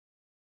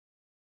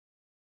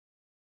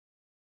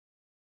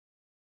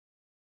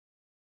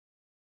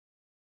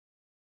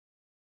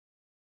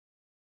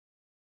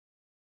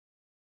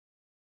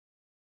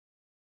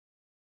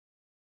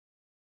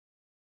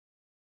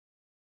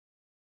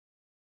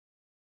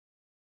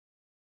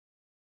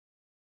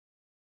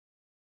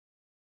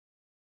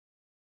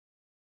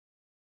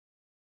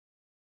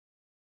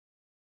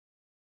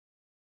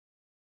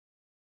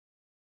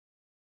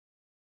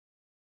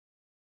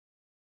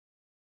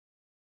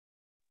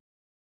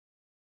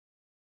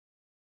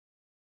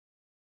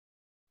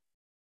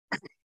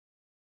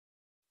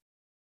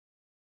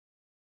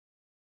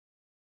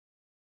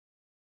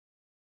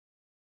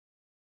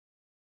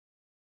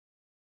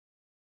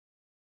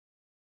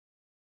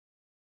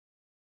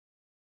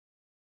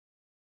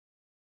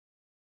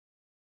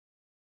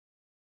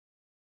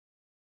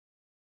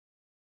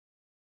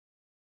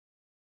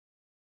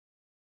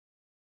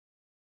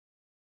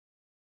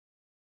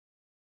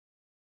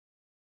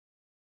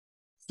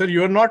Sir,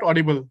 you are not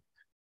audible.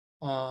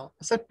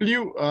 Sir,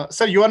 please,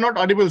 sir, you are not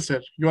audible, sir.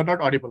 You are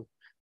not audible.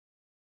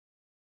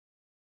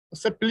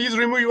 Sir, please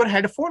remove your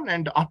headphone,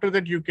 and after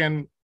that you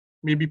can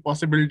maybe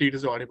possibility it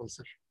is audible,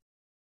 sir.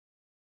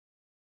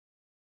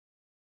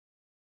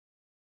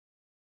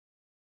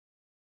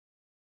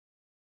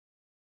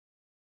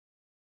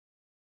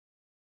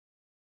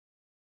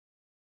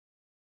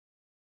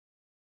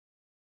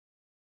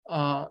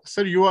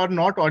 Sir, you are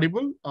not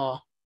audible.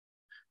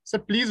 Sir,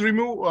 please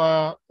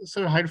remove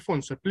sir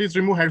headphone, sir. Please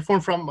remove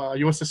headphone from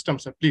your system,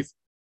 sir. Please.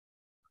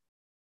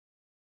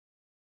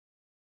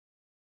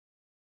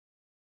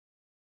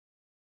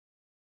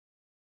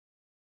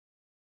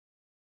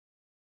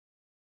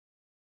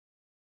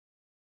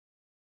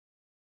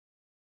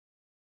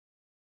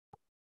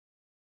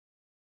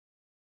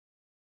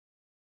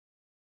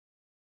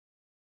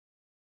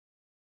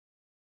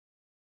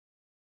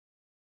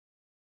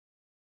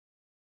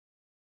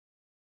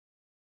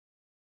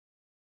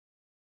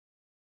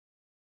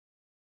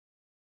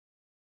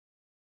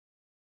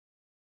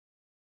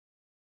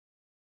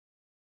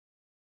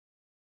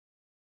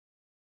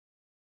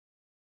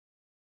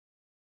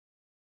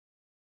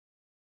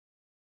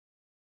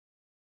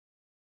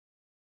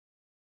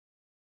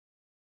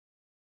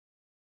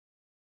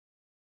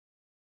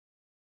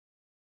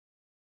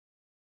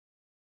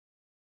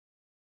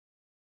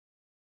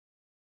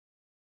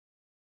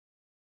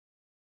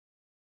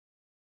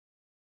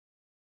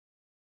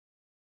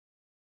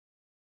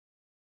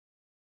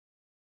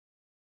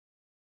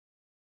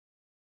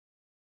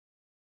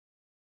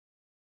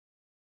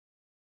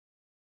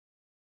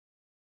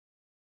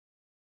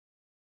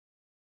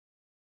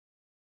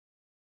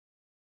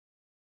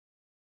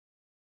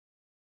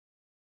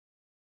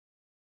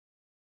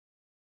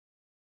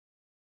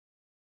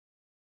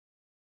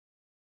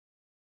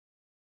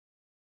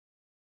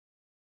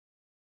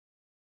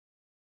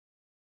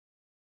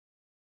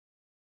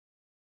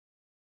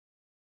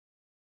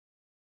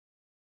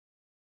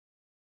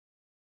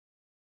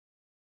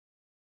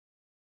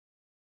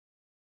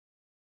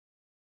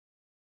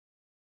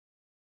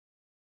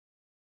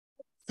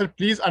 Sir,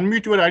 please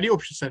unmute your audio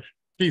option, sir.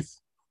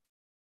 Please.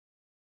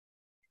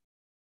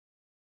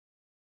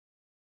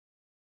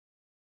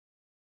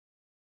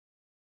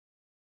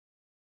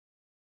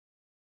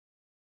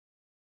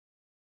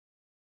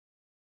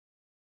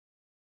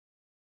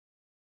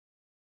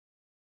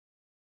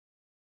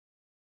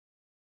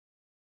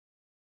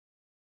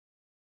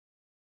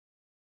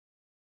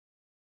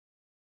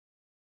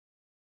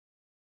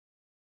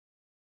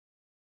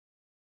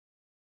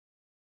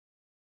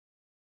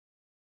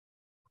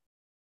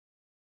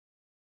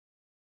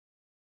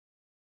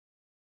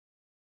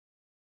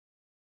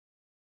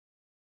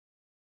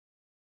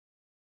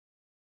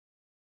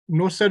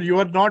 No, sir, you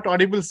are not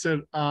audible,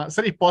 sir.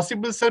 Sir, if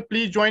possible, sir,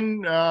 please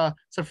join,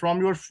 sir, from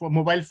your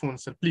mobile phone,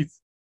 sir, please.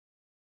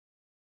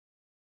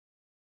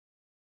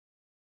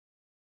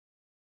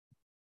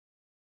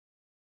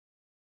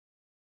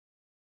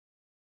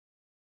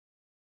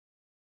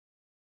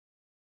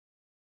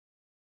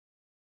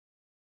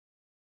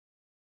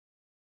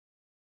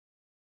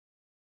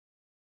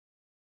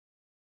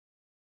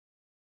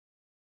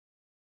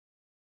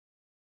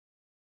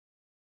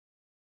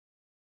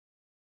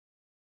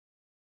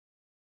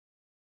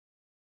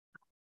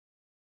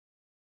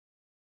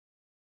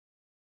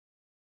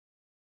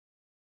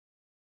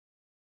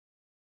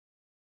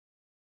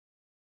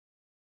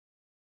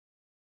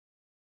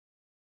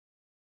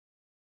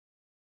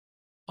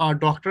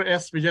 Dr.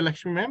 S.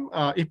 Vijayalakshmi,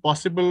 ma'am, if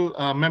possible,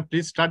 ma'am,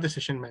 please start the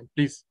session, ma'am,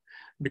 please,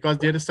 because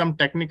there is some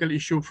technical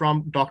issue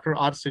from Dr.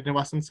 R.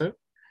 Srinivasan, sir.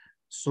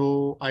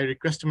 So I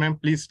request, ma'am,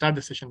 please start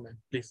the session, ma'am,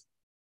 please.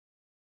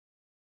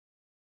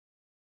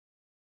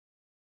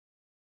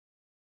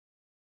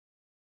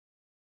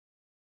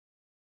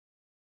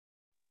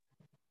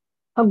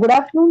 Good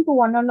afternoon to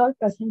one and all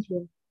present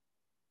here.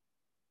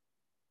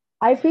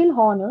 I feel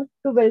honored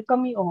to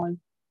welcome you all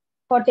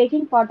for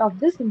taking part of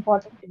this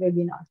important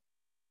webinar.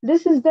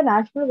 This is the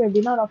national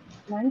webinar of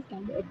finance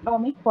and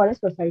economic for a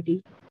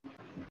society.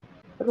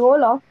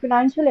 Role of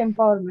financial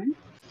empowerment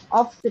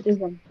of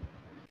citizens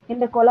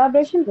in the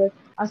collaboration with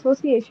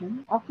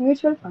Association of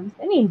Mutual Funds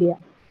in India.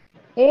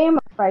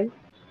 AMFI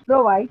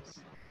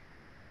provides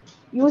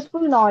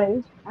useful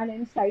knowledge and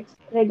insights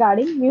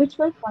regarding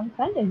mutual funds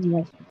and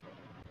investment.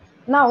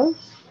 Now,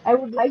 I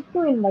would like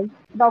to invite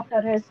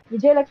Dr. S.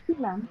 Vijayalakshmi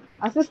Ma'am,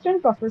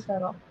 Assistant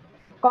Professor of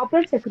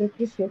Corporate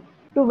Secretaryship,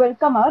 to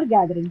welcome our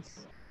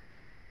gatherings.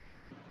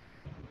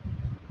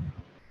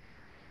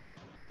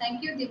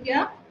 Thank you,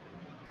 Divya.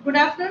 Good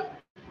afternoon.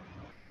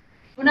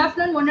 Good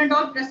afternoon, one and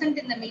all present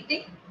in the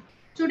meeting.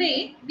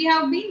 Today, we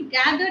have been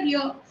gathered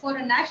here for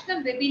a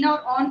national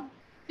webinar on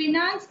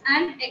finance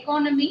and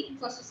economy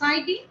for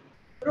society,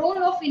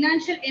 role of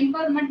financial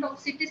empowerment of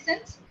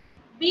citizens,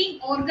 being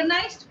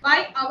organized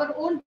by our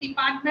own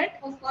Department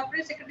of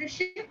Corporate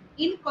Secretaryship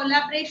in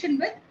collaboration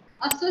with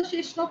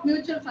Association of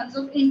Mutual Funds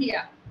of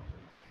India.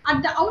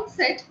 At the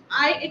outset,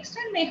 I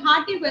extend my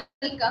hearty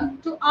welcome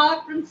to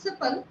our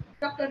principal,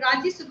 Dr.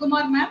 Raji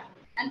Sukumar ma'am,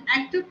 an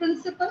active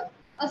principal,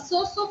 a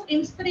source of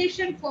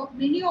inspiration for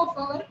many of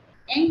our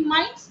young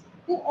minds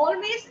who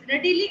always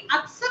readily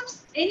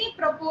accepts any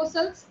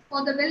proposals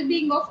for the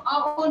well-being of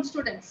our own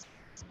students.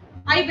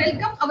 I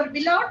welcome our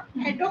beloved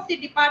head of the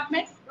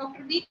department,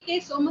 Dr. V.K.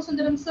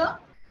 Somasundaram sir,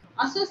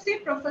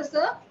 Associate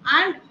Professor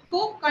and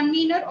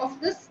co-convener of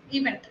this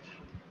event.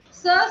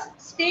 Sir,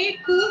 stay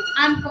cool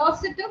and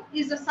positive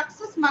is a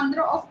success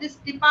mantra of this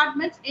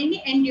department's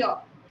any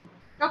endure.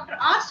 Dr.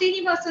 R.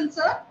 Srinivasan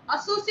sir,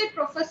 Associate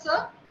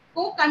Professor,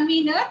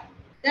 co-convener,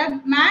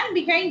 the man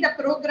behind the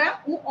program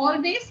who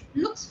always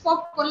looks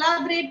for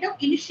collaborative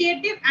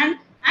initiative and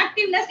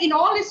activeness in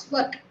all his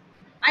work.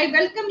 I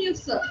welcome you,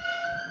 sir.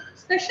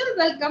 Special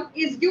welcome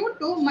is due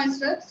to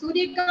Mr.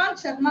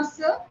 Suryakant Sharma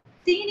sir,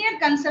 Senior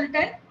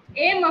Consultant,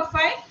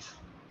 AMFI,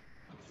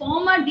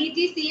 former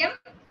DGCM,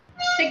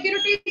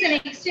 Securities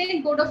and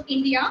Exchange Board of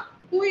India,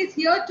 who is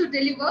here to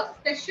deliver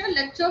special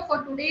lecture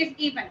for today's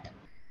event.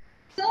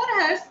 Sir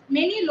has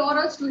many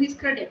laurels to his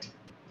credit.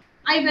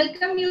 I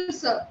welcome you,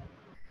 sir.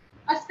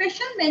 A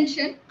special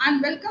mention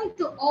and welcome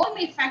to all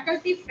my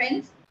faculty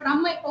friends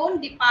from my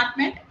own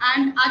department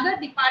and other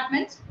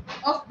departments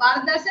of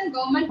Bharathidasan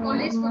Government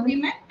College for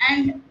Women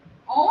and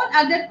all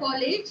other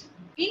colleges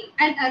in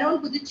and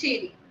around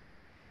Puducherry.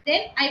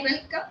 Then I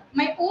welcome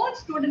my own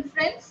student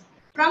friends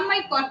from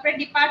my corporate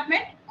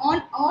department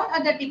on all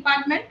other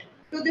department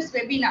to this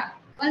webinar.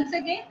 Once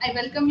again, I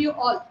welcome you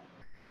all.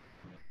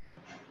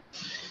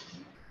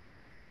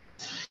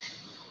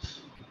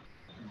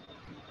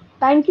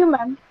 Thank you,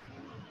 ma'am,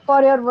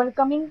 for your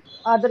welcoming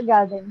other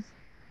gatherings.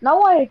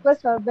 Now I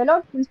request our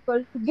beloved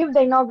principal to give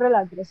the inaugural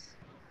address.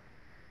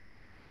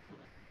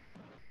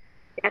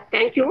 Yeah,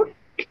 thank you.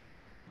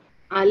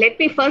 Let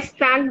me first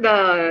thank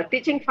the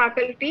teaching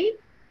faculty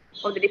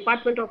of the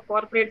Department of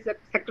Corporate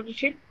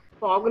Secretaryship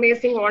for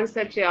organizing one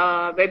such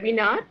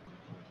webinar.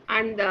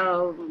 And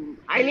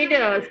I need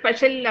a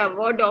special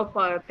word of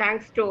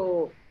thanks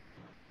to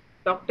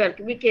Dr.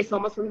 V.K.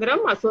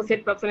 Somasundaram,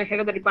 Associate Professor, Head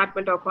of the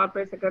Department of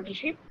Corporate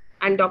Secretaryship,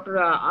 and Dr.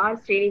 R.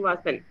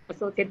 Srinivasan,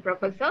 Associate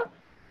Professor,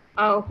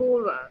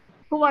 who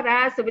are,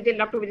 as Dr.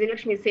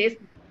 Vijayalakshmi says,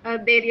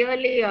 they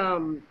really are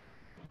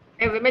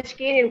much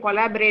keen in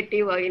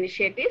collaborative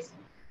initiatives.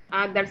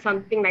 That's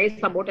something nice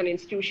about an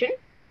institution.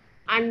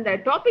 And the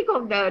topic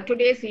of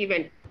today's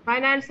event,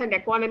 finance and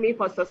economy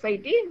for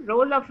society,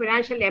 role of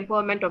financial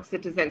empowerment of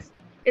citizens,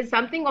 is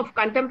something of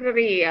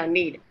contemporary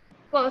need.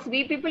 Because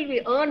we people,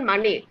 we earn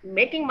money.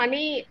 Making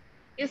money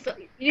is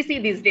easy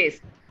these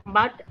days.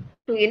 But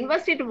to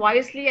invest it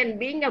wisely and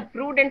being a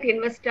prudent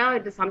investor,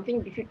 it is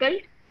something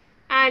difficult.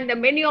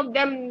 And many of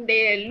them,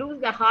 they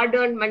lose the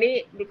hard-earned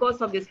money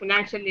because of this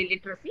financial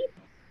illiteracy.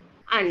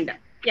 And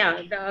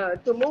yeah,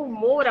 to move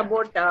more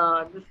about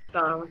this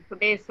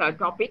today's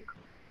topic.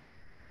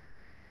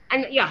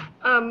 And yeah,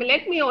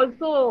 let me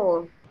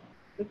also,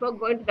 before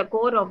going to the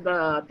core of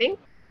the thing,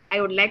 I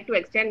would like to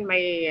extend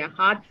my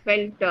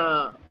heartfelt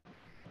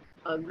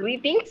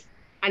greetings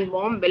and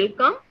warm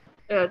welcome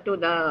to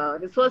the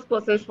resource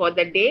persons for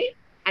the day.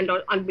 And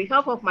on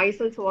behalf of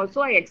myself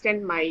also, I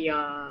extend my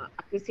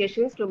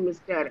appreciations to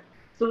Mr.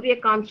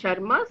 Suryakant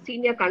Sharma,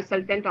 Senior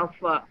Consultant of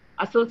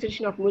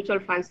Association of Mutual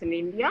Funds in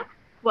India,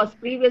 who was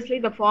previously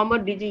the former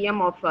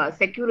DGM of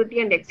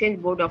Security and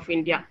Exchange Board of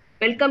India.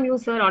 Welcome you,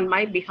 sir, on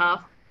my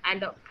behalf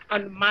and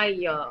on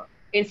my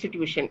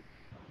institution.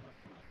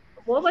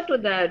 Over to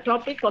the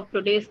topic of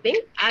today's thing.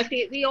 As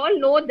we all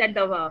know that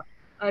the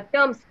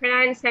terms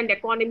finance and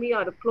economy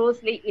are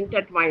closely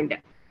intertwined,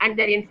 and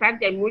they're in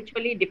fact they're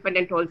mutually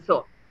dependent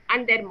also,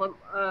 and they're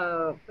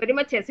very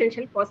much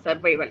essential for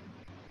survival.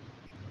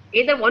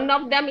 Either one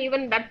of them,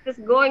 even that is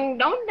going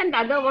down, then the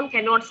other one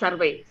cannot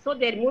survive. So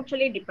they're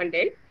mutually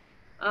dependent.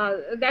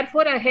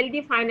 Therefore, a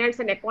healthy finance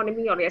and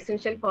economy are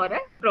essential for a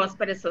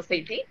prosperous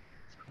society.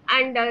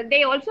 And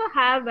they also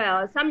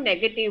have some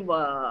negative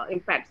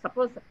impact.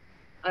 Suppose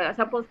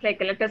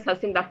like let us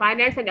assume the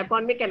finance and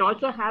economy can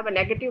also have a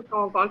negative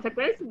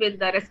consequence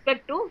with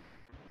respect to,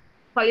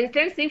 for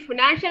instance, if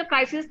financial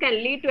crisis can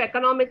lead to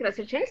economic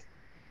recessions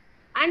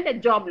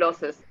and job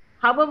losses.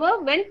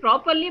 However, when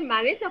properly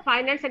managed, the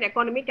finance and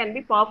economy can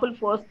be powerful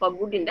force for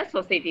good in the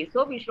society.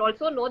 So we should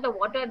also know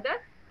what are the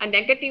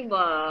negative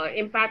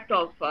impact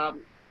of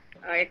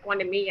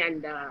economy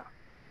and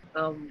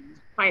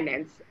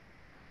finance.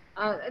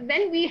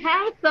 Then we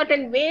have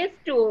certain ways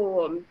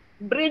to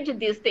bridge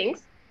these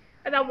things.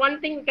 The one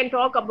thing we can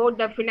talk about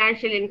the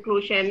financial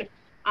inclusion.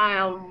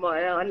 I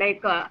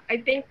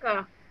think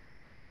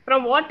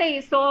from what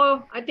I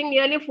saw, I think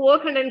nearly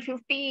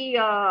 450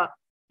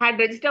 had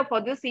registered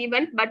for this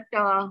event, but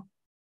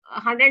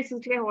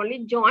 165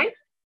 only joined.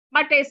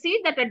 But I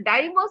see that a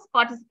diverse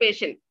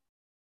participation,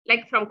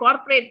 like from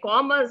corporate,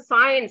 commerce,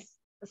 science,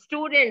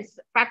 students,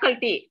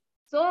 faculty.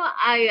 So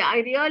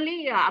I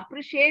really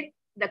appreciate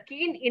the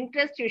keen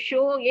interest you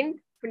show in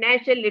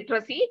financial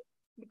literacy,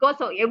 because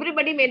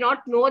everybody may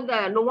not know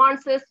the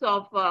nuances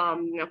of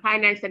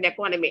finance and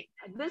economy.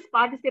 This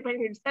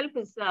participation itself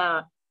is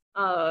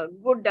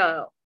good.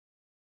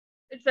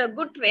 It's a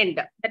good trend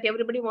that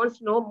everybody wants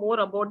to know more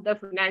about the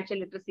financial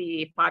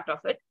literacy part of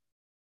it.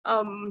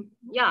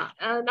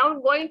 Now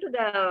going to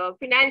the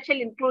financial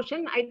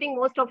inclusion, I think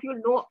most of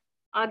you know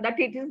that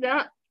it is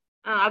the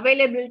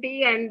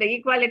availability and the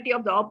equality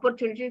of the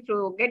opportunity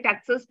to get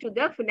access to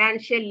the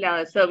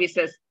financial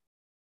services.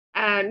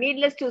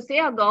 Needless to say,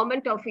 our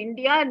government of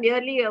India,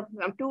 nearly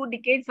 2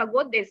 decades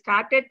ago, they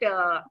started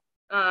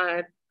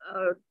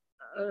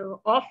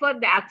offer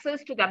the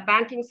access to the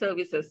banking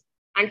services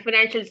and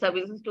financial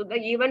services to the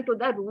even to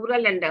the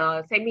rural and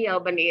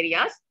semi-urban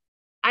areas.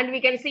 And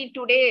we can see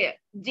today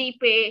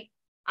GPay,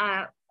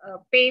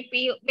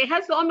 PayP, they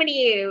have so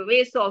many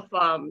ways of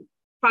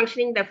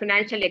functioning the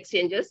financial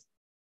exchanges.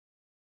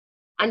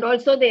 And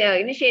also the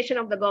initiation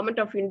of the government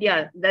of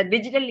India, the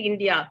Digital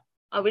India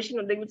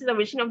vision, which is a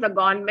vision of the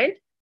government.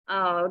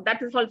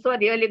 That is also a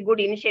really good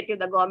initiative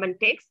the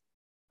government takes.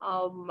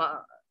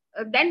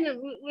 Then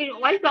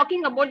while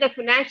talking about the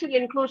financial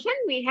inclusion,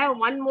 we have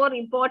one more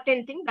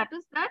important thing, that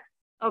is the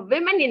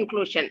women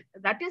inclusion.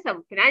 That is,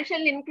 financial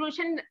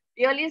inclusion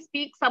really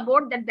speaks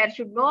about that there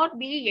should not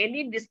be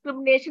any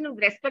discrimination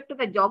with respect to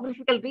the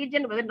geographical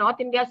region, whether North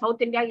India,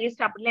 South India, East,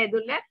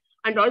 Appalachia,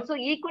 and also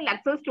equal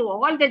access to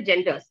all the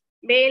genders,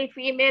 male,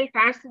 female,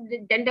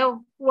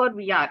 transgender, whoever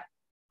we are,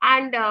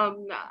 and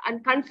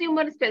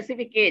consumer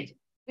specific age.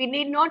 We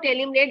need not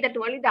eliminate that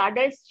only the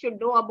adults should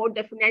know about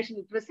the financial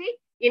literacy.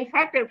 In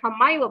fact, from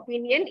my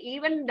opinion,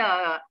 even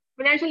the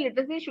financial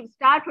literacy should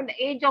start from the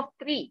age of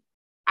 3.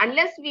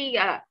 Unless we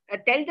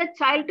tell the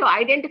child to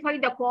identify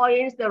the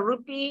coins, the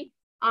rupee,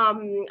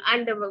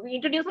 and we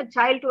introduce a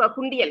child to a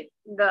hundial,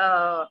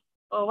 the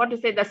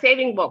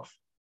saving box,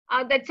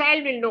 the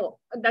child will know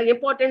the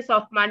importance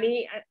of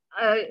money.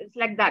 It's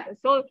like that.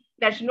 So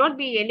there should not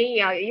be any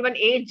even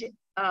age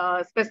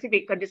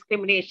specific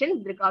discrimination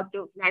with regard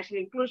to financial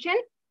inclusion,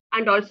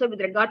 and also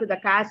with regard to the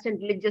caste and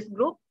religious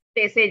group.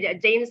 They say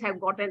Jains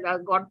have got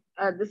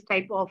this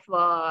type of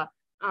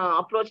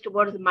approach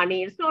towards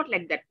money. It's not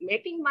like that.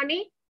 Making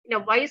money in a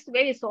wise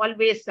way is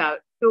always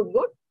too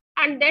good.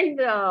 And then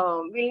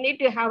we need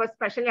to have a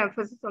special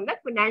emphasis on the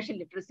financial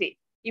literacy.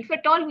 If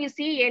at all we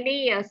see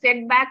any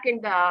setback in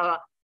the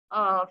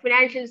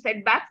financial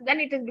setbacks, then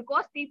it is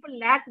because people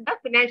lack the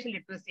financial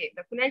literacy.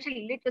 The financial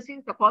literacy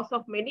is the cause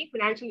of many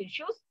financial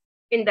issues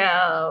in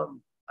the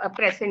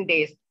present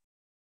days.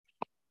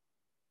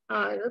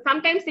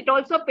 Sometimes it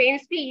also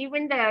pains me,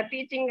 even the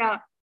teaching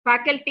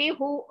faculty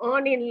who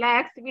earn in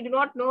lakhs, we do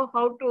not know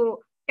how to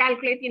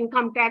calculate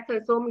income tax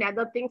and so many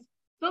other things.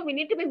 So we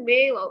need to be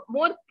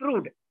more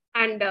prudent.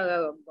 And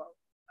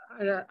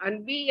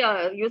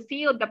you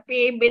see the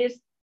pay bills,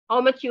 how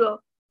much you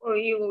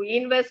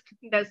invest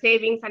in the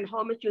savings and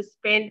how much you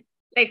spend.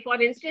 Like for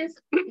instance,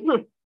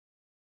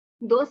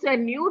 those who are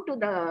new to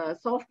the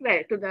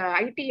software, to the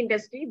IT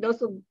industry, those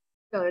who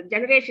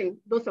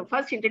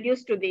first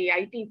introduced to the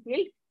IT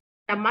field,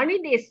 the money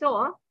they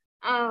saw,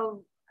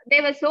 they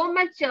were so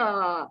much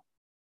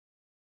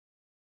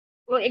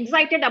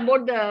excited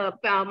about the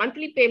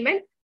monthly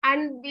payment,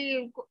 and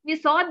we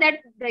saw that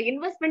the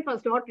investment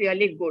was not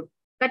really good.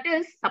 That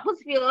is,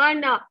 suppose we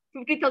earn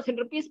 50,000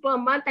 rupees per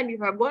month and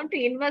you are going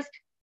to invest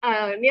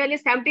nearly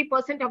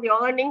 70% of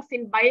your earnings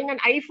in buying an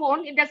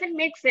iPhone, it doesn't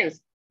make sense.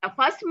 The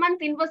first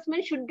month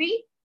investment should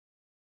be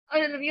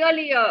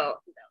really,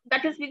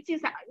 that is which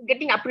is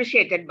getting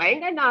appreciated.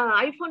 Buying an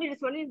iPhone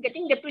is only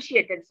getting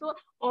depreciated. So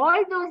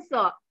all those,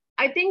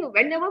 I think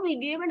whenever we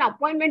give an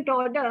appointment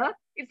order,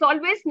 it's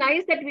always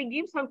nice that we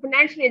give some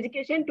financial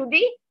education to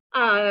the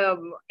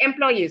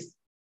employees.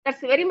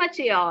 That's very much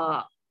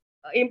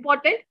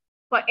important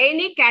for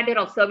any cadre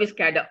of service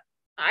cadre.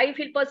 I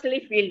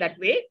personally feel that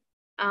way.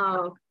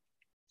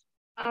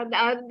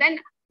 Then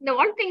the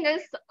one thing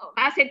is,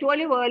 as I told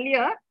you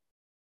earlier,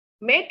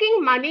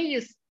 making money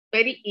is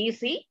very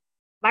easy,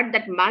 but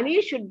that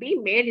money should be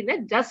made in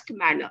a just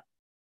manner,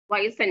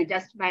 wise and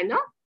just manner,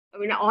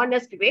 in an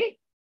honest way.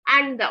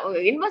 And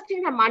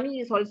investing the money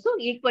is also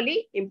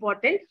equally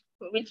important,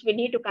 which we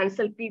need to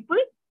consult people.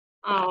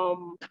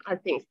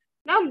 Things.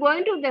 Now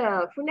going to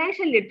the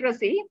financial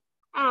literacy,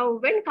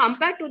 when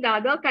compared to the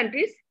other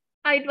countries,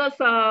 it was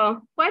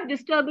quite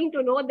disturbing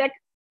to know that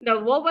the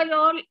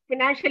overall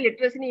financial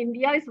literacy in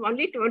India is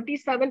only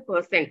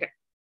 27%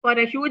 for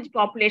a huge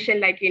population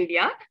like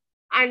India.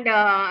 And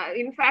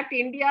in fact,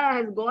 India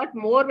has got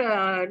more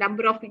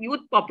number of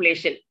youth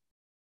population.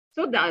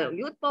 So the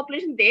youth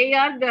population, they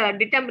are the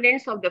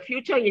determinants of the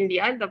future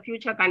India and the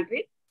future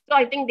country. So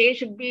I think they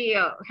should be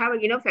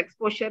having enough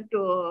exposure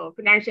to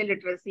financial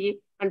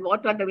literacy and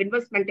what are the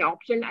investment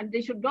options, and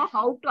they should know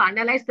how to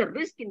analyze the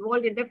risk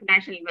involved in the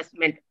financial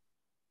investment.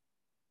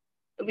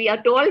 We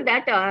are told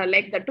that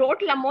like the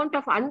total amount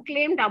of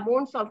unclaimed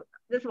amounts of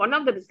this, one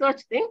of the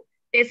research thing,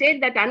 they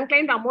said that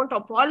unclaimed amount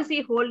of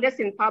policy holders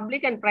in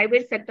public and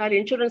private sector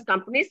insurance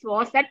companies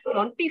was at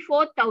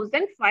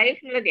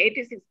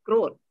 24,586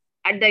 crore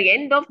at the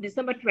end of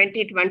December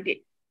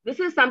 2020. This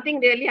is something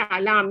really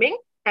alarming.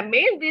 The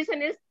main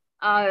reason is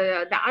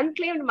the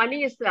unclaimed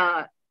money is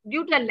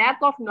due to the lack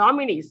of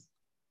nominees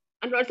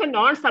and also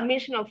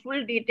non-submission of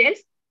full details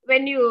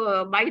when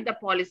you buy the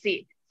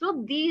policy.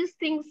 So these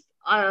things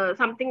are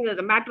something that is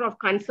a matter of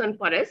concern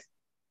for us.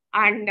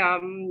 And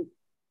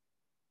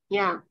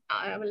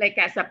like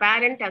as a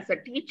parent, as a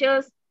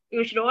teachers,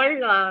 you should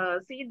all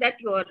see that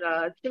your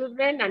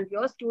children and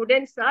your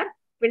students are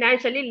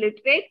financially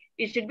literate.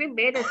 It should be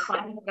made as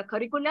part of the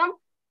curriculum.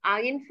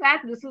 In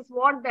fact, this is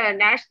what the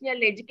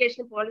National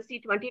Education Policy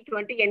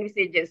 2020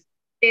 envisages.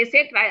 They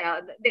say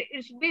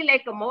it should be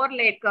like more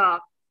like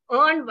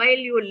earn while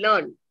you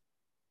learn.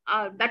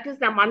 That is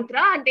the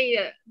mantra, and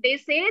they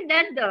say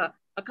that the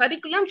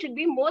curriculum should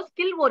be more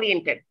skill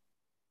oriented,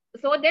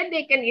 so that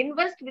they can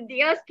invest with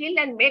their skill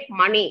and make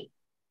money.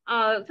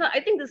 So I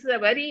think this is a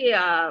very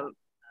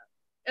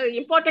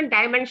important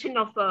dimension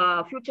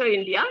of future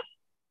India.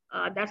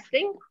 That's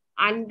thing.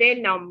 And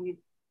then,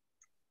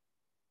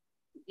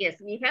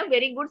 yes, we have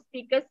very good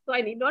speakers, so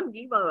I need not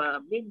give a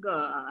big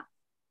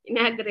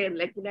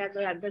inaugural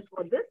address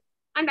for this.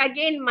 And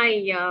again,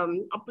 my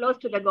applause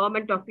to the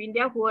government of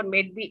India, who are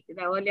made the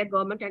earlier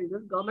government and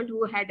this government,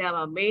 who had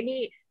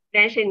many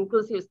financial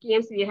inclusive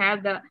schemes. We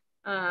have the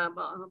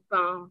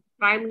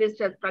Prime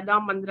Minister's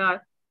Pradhan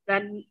Mandra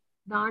Dan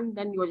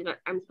Yojana.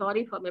 I'm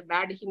sorry for my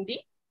bad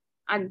Hindi.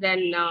 And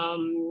then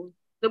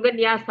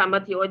Suganya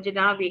Samat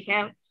Yojana we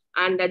have,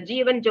 and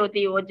Jeevan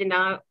Jyoti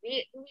Yojana.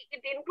 It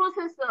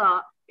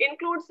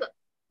includes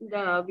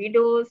the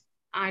widows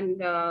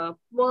and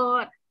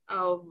poor.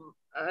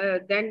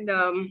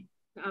 Then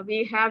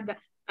we have the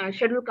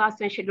scheduled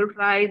castes and scheduled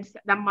tribes,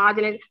 the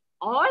marginal,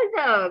 all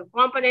the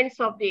components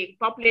of the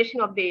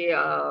population of the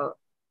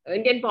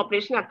Indian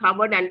population are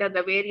covered under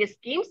the various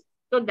schemes.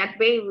 So that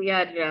way we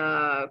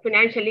are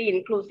financially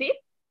inclusive.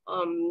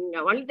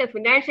 Only the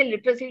financial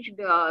literacy should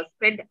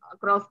spread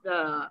across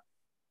the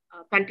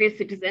country's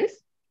citizens.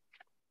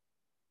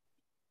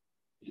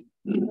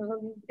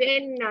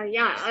 Then,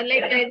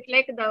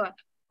 like the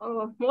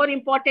more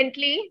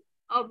importantly,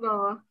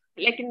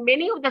 like in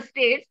many of the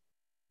states,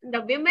 the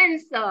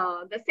women's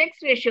the sex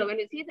ratio. When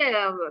you see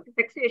the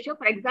sex ratio,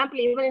 for example,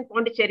 even in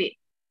Puducherry,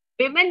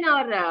 women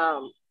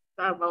are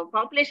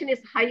population is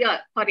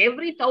higher. For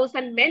every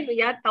 1,000 men,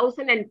 we are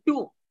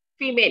 1,002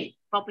 female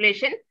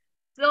population.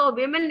 So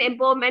women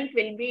empowerment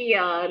will be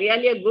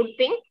really a good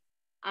thing.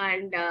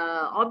 And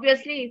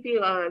obviously, if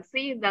you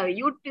see the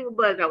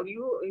YouTubers,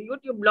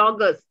 YouTube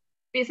bloggers,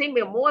 we see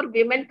more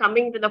women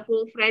coming to the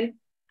forefront.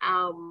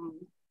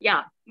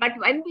 But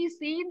when we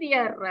see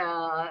their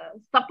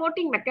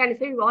supporting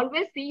mechanism, we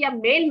always see a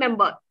male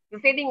member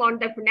deciding on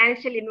the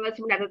financial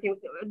investment, other things.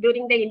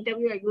 During the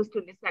interview, I used to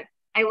listen.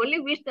 I only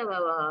wish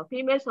the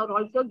females are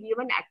also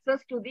given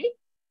access to the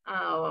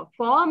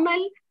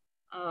formal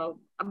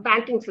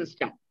banking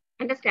system.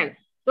 Understand?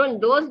 So in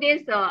those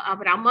days,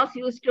 our ammas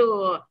used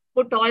to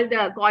put all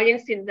the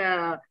coins in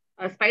the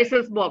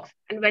spices box.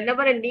 And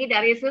whenever a need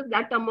arises,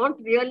 that amount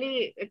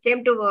really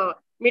came to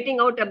meeting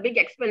out a big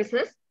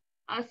expenses.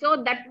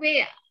 So that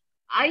way,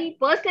 I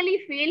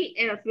personally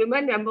feel as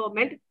women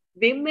empowerment,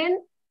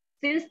 women,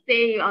 since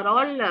they are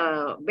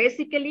all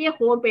basically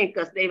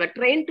homemakers, they were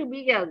trained to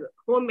be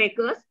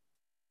homemakers.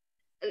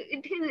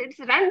 It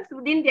runs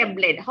within their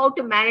blood, how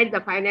to manage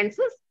the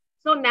finances.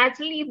 So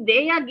naturally, if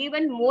they are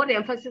given more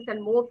emphasis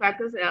and more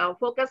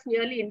focus,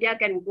 nearly India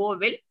can go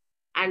well.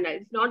 And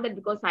it's not that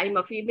because I'm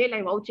a female,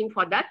 I'm vouching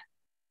for that.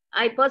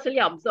 I personally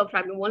observe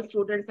from my own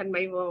students and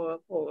my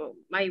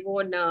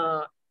own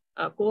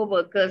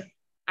co-workers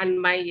and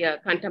my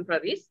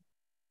contemporaries.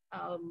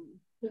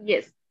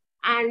 Yes.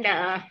 And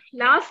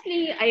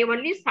lastly, I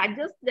only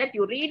suggest that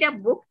you read a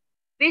book,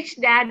 Rich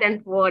Dad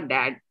and Poor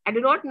Dad. I do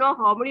not know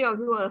how many of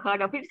you have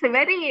heard of it. It's a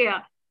very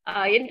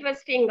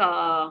interesting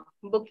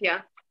book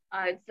here.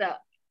 It's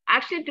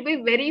actually, to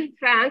be very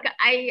frank,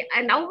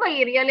 now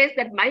I realize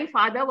that my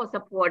father was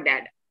a poor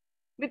dad,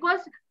 because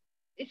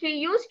he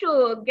used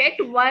to get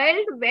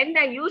wild when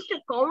I used to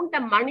count the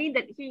money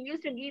that he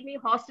used to give me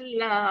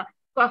hostel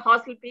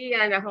fee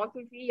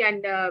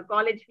and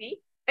college fee.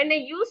 When I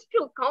used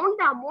to count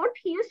the amount,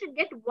 he used to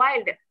get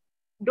wild.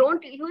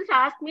 He used to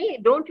ask me,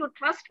 don't you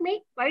trust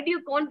me? Why do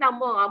you count the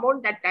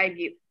amount that I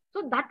give?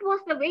 So that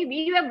was the way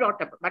we were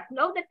brought up. But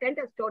now the trend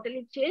has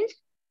totally changed.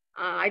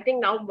 I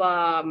think now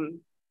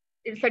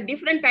it's a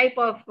different type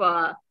of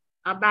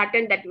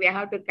pattern that we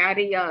have to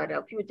carry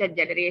our future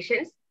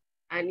generations.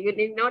 And you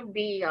need not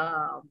be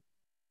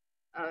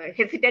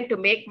hesitant to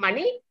make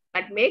money,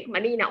 but make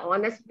money in an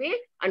honest way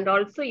and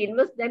also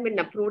invest them in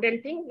a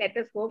prudent thing. Let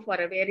us go for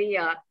a very,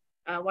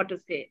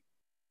 developed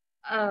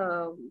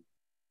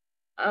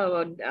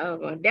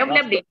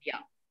India.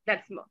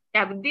 That's more.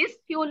 With these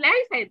few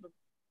lines, I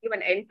give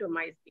an end to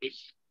my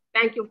speech.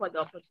 Thank you for the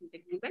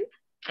opportunity given,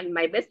 and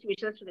my best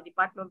wishes to the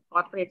Department of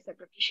Corporate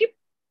Secretaryship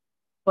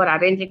for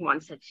arranging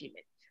one such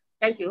event.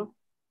 Thank you.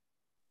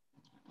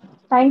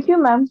 Thank you,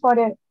 ma'am, for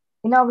your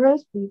inaugural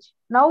speech.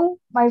 Now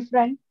I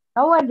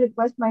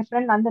request my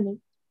friend Nandini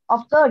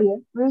of third year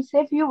will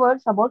say a few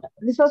words about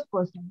resource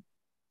person.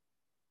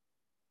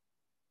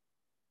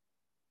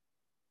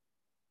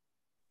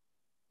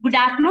 Good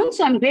afternoon.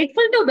 So I'm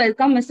grateful to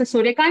welcome Mr.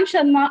 Suryakant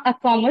Sharma, a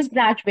commerce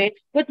graduate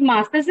with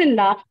Masters in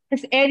Law.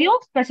 His area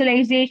of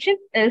specialization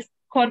is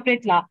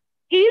corporate law.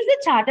 He is the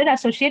Chartered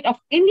Associate of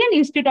Indian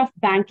Institute of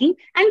Banking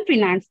and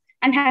Finance.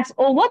 and has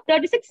over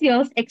 36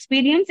 years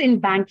experience in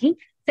banking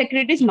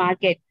securities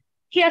market.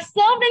 He has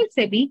served in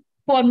SEBI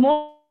for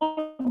more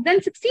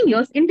than 16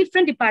 years in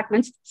different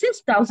departments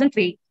since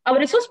 2003. Our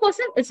resource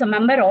person is a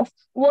member of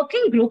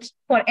working groups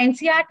for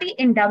NCRT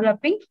in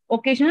developing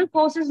occasional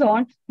courses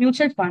on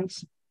mutual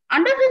funds.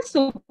 Under his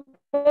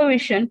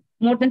supervision,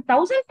 more than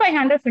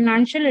 1,500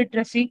 financial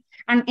literacy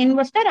and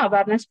investor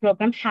awareness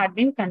programs had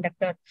been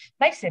conducted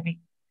by SEBI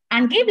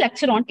and gave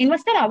lecture on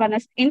investor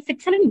awareness in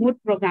 600 more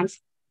programs.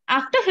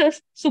 After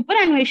his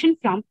superannuation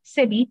from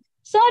SEBI,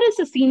 Sir is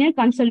a senior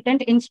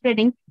consultant in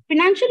spreading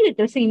financial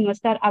literacy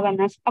investor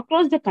awareness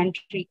across the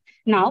country.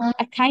 Now,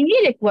 I kindly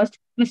request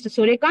Mr.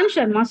 Suryakant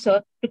Sharma,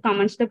 sir, to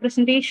commence the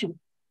presentation.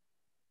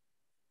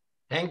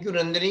 Thank you,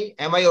 Nandini.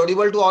 Am I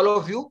audible to all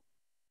of you?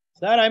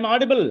 Sir, I'm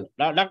audible.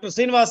 Dr.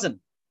 Srinivasan.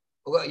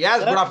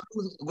 Yes, sir? Good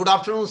afternoon. Good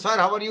afternoon, sir.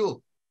 How are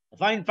you?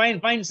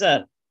 Fine,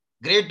 sir.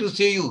 Great to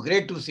see you.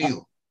 Great to see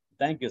you.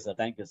 Thank you, sir.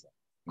 Thank you, sir.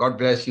 God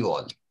bless you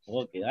all.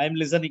 Okay, I'm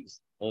listening.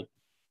 Okay.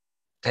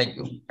 Thank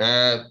you.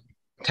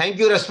 Thank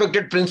you,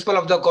 respected principal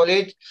of the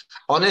college.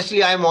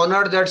 Honestly, I am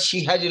honored that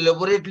she has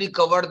elaborately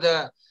covered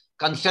the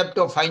concept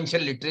of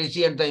financial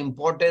literacy and the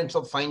importance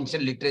of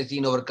financial literacy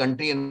in our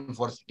country and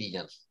for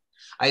citizens.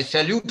 I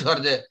salute her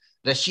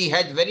that she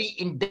has very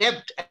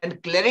in-depth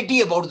and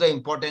clarity about the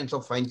importance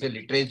of financial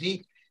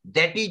literacy.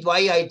 That is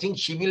why I think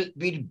she will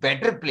be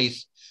better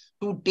placed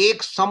to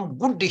take some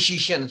good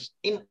decisions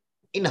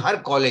in her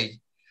college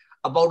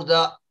about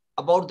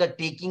the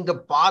taking the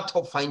path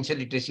of financial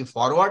literacy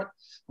forward,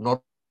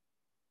 not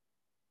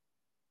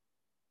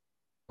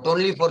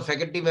only for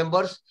faculty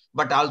members,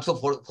 but also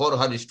for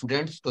her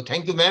students. So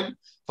thank you, ma'am,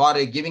 for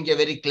giving a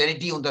very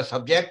clarity on the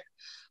subject.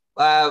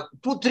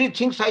 2-3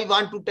 things I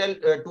want to tell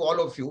to all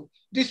of you.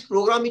 This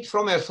program is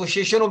from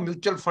Association of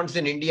Mutual Funds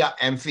in India,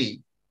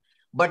 AMFI,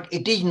 but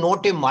it is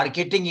not a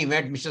marketing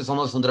event, Mr.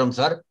 Somasundaram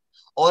sir,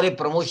 or a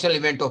promotional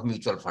event of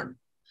mutual fund.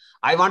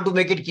 I want to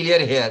make it clear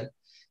here.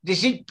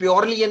 This is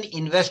purely an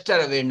investor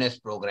awareness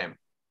program.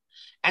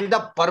 And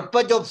the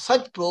purpose of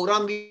such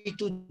program is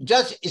to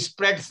just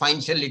spread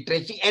financial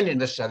literacy and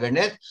investor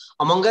awareness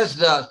among us,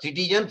 the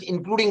citizens,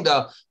 including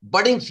the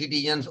budding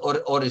citizens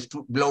or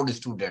beloved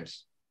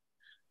students.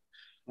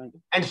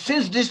 And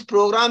since this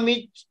program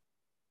is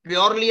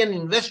purely an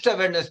investor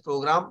awareness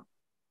program,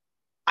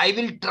 I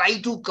will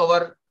try to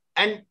cover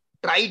and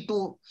try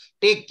to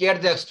take care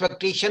of the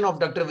expectation of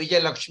Dr.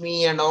 Vijay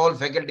Lakshmi and all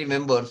faculty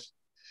members,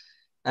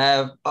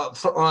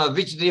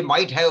 which they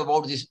might have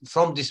about this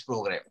from this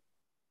program.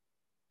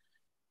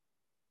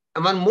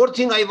 And one more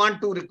thing I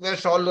want to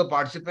request all the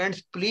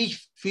participants,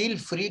 please feel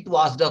free to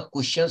ask the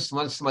questions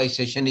once my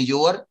session is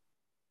over.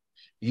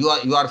 You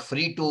are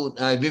free to,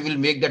 we will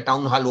make the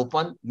town hall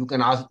open. You can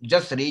ask,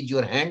 just raise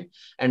your hand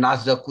and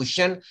ask the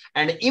question.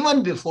 And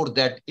even before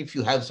that, if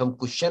you have some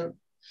question,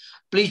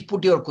 please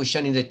put your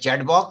question in the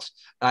chat box.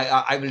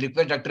 I will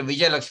request Dr.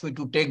 Vijay Lakshmi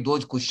to take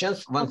those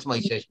questions once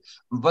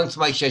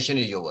my session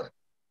is over.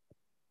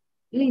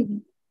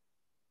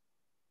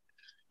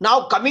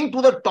 Now coming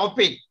to the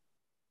topic,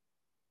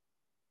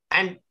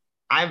 and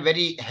I'm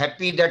very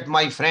happy that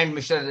my friend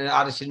Mr.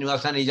 R.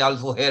 Srinivasan is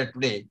also here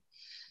today.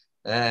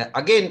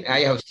 Again,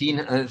 I have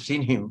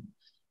seen him,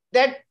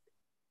 that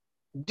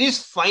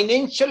this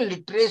financial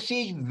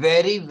literacy is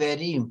very,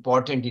 very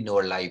important in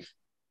our life.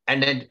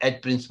 And as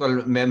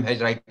Principal Ma'am has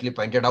rightly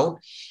pointed out,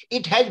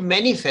 it has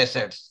many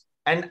facets.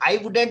 And I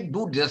wouldn't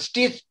do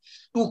justice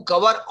to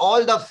cover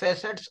all the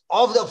facets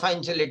of the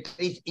financial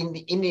literacy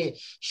in a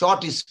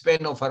short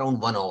span of around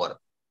 1 hour.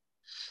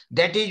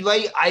 That is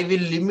why I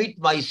will limit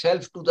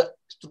myself to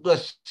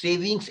the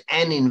savings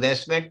and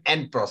investment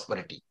and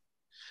prosperity.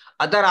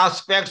 Other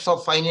aspects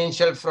of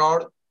financial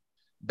fraud,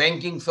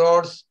 banking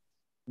frauds,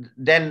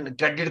 then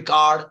credit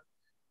card,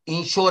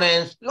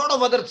 insurance, a lot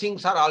of other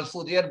things are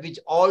also there, which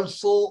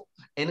also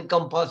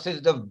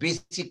encompasses the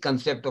basic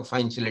concept of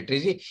financial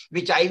literacy,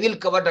 which I will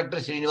cover, Dr.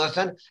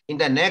 Srinivasan, in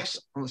the next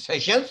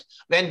sessions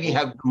when we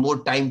have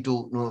more time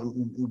to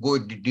go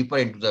deeper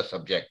into the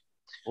subject.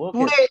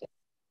 Okay.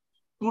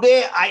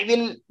 Today, I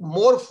will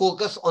more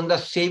focus on the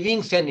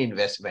savings and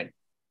investment.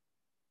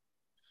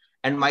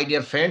 And my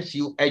dear friends,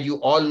 as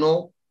you all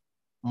know,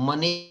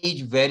 money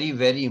is very,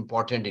 very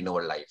important in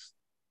our life.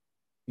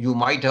 You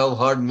might have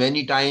heard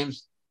many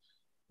times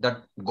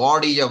that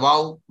God is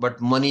above, but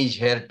money is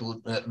here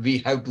too. We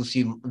have to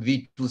see,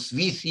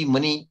 we see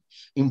money,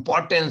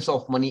 importance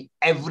of money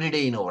every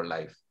day in our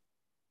life.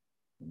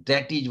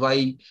 That is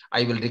why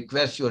I will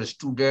request your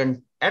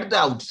student at the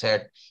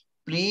outset,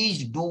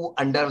 please do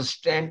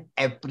understand,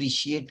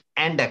 appreciate,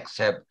 and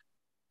accept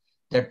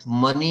that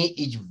money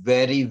is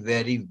very,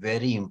 very,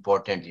 very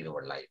important in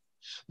our life.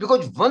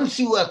 Because once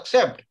you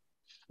accept,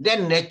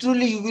 then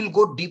naturally you will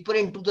go deeper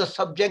into the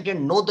subject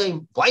and know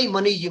why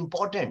money is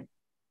important,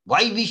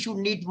 why we should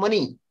need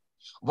money,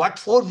 what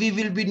for we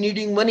will be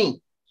needing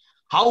money,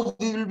 how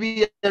we will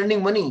be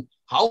earning money,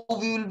 how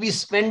we will be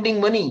spending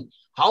money,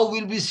 how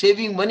we will be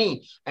saving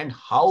money, and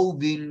how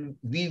we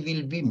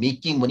will be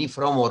making money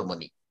from our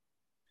money.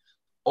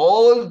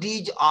 All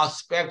these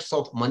aspects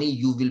of money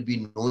you will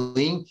be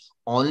knowing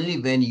only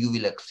when you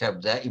will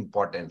accept the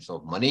importance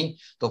of money.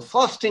 The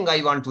first thing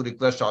I want to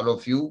request all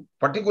of you,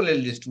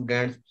 particularly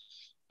students,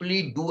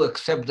 please do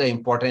accept the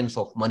importance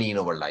of money in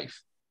our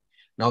life.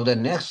 Now, the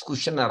next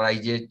question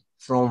arises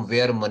from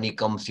where money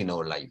comes in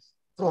our life.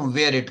 From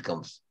where it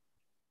comes?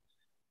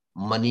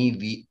 Money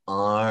we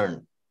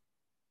earn.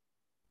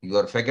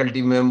 Your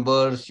faculty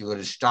members,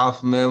 your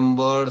staff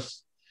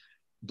members,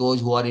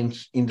 those who are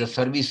in the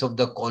service of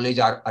the college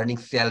are earning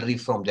salary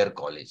from their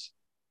college.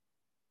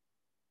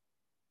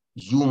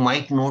 You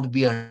might not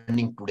be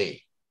earning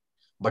today,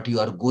 but you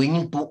are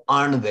going to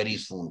earn very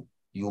soon.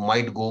 You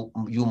might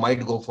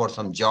go for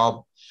some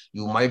job.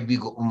 You might be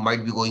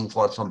going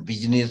for some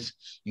business.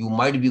 You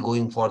might be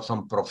going for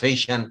some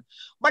profession,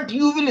 but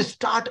you will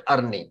start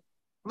earning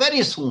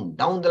very soon,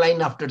 down the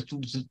line after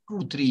 2-3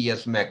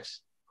 years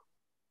max.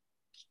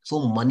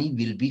 So money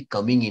will be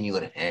coming in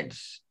your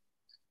hands.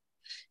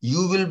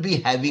 You will be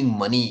having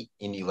money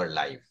in your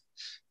life.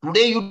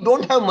 Today you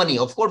don't have money.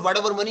 Of course,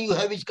 whatever money you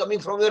have is coming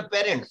from your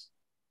parents.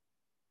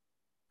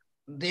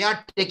 They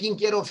are taking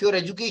care of your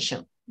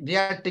education. They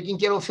are taking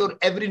care of your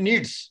every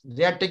needs.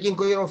 They are taking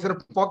care of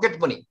your pocket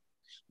money.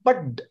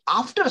 But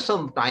after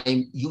some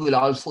time, you will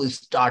also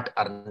start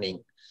earning,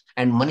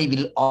 and money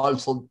will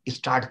also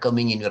start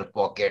coming in your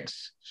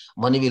pockets.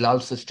 Money will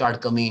also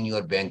start coming in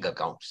your bank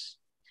accounts.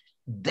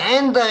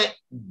 Then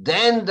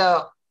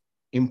the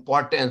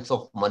importance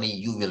of money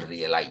you will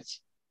realize.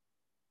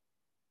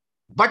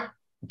 But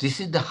this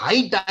is the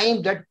high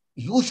time that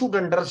you should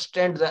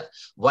understand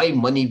why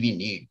money we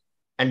need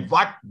and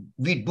what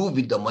we do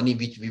with the money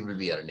which we will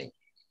be earning.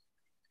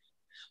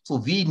 So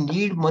we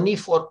need money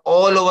for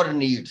all our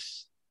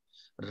needs,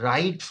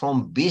 right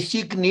from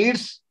basic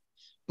needs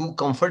to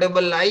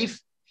comfortable life,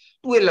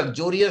 to a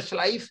luxurious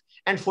life,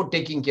 and for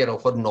taking care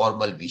of our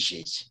normal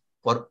wishes.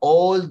 For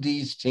all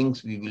these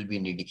things we will be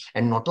needing.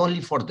 And not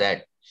only for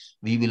that,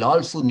 we will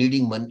also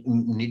needing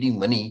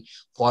money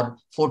for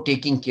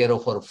taking care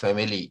of our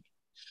family,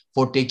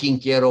 for taking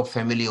care of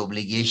family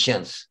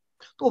obligations.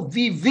 So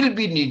we will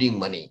be needing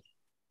money,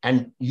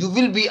 and you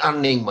will be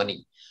earning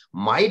money.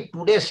 My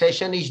today's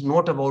session is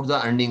not about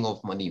the earning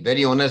of money,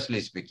 very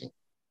honestly speaking.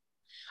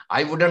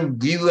 I wouldn't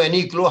give you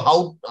any clue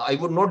I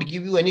would not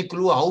give you any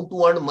clue how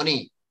to earn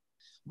money.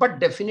 But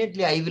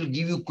definitely I will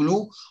give you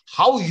clue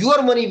how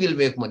your money will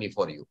make money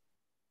for you.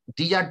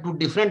 These are two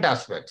different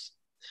aspects.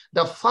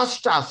 The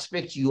first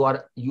aspect, you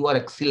are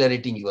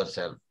accelerating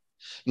yourself.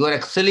 You are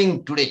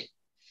excelling today.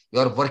 You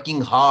are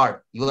working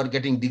hard. You are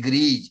getting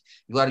degrees.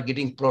 You are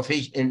getting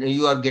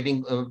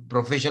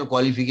professional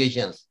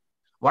qualifications.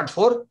 What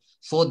for?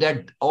 So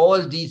that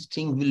all these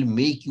things will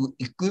make you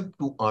equipped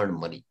to earn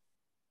money.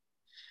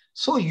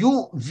 So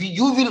you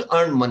will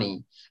earn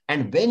money.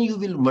 And when you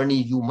will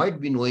money, you might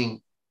be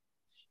knowing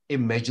a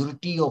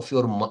majority of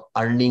your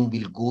earning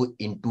will go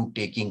into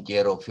taking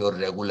care of your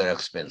regular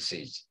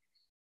expenses.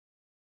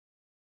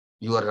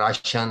 Your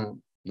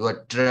ration,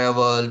 your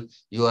travel,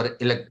 your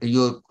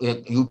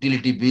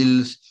utility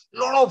bills, a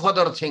lot of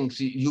other things.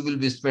 You will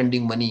be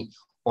spending money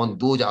on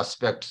those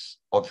aspects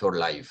of your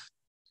life.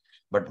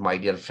 But my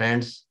dear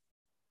friends,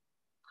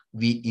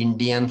 we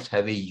Indians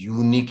have a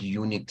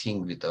unique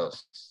thing with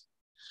us.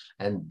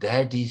 And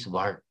that is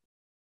whatever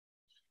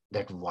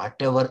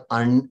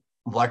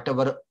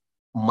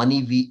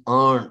money we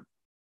earn,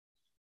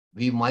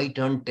 we might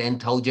earn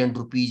 10,000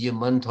 rupees a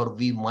month, or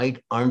we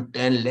might earn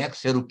 10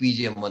 lakhs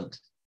rupees a month.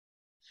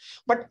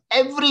 But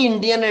every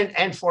Indian,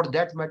 and for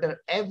that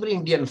matter, every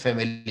Indian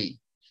family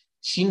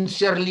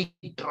sincerely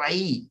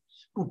try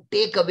to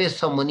take away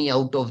some money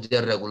out of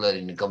their regular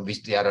income,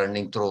 which they are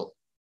earning through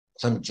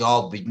some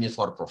job, business,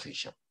 or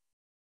profession.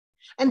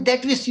 And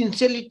that we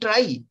sincerely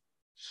try.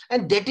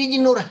 And that is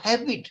in our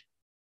habit.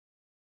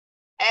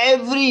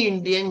 Every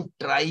Indian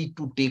try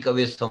to take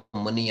away some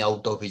money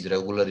out of his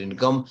regular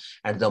income,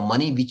 and the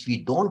money which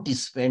we don't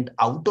spend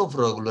out of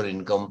regular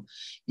income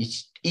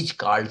is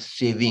called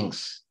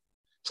savings.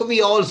 So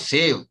we all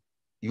save.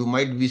 You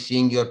might be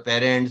seeing your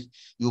parents,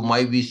 you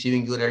might be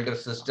seeing your elder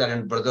sister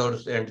and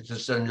brothers and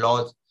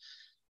sister-in-laws.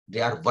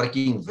 They are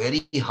working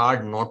very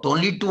hard, not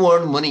only to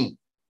earn money,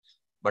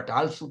 but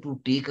also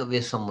to take away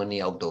some money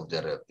out of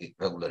their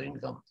regular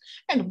income.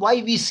 And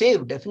why we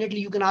save? Definitely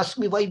you can ask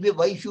me why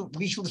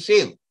we should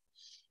save.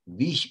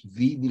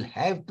 We will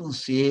have to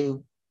save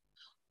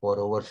for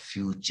our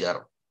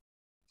future,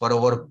 for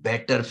our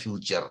better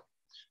future,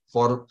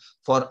 for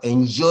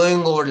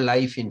enjoying our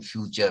life in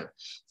future,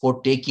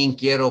 for taking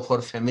care of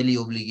our family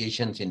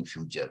obligations in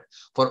future.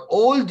 For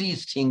all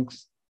these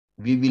things,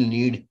 we will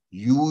need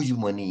huge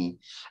money,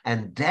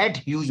 and that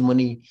huge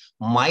money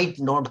might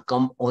not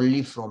come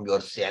only from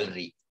your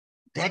salary.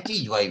 That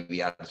is why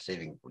we are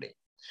saving today.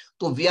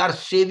 So we are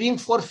saving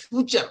for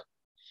future.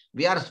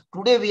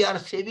 Today we are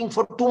saving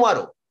for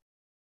tomorrow.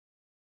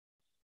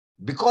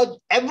 Because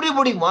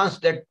everybody wants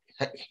that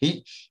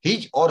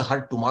his or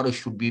her tomorrow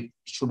should be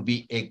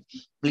a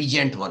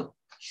pleasant one,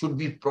 should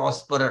be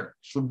prosperous,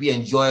 should be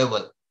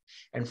enjoyable.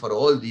 And for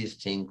all these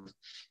things,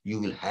 you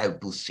will have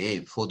to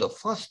save. So the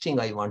first thing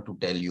I want to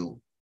tell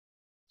you,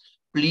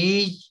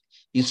 please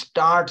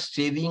start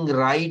saving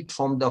right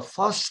from the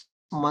first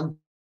month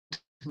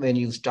when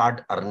you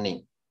start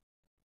earning.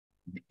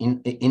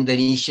 In the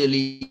initial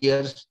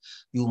years,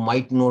 you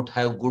might not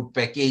have good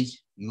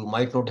package, you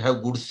might not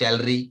have good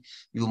salary,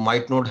 you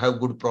might not have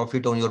good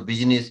profit on your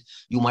business,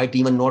 you might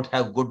even not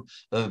have good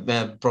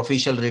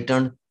professional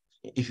return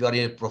if you are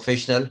a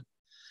professional.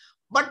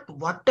 But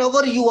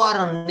whatever you are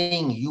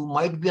earning, you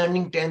might be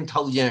earning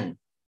 10,000.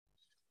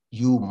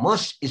 You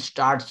must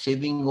start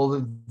saving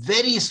over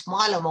very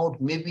small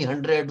amount, maybe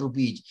 100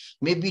 rupees,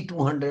 maybe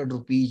 200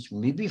 rupees,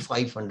 maybe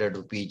 500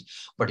 rupees.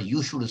 But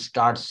you should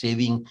start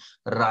saving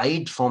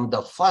right from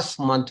the first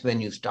month when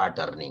you start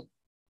earning.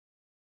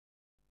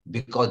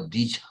 Because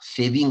these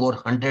saving or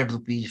 100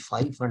 rupees,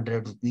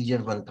 500 rupees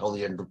and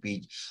 1000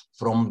 rupees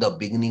from the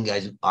beginning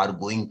are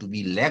going to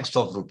be lakhs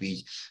of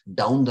rupees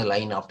down the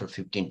line after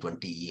 15,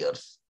 20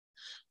 years.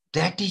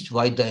 That is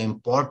why the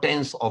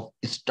importance of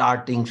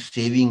starting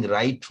saving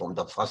right from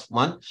the first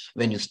month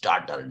when you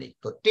start earning.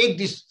 So take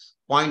this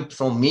point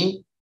from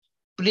me.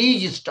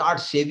 Please start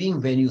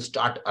saving when you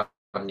start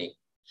earning.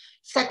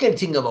 Second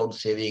thing about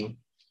saving,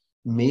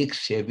 make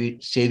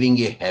saving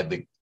a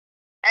habit.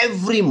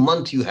 Every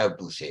month you have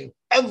to save.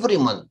 Every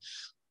month.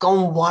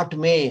 Come what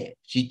may,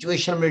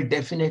 situation will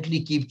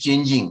definitely keep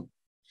changing.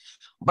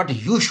 But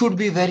you should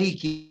be very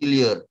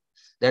clear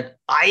that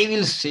I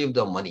will save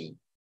the money.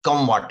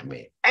 Come what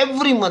may.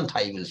 Every month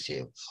I will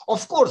save.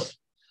 Of course,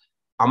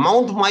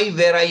 amount might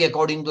vary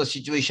according to the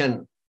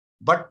situation.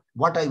 But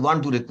what I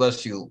want to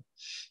request you,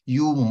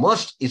 you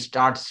must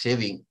start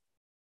saving.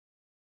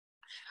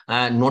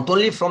 And not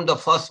only from the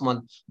first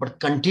month, but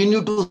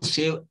continue to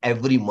save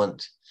every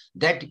month.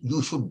 That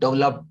you should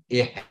develop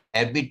a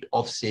habit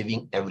of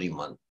saving every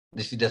month.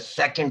 This is the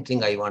second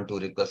thing I want to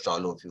request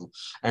all of you.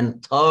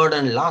 And third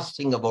and last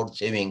thing about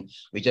saving,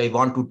 which I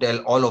want to tell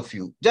all of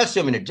you. Just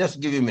a minute, just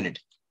give me a minute.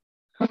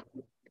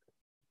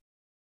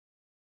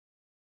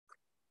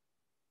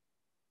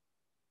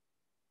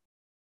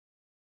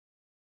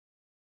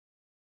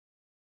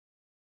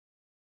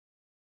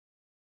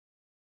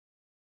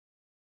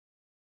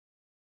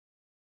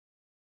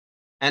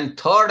 And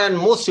third and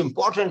most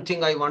important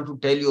thing I want to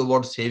tell you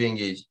about saving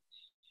is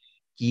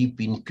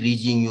keep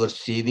increasing your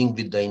saving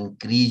with the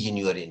increase in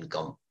your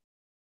income.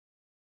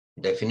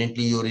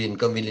 Definitely your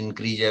income will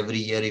increase every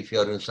year if you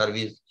are in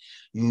service.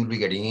 You will be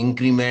getting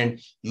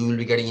increment, you will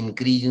be getting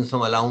increase in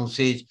some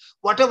allowances.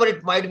 Whatever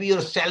it might be,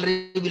 your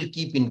salary will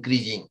keep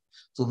increasing.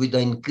 So with the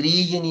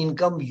increase in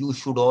income, you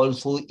should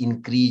also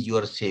increase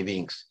your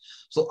savings.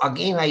 So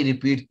again, I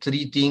repeat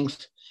three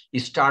things.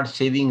 Start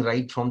saving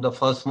right from the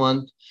first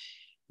month.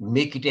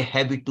 Make it a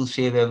habit to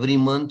save every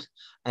month.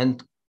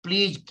 And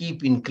please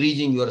keep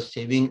increasing your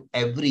saving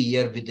every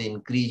year with the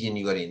increase in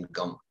your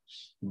income.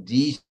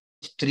 These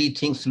three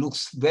things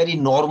looks very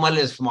normal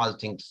as small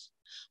things.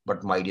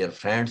 But my dear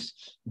friends,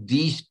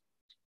 these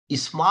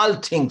small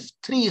things,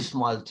 three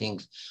small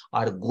things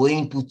are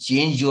going to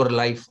change your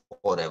life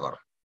forever.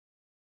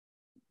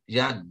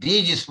 Yeah,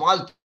 these small things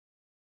are going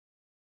to change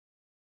your life forever.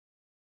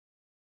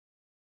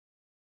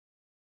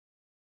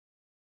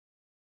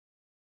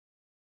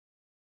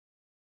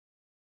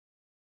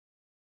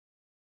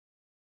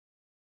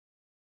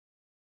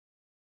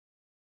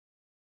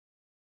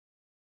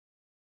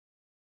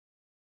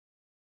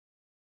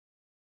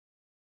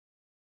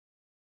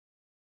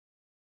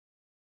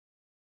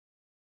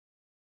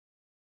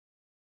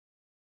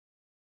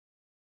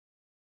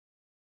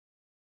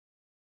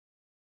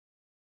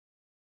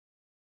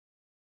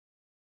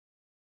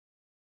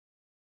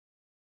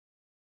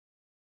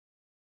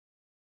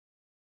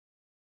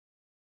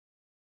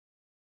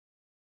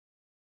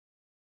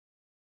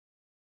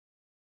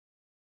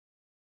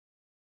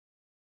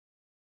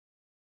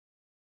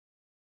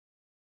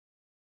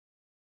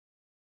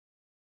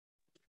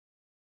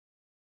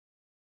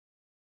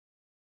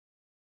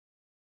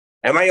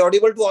 Am I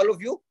audible to all of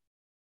you?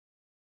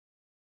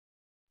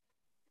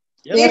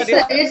 Yes, Yes,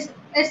 sir. sir.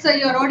 Yes, sir.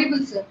 You're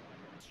audible, sir.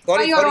 You're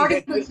Sorry.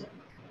 audible, sir.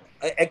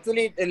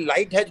 Actually, the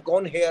light has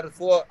gone here,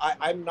 so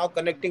I'm now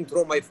connecting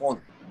through my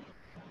phone.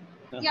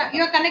 Yeah,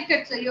 you're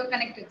connected, sir. You're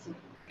connected, sir.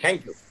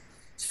 Thank you.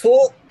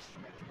 So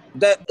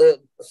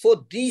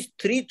these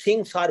three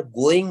things are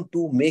going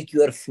to make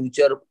your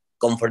future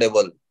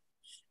comfortable.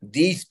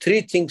 These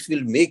three things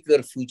will make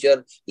your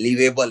future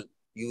livable.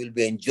 You will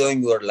be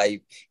enjoying your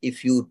life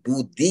if you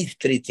do these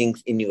three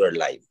things in your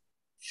life.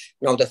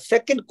 Now, the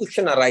second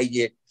question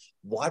arises,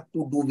 what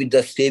to do with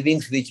the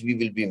savings which we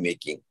will be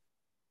making?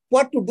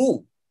 What to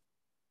do?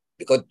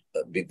 Because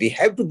we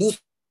have to do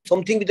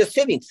something with the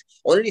savings.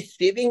 Only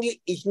saving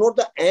is not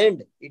the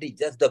end. It is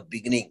just the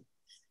beginning.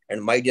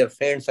 And my dear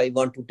friends, I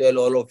want to tell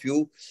all of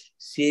you,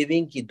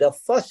 saving is the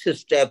first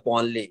step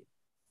only.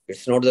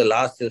 It's not the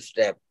last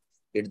step.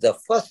 It's the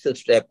first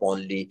step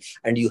only.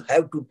 And you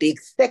have to take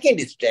second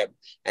step.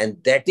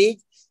 And that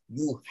is,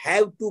 you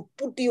have to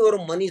put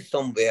your money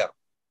somewhere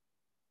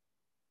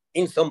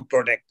in some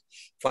product,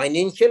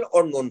 financial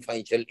or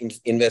non-financial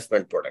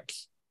investment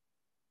products.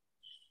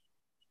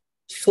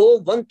 So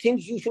one thing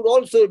you should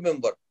also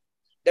remember,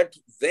 that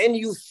when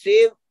you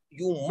save,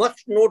 you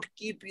must not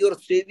keep your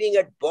saving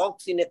at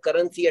box in a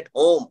currency at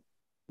home.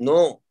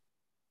 No,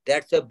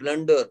 that's a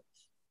blunder.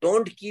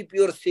 Don't keep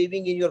your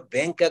saving in your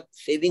bank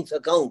savings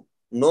account.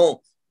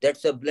 No,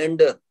 that's a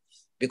blunder.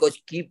 Because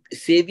keep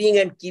saving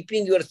and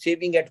keeping your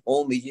saving at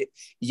home is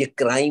a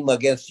crime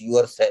against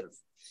yourself.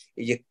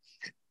 Is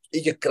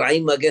a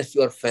crime against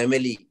your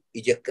family.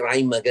 Is a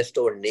crime against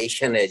our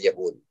nation as a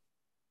whole.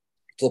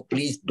 So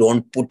please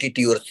don't put it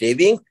your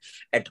savings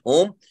at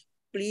home.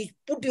 Please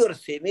put your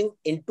saving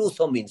into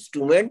some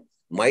instrument.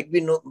 Might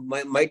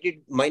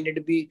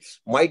it be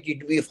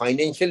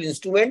financial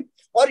instrument,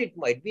 or it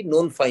might be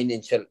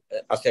non-financial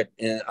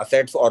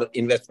assets or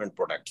investment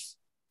products.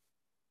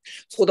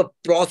 So the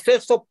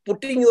process of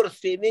putting your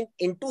saving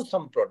into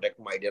some product,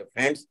 my dear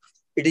friends,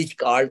 it is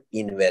called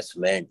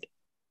investment.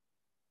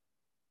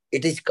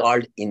 It is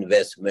called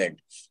investment.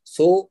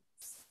 So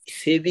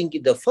saving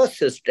is the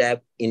first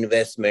step,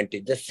 investment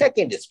is the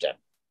second step.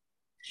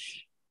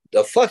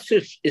 The first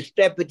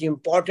step is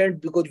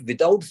important because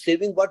without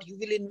saving, what you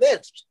will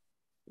invest?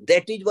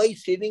 That is why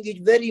saving is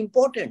very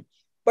important.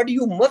 But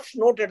you must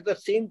not at the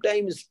same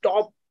time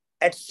stop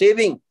at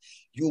saving.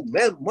 You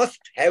must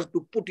have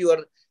to put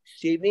your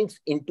savings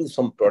into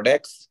some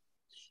products.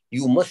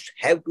 You must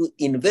have to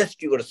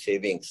invest your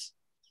savings.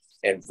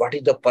 And what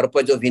is the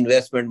purpose of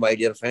investment, my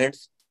dear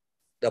friends?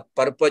 The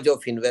purpose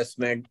of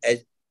investment,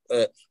 as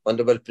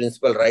Honorable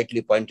Principal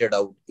rightly pointed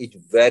out, is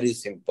very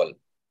simple.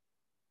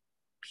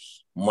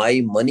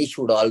 My money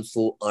should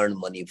also earn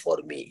money for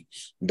me.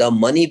 The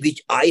money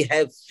which I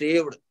have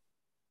saved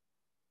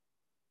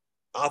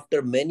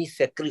after many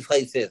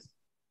sacrifices,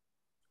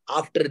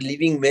 after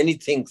leaving many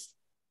things,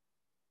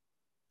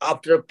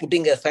 after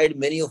putting aside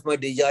many of my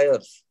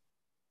desires,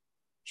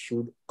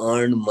 should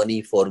earn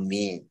money for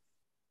me.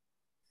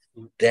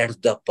 That's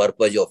the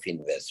purpose of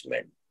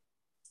investment.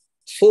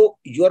 So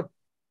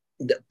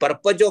the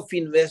purpose of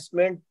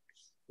investment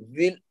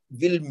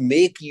will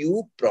make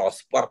you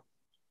prosper.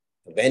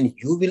 When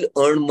you will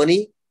earn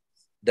money,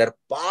 the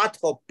path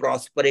of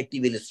prosperity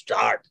will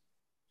start.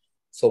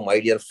 So my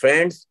dear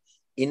friends,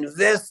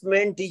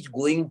 investment is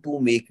going to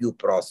make you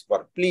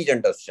prosper. Please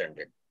understand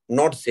it.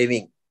 Not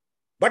saving.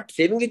 But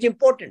saving is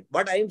important.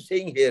 What I am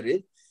saying here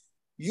is,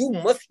 you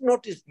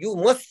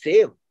must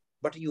save,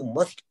 but you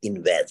must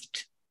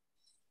invest.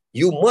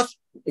 You must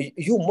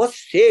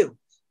save,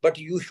 but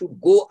you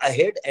should go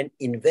ahead and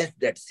invest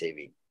that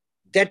saving.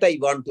 That I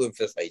want to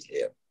emphasize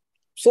here.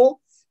 So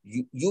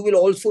you will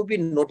also be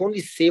not only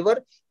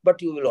saver,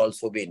 but you will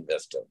also be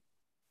investor.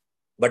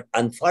 But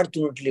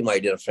unfortunately, my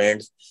dear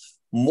friends,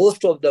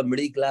 most of the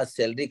middle class,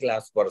 salary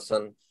class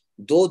person,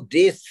 though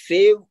they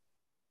save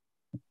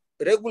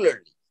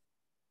regularly,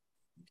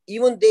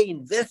 even they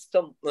invest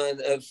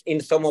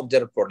in some of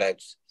their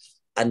products,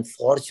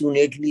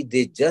 unfortunately,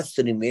 they just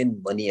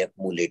remain money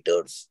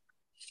accumulators.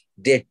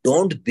 They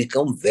don't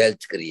become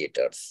wealth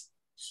creators.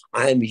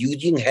 I am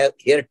using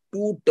here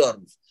two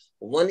terms.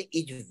 One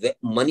is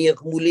money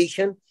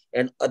accumulation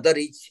and other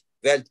is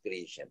wealth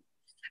creation.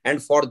 And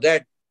for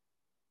that,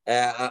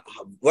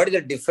 what is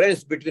the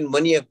difference between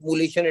money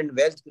accumulation and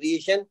wealth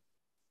creation?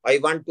 I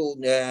want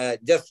to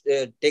just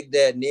take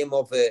the name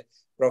of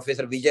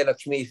Professor Vijay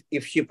Lakshmi,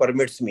 if she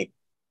permits me.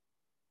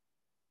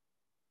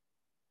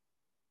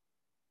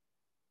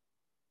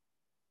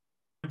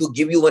 To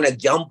give you one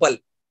example,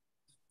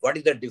 what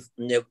is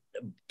the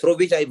through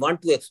which I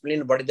want to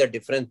explain what is the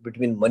difference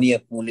between money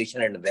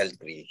accumulation and wealth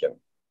creation.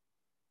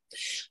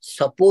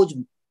 Suppose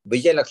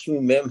Vijay Lakshmi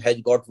ma'am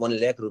has got 1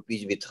 lakh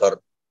rupees with her,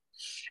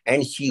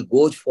 and she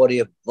goes for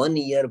a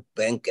 1-year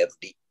bank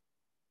FD,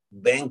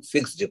 bank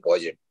fixed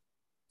deposit.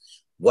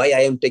 Why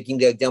I am taking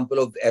the example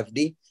of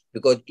FD?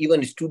 Because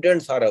even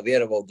students are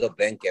aware about the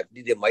bank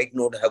FD. They might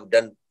not have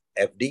done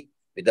FD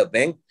with the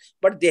bank,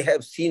 but they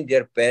have seen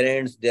their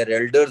parents, their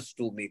elders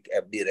to make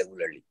FD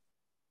regularly.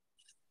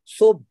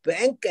 So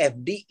bank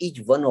FD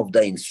is one of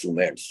the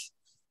instruments.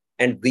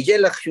 And Vijay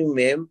Lakshmi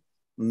ma'am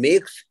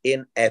makes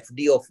an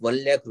FD of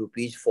 1 lakh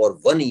rupees for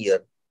 1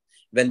 year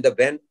when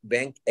the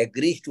bank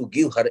agrees to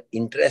give her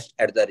interest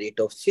at the rate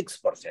of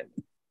 6%.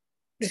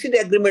 This is the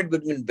agreement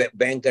between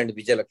bank and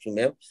Vijay Lakshmi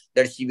ma'am,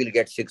 that she will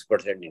get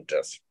 6%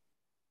 interest.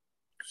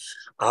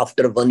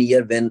 After 1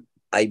 year, when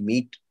I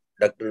meet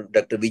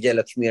Dr. Vijay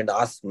Lakshmi and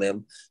ask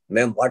ma'am,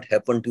 what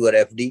happened to your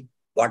FD?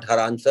 What her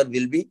answer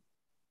will be?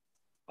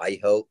 I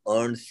have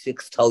earned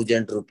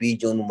 6,000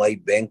 rupees on my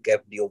bank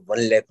FD of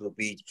 1 lakh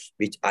rupees,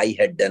 which I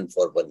had done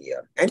for 1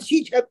 year. And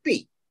she's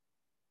happy.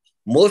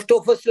 Most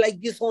of us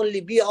like this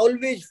only. We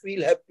always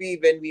feel happy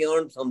when we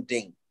earn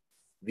something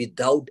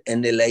without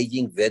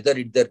analyzing whether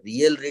it's the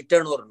real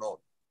return or not.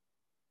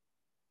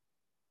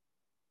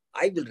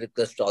 I will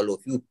request all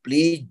of you,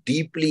 please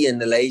deeply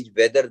analyze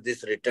whether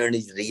this return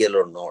is real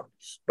or not.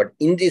 But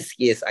in this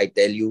case, I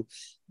tell you,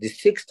 the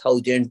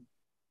 6,000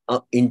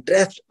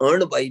 interest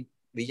earned by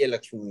Vijay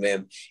Lakshmi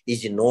ma'am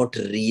is not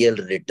real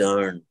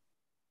return.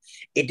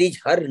 It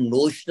is her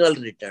notional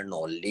return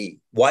only.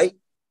 Why?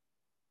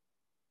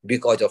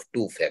 Because of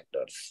two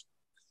factors.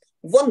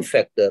 One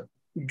factor,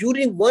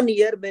 during 1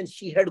 year when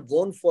she had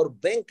gone for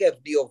bank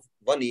FD of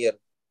 1 year,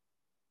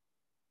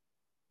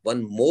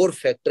 one more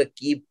factor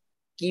keep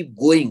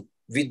going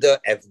with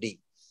the FD.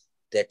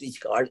 That is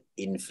called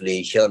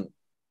inflation.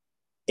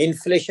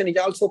 Inflation is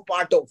also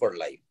part of her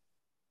life.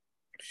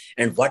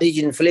 And what is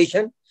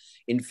inflation?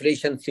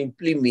 Inflation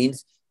simply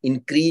means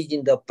increase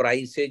in the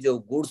prices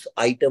of goods,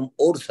 item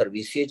or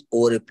services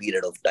over a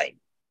period of time.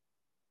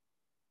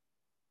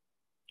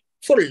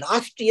 So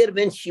last year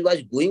when she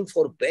was going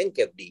for bank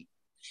FD,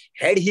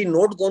 had he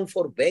not gone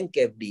for bank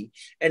FD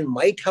and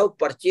might have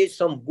purchased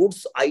some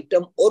goods,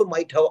 item or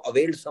might have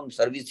availed some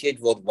services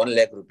worth 1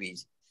 lakh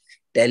rupees,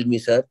 tell me,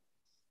 sir,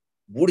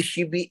 would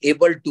she be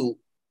able to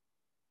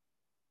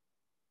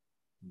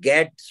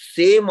get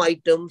same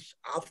items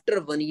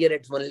after 1 year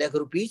at 1 lakh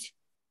rupees?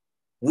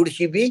 Would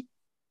she be?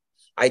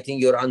 I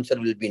think your answer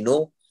will be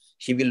no.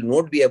 She will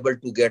not be able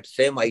to get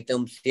same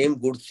items, same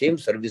goods, same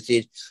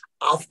services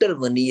after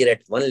 1 year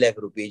at 1 lakh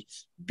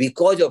rupees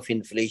because of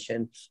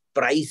inflation.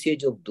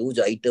 Prices of those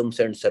items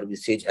and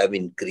services have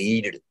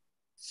increased.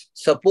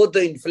 Suppose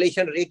the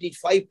inflation rate is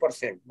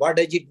 5%. What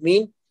does it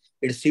mean?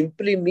 It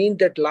simply means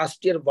that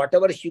last year,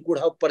 whatever she could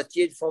have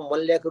purchased from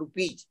 1 lakh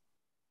rupees,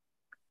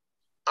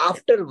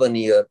 after 1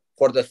 year,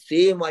 for the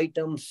same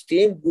items,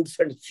 same goods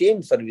and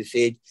same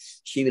services,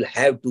 she will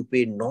have to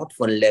pay not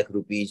 1 lakh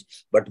rupees,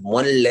 but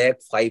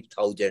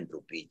 1,05,000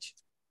 rupees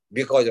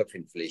because of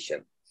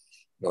inflation.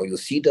 Now you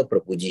see the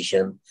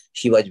proposition.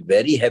 She was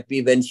very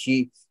happy when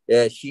she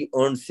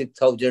earned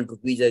 6,000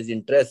 rupees as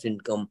interest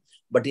income.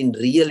 But in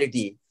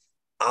reality,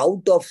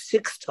 out of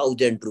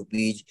 6,000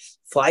 rupees,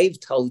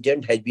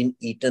 5,000 has been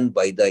eaten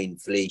by the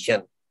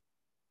inflation.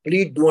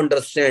 Please do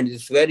understand.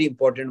 It's very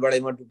important what I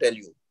want to tell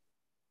you.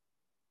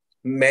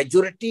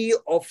 Majority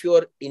of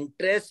your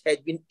interest has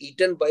been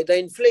eaten by the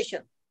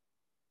inflation.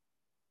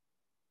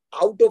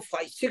 Out of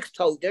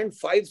 6,000,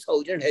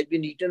 5,000 has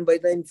been eaten by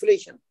the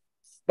inflation.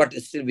 But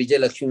still Vijay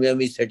Lakshmi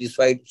ma'am is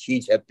satisfied. She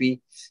is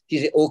happy. She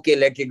said, okay,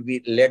 let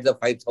the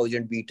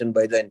 5,000 be eaten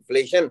by the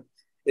inflation.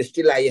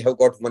 Still I have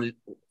got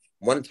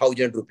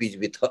 1,000 rupees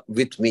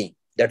with me.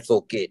 That's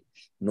okay.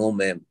 No,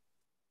 ma'am.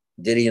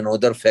 There is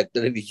another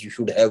factor which you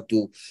should have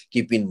to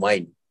keep in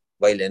mind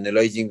while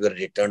analyzing your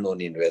return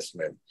on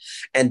investment.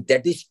 And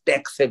that is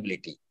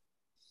taxability.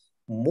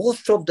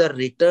 Most of the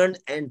return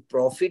and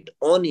profit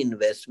on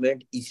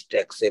investment is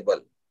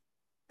taxable,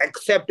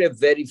 except a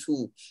very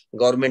few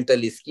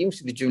governmental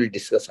schemes, which we will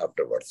discuss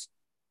afterwards.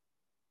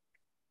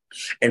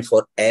 And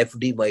for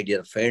FD, my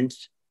dear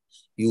friends,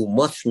 you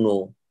must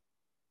know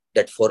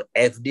that for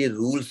FD,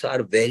 rules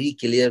are very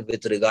clear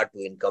with regard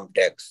to income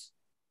tax.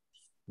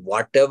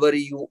 Whatever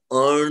you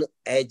earn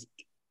as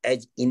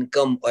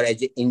income or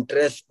as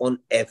interest on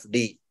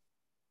FD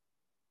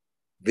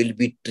will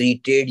be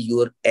treated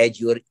as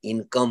your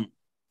income,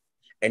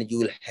 and you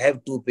will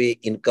have to pay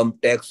income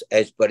tax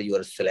as per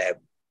your slab.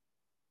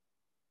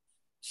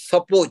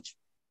 Suppose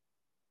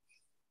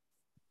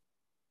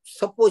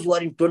you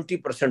are in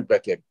 20%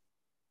 bracket,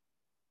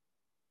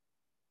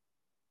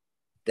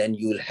 then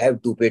you will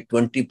have to pay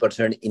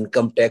 20%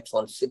 income tax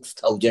on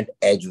 6,000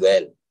 as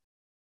well.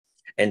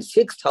 And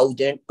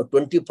 6,000,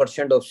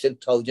 20% of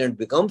 6,000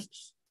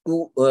 becomes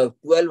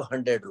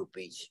 1,200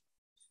 rupees.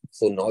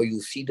 So now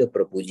you see the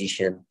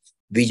proposition.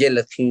 Vijay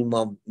Lakshmi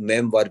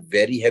ma'am were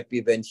very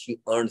happy when she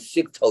earned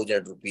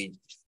 6,000 rupees.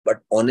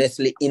 But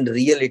honestly, in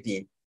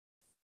reality,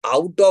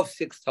 out of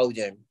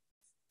 6,000,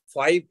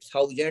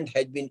 5,000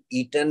 has been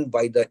eaten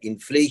by the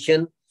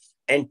inflation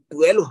and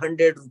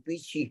 1,200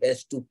 rupees she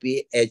has to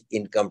pay as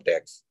income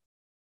tax.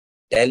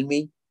 Tell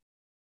me,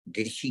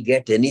 did she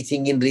get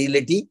anything in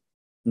reality?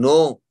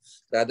 No,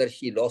 rather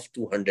she lost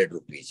 200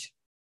 rupees.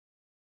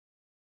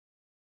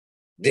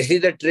 This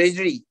is the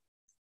treasury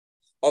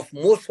of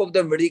most of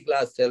the middle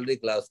class, salary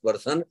class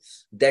person,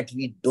 that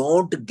we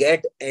don't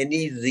get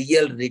any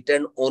real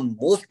return on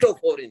most of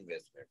our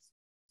investments.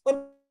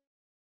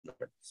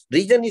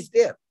 Reason is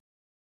there.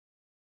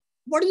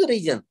 What is the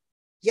reason?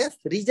 Yes,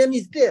 reason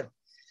is there.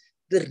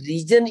 The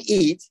reason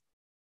is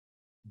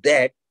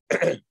that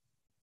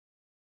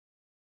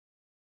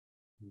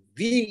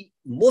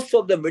most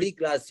of the middle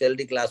class,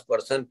 salary class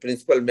person,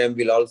 principal ma'am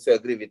will also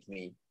agree with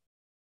me,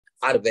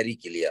 are very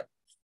clear.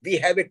 We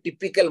have a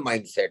typical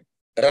mindset,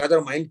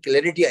 rather mind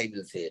clarity, I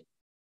will say.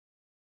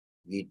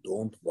 We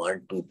don't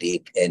want to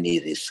take any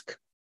risk.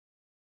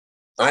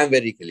 I am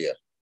very clear.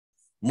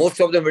 Most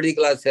of the middle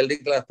class, salary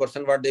class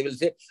person, what they will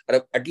say,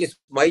 or at least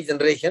my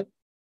generation,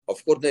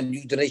 of course, the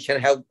new generation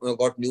have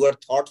got newer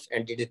thoughts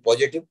and it is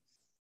positive.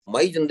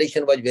 My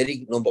generation was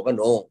very, no, Baba,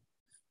 no.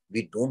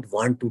 We don't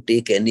want to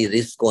take any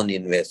risk on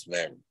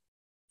investment.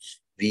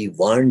 We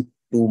want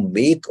to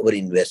make our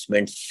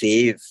investment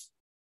safe.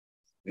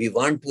 We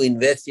want to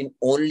invest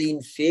only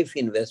in safe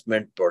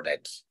investment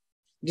products.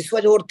 This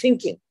was our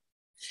thinking.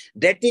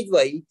 That is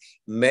why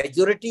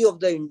majority of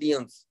the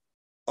Indians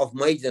of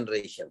my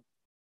generation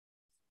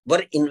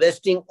were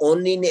investing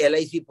only in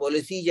LIC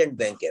policies and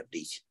bank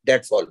FDs.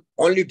 That's all.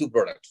 Only two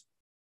products.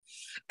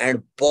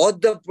 And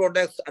both the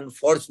products,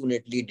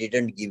 unfortunately,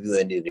 didn't give you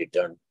any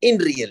return in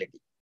reality.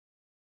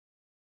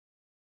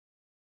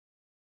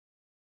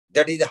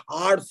 That is a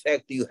hard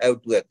fact you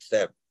have to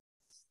accept,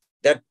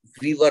 that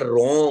we were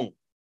wrong,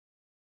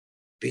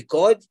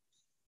 because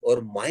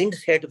our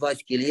mindset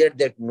was clear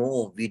that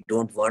no, we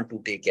don't want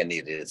to take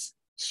any risk.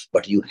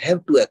 But you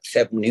have to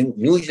accept,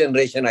 new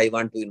generation, I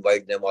want to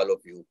invite them, all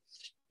of you.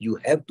 You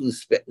have to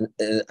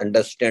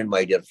understand,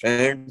 my dear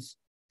friends,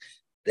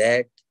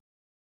 that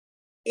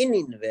in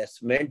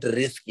investment,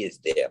 risk is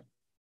there,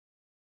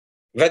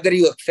 whether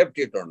you accept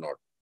it or not.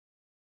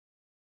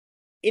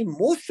 In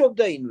most of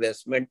the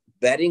investment,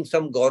 barring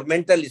some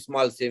governmental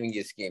small saving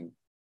scheme,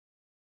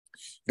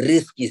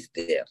 risk is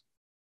there.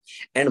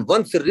 And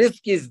once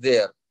risk is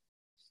there,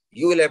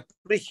 you will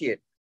appreciate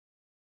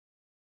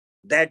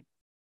that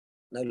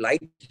now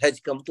light has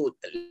come to,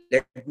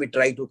 let me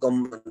try to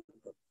come.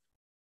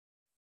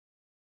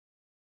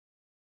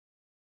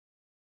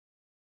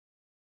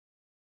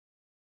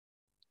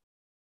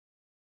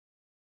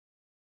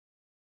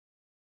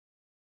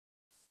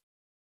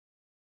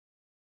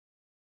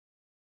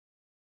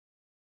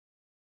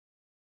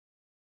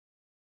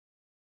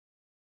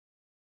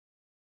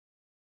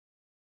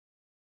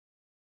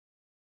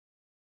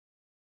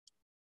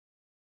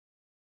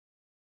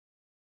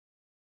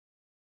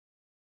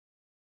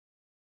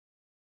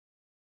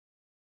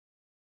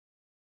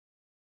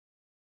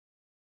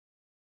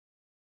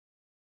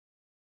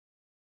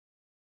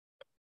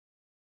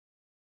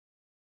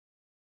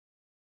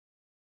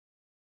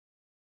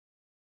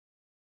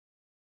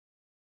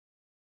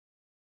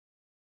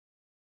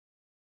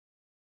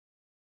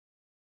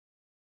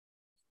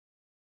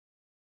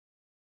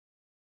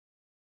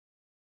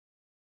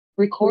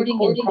 Recording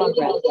in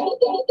progress.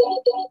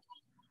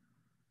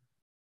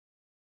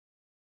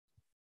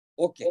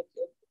 Okay.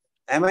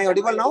 Am I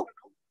audible now?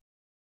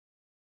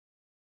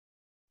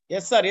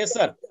 Yes, sir. Yes,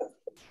 sir.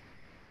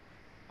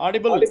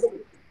 Audible.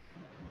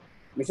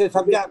 Mr.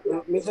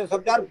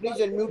 Sabjar, please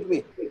unmute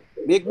me.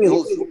 Make me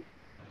host.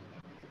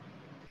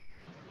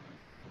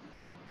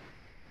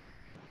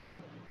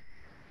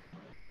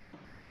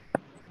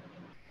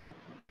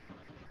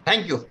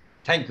 Thank you.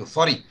 Thank you.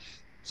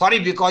 Sorry,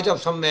 because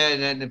of some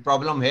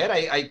problem here,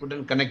 I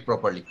couldn't connect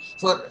properly.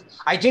 So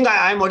I think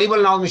I am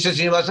audible now, Mr.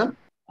 Srinivasan.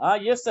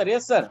 Yes, sir.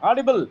 Yes, sir.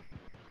 Audible.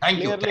 Thank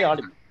you. Clearly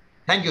audible.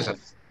 Thank you, sir.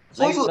 Nice,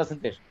 nice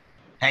presentation.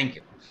 Thank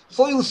you.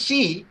 So you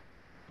see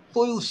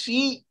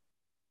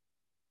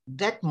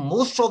that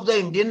most of the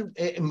Indian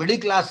middle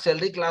class,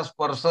 salary class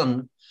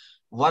person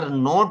were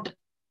not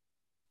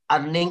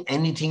earning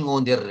anything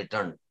on their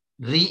return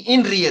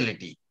in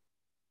reality.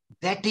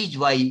 That is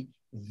why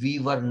we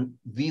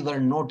were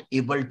not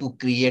able to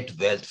create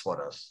wealth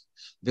for us.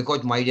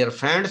 Because, my dear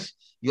friends,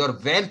 your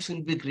wealth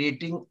will be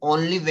creating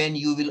only when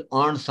you will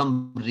earn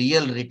some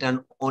real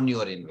return on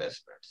your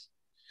investments.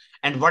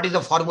 And what is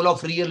the formula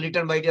of real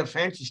return, my dear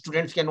friends?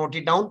 Students can note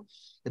it down.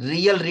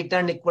 Real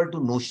return equal to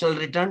notional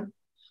return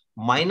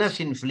minus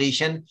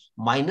inflation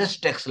minus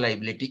tax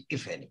liability,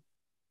 if any.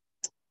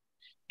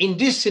 In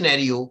this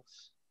scenario,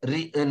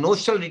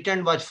 notional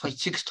return was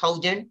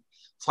 6,000,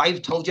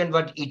 5,000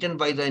 was eaten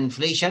by the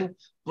inflation,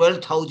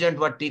 12,000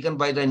 was taken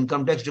by the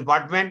income tax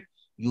department.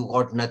 You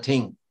got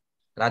nothing.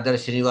 Rather,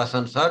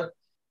 Srinivasan sir.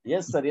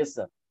 Yes, sir. Yes,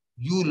 sir.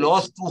 You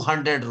lost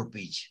 200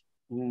 rupees.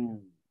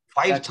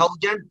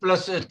 5,000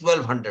 plus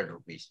 1,200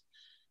 rupees.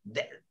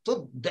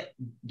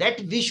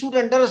 That we should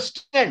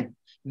understand.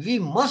 We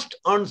must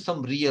earn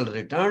some real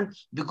return,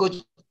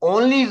 because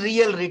only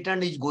real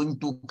return is going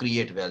to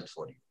create wealth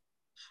for you.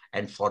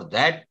 And for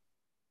that,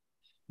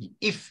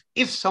 if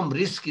some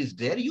risk is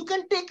there, you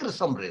can take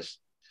some risk.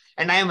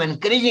 And I am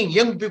encouraging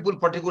young people,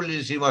 particularly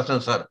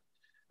Srinivasan sir,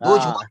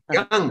 those who are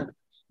young,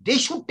 they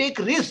should take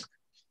risk,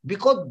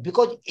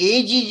 because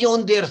age is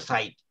on their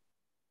side.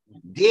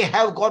 They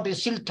have got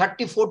still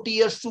 30, 40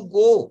 years to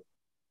go.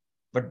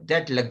 But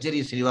that luxury,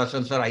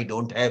 Srinivasan sir, I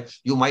don't have.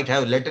 You might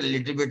have little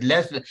bit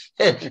less,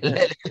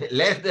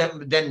 less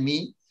than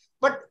me.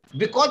 But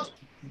because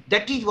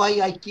that is why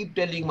I keep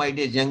telling my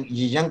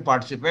young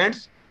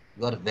participants,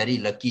 you are very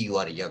lucky you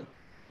are young.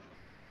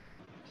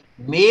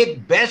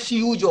 Make best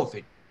use of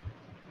it.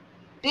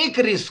 Take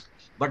risk,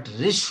 but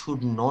risk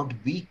should not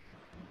be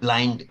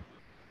blind.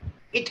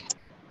 It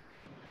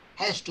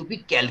has to be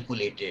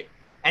calculated.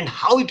 And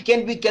how it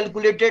can be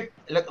calculated,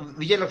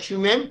 Vijay Lakshmi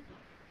ma'am?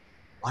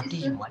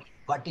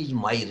 What is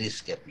my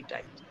risk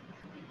appetite?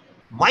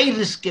 My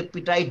risk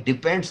appetite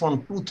depends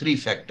on 2-3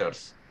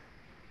 factors.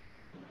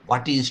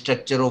 What is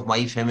structure of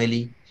my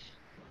family?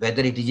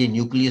 Whether it is a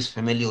nucleus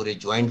family or a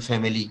joint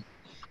family.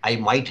 I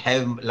might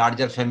have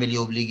larger family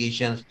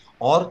obligations,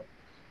 or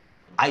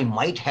I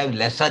might have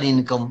lesser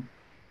income,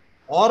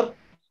 or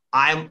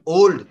I am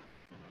old.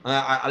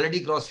 I already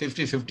crossed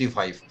 50,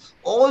 55.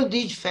 All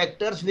these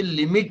factors will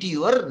limit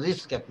your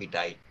risk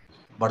appetite.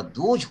 But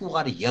those who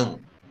are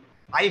young,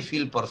 I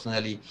feel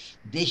personally,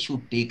 they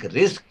should take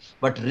risk,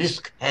 but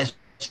risk has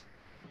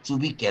to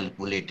be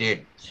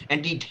calculated.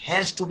 And it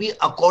has to be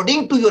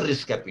according to your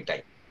risk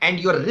appetite. And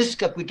your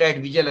risk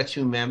appetite,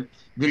 Vijayalakshmi ma'am,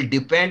 will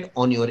depend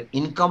on your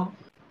income,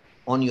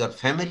 on your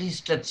family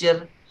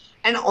structure,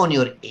 and on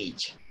your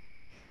age.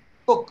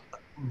 So,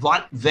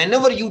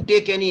 whenever you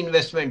take any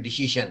investment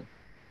decision,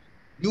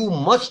 you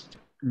must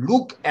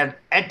look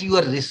at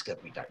your risk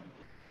appetite.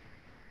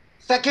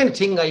 Second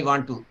thing I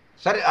want to,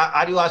 sir,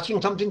 are you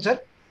asking something, sir?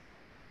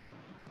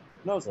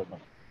 No, sir.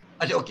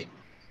 No. Okay.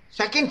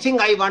 Second thing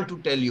I want to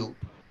tell you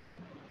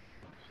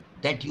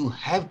that you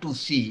have to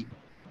see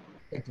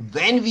that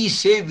when we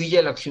say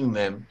Vijay Lakshmi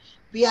ma'am,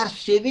 we are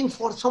saving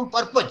for some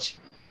purpose.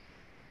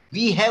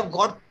 We have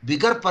got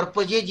bigger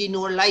purposes in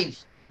our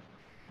life.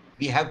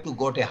 We have to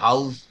got a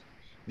house.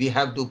 We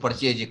have to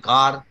purchase a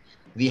car.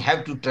 We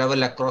have to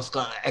travel across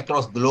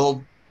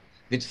globe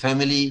with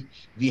family.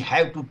 We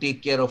have to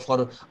take care of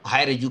our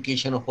higher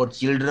education of our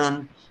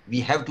children. We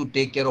have to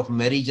take care of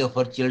marriage of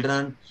our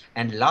children.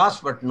 And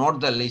last but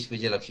not the least,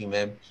 Vijay Lakshmi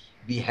ma'am,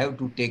 we have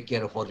to take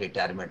care of our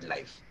retirement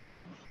life.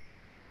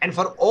 And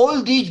for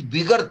all these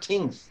bigger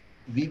things,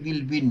 we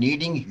will be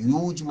needing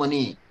huge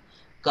money,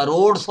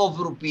 crores of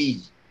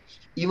rupees.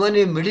 Even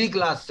a middle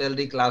class,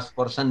 salary class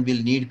person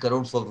will need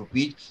crores of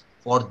rupees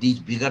for these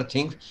bigger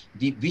things,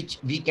 which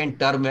we can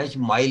term as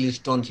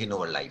milestones in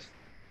our life.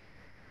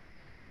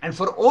 And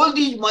for all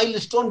these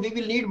milestones, we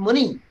will need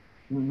money,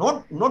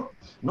 not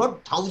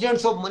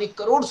thousands of money,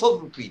 crores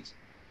of rupees.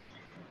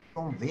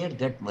 From where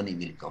that money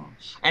will come,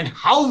 and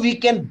how we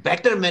can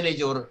better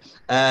manage our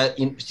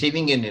in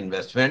saving and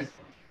investment.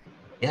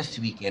 Yes,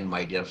 we can,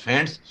 my dear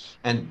friends,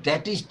 and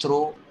that is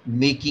through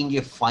making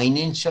a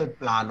financial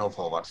plan of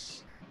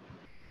ours.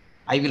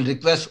 I will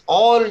request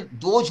all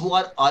those who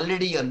are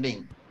already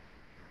earning,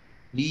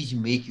 please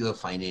make your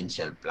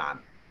financial plan.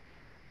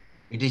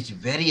 It is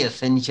very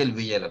essential,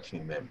 Vijay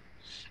Lakshmi ma'am.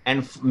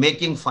 And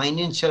making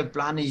financial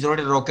plan is not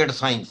a rocket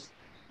science.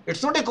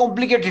 It's not a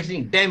complicated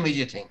thing, damn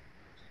easy thing.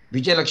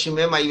 Vijay Lakshmi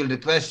ma'am, I will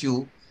request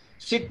you,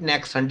 sit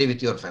next Sunday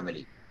with your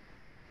family.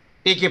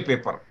 Take a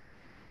paper.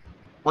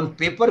 On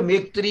paper,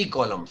 make 3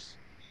 columns.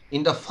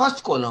 In the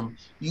first column,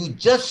 you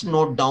just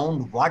note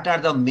down what are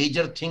the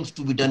major things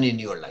to be done in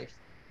your life.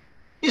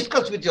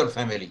 Discuss with your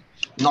family.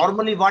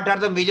 Normally, what are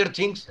the major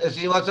things,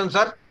 Srinivasan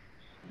sir?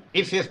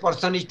 If a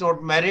person is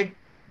not married,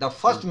 the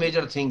first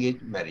major thing is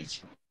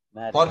marriage,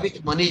 for Marriage.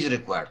 which money is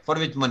required. For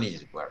which money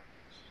is required.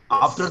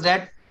 Yes. After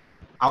that,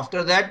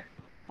 birth,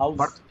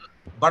 House.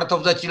 birth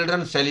of the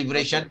children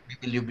celebration,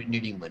 we will be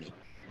needing money.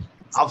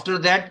 After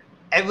that,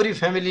 every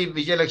family,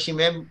 Vijay Lakshmi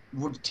ma'am,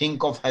 would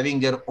think of having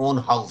their own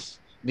house,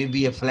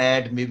 maybe a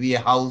flat, maybe a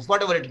house,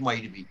 whatever it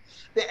might be.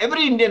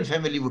 Every Indian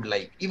family would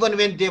like, even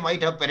when they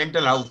might have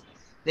parental house,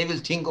 they will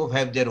think of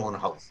have their own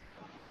house.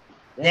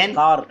 Then Then,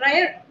 car.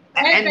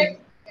 and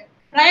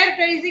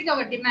Prioritizing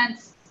our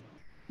demands.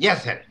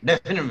 yes, sir,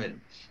 definitely.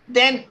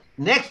 Then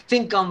next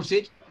thing comes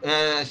is,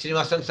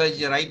 Srinivasan sir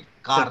is right,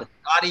 car.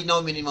 Car is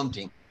now minimum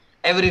thing.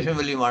 Every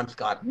family wants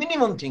car,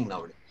 minimum thing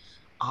nowadays.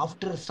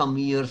 After some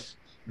years,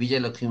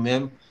 Vijay Lakshmi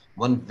ma'am,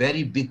 one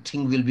very big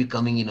thing will be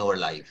coming in our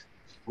life.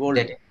 Gold.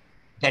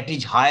 That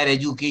is higher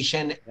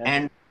education Yeah.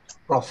 and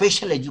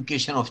professional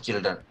education of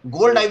children.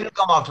 Gold, I will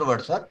come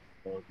afterwards, sir.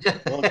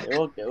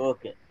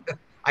 Okay.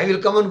 I will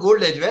come on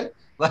gold as well,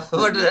 but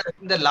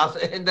in the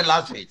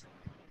last phase.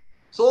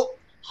 So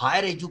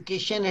higher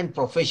education and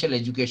professional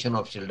education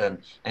of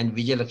children. And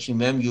Vijay Lakshmi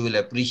ma'am, you will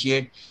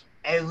appreciate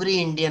every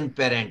Indian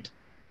parent,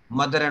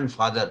 mother and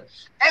father,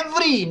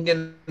 every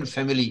Indian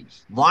family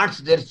wants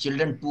their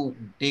children to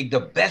take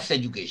the best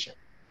education,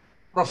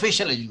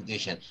 professional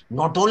education,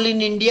 not only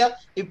in India,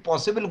 if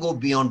possible, go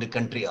beyond the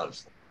country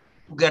also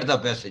to get the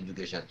best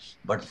education.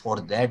 But for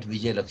that,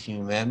 Vijay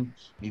Lakshmi ma'am,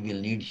 we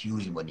will need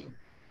huge money.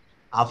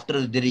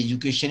 After their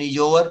education is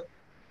over,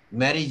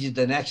 marriage is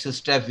the next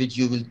step which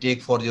you will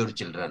take for your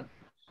children.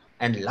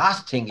 And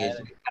last thing is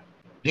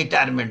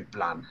retirement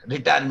plan,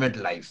 retirement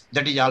life.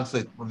 That is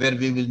also where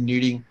we will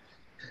needing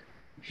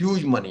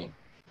huge money.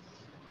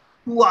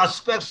 Two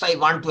aspects I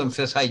want to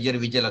emphasize here,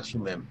 Vijay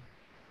Lakshmi ma'am.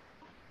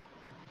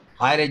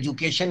 Higher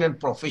education and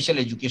professional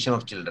education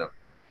of children.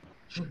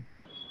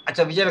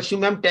 Acha, Vijay Lakshmi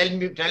ma'am,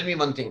 tell me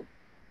one thing.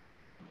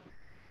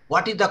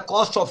 What is the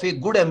cost of a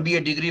good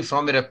MBA degree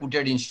from a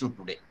reputed institute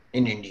today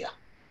in India?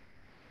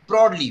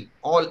 Broadly,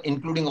 all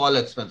including all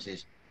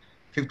expenses.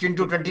 15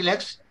 to 20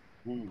 lakhs?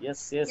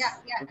 Yes.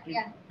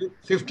 Yeah.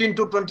 15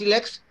 to 20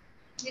 lakhs?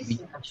 Yes.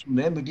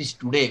 Ma'am, it is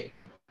today.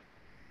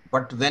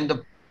 But when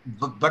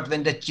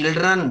the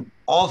children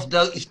of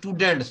the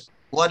students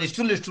who are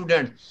still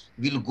students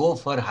will go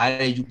for higher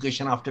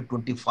education after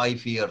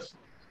 25 years,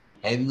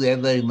 have you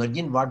ever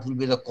imagined what will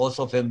be the cost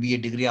of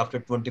MBA degree after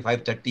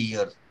 25, 30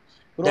 years?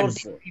 That Crores.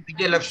 degree,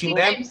 Vijay Lakshmi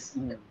Three ma'am, times.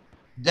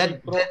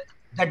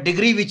 that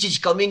degree which is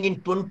coming in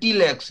 20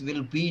 lakhs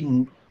will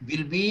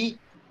be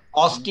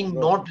costing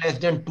not less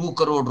than 2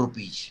 crore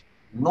rupees.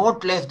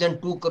 Not less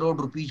than 2 crore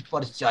rupees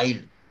per child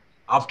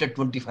after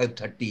 25,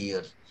 30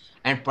 years.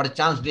 And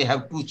perchance they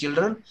have 2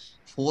 children,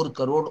 4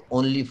 crore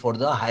only for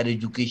the higher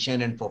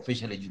education and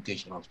professional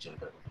education of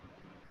children.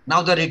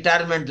 Now the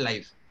retirement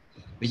life.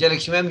 Vijay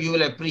Lakshmi ma'am, you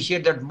will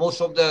appreciate that most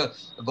of the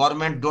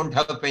government don't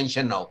have a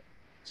pension now.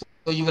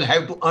 So you will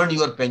have to earn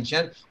your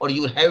pension, or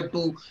you will have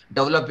to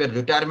develop a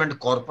retirement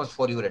corpus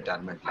for your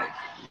retirement life.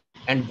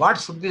 And what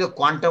should be the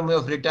quantum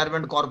of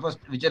retirement corpus,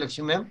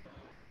 Vijayalakshmi ma'am?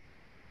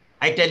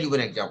 I tell you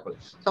an example.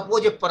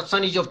 Suppose a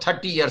person is of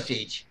 30 years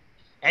age,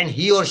 and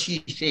he or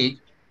she says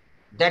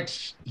that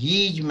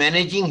he is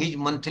managing his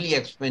monthly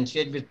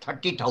expenses with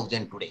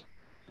 30,000 today.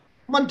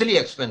 Monthly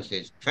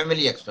expenses,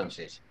 family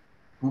expenses.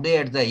 Today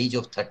at the age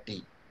of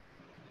 30,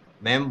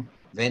 ma'am,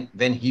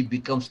 when he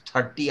becomes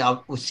 30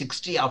 or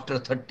 60 after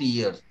 30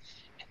 years,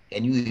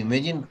 can you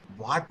imagine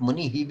what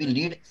money he will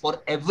need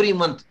for every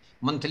month,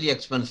 monthly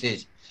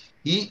expenses?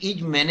 He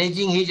is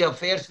managing his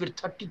affairs with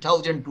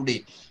 30,000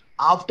 today.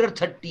 After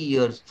 30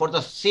 years, for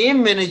the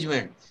same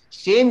management,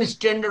 same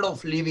standard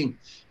of living,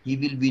 he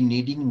will be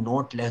needing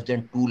not less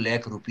than 2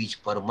 lakh rupees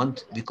per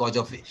month because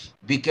of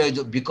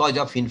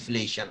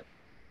inflation.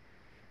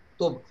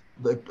 So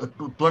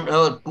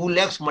 2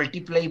 lakhs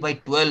multiplied by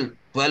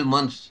 12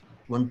 months,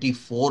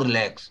 24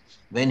 lakhs.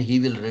 When he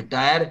will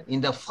retire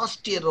in the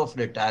first year of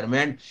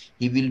retirement,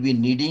 he will be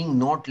needing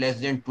not less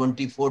than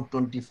 24,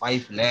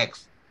 25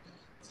 lakhs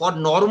for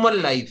normal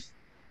life.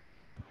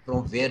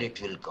 From where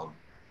it will come?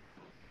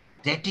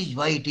 That is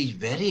why it is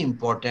very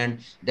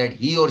important that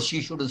he or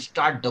she should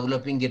start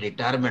developing a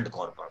retirement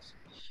corpus.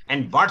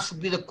 And what should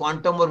be the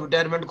quantum of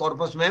retirement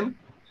corpus, ma'am?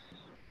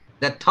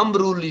 The thumb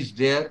rule is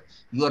there.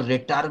 Your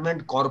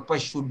retirement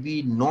corpus should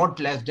be not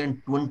less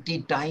than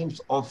 20 times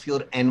of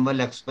your annual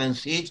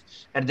expenses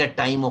at the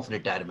time of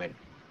retirement.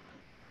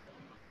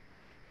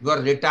 Your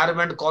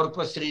retirement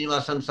corpus,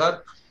 Srinivasan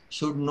sir,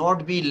 should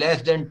not be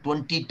less than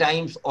 20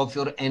 times of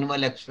your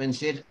annual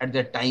expenses at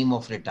the time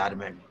of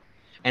retirement.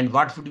 And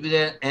what would be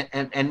the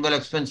annual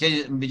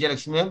expenses,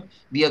 Vijayalakshmi ma'am?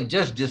 We have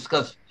just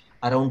discussed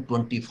around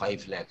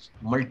 25 lakhs.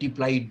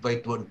 Multiplied by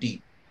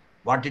 20.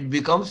 What it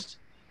becomes?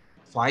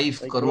 5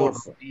 5 crore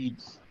crores, sir.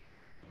 rupees.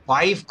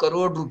 5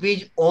 crore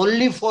rupees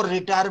only for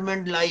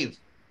retirement life.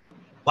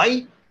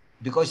 Why?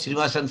 Because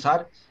Srivasan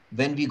sir,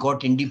 when we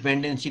got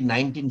independence in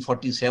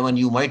 1947,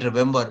 you might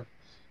remember,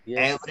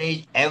 Yes.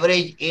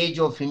 average age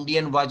of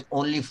Indian was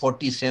only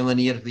 47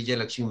 years,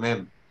 Vijayalakshmi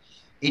ma'am.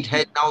 It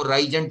has now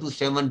risen to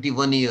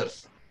 71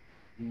 years.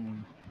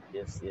 Mm.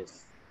 Yes,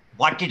 yes.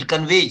 What it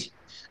conveys?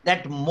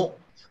 That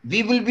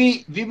we will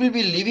be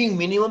living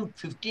minimum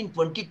 15,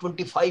 20,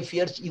 25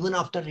 years even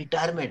after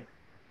retirement.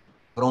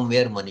 From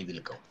where money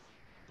will come?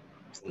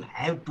 Will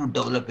have to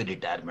develop a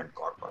retirement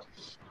corpus.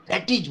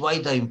 That is why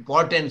the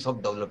importance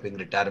of developing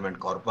retirement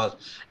corpus.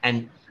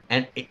 And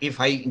if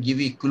I give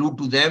a clue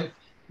to them,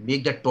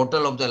 make the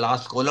total of the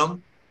last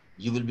column,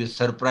 you will be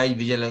surprised,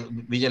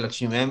 Vijay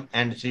Lakshmi ma'am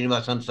and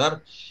Srinivasan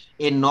sir.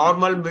 A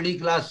normal middle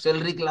class,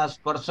 salary class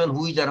person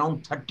who is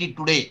around 30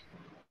 today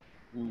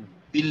Mm.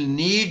 will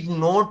need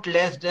not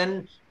less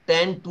than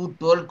 10 to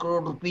 12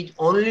 crore rupees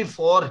only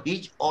for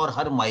his or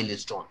her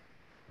milestone.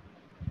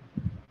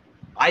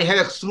 I have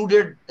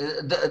excluded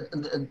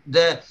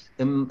the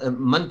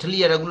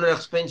monthly regular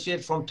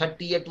expenses from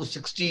 30 year to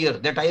 60 year.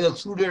 That I have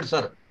excluded,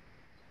 sir.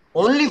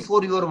 Only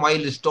for your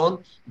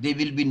milestone, they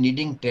will be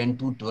needing 10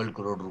 to 12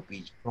 crore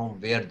rupees. From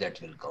where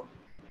that will come?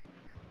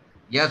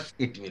 Yes,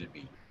 it will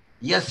be.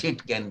 Yes,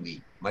 it can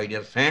be. My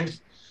dear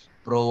friends,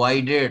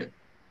 provided,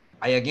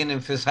 I again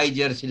emphasize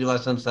here,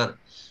 Srivasan sir,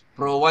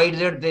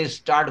 provided they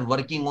start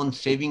working on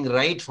saving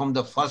right from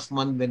the first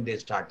month when they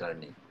start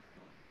earning.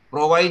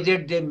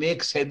 Provided they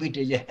make habit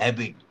as a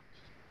habit,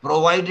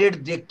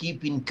 provided they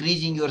keep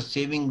increasing your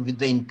saving with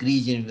the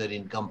increase in your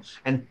income,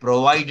 and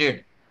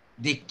provided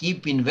they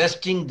keep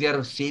investing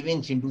their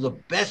savings into the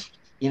best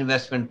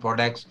investment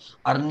products,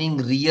 earning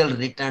real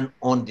return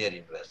on their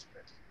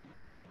investments.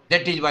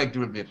 That is why it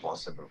will be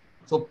possible.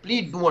 So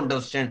please do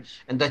understand.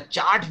 And the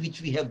chart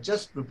which we have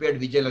just prepared,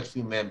 Vijay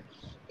Lakshmi ma'am,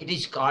 it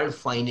is called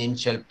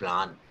financial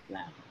plan.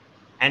 Plan.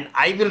 And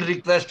I will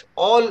request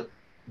all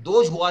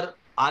those who are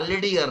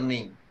already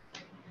earning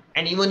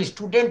and even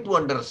student to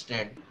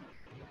understand,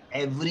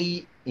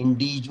 every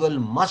individual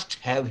must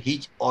have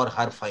his or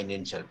her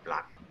financial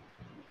plan.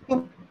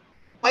 You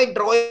might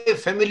draw a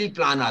family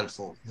plan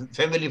also,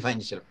 family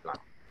financial plan,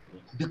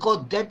 Yes.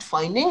 because that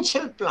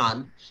financial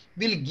plan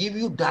will give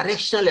you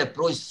directional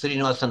approach,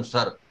 Srinivasan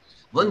sir.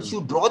 Once Mm.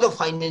 you draw the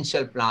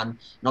financial plan,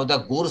 now the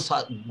goals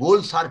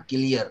are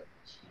clear.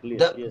 Clear.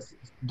 The,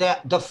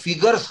 Yes. the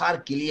figures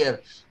are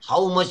clear.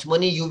 How much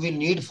money you will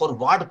need for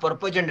what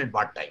purpose and at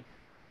what time.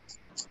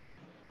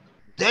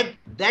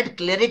 That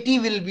clarity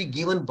will be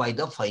given by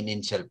the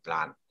financial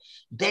plan.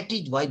 That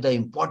is why the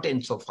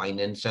importance of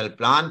financial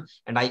plan.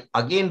 And I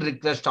again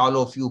request all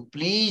of you,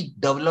 please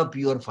develop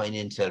your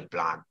financial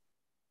plan.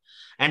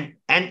 And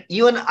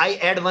even I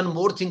add one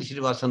more thing,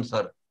 Srivasan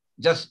sir,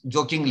 just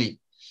jokingly,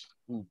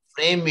 Mm.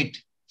 frame it,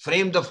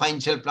 frame the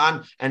financial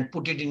plan and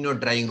put it in your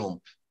drawing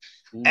room.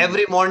 Mm.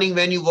 Every morning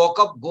when you woke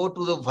up, go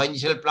to the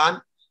financial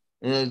plan,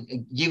 uh,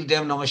 give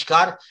them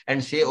namaskar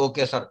and say,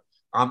 okay, sir,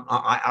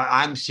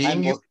 I'm seeing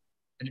I'm you.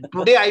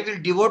 Today, I will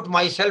devote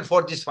myself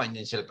for this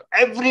financial plan.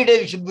 Every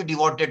day, you should be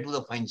devoted to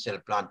the financial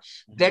plan.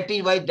 That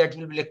is why that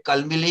will be a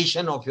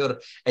culmination of your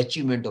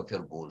achievement of your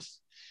goals.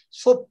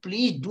 So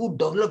please do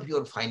develop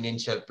your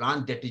financial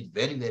plan. That is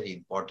very, very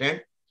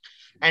important.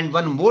 And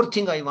one more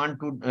thing I want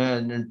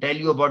to tell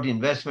you about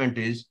investment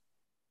is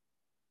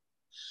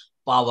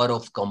power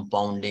of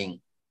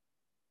compounding.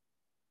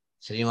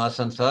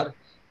 Srinivasan sir,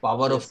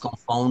 power of Yes, yes.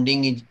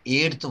 compounding is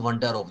eighth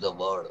wonder of the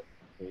world.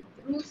 Great.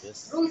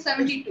 Yes. Rule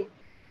 72.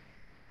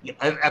 Yeah,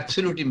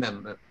 absolutely,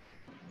 ma'am.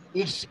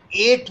 It's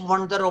eighth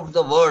wonder of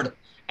the world.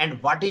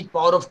 And what is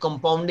power of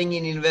compounding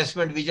in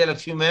investment,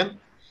 Vijayalakshmi ma'am?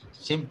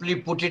 Simply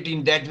put it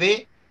in that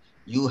way,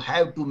 you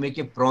have to make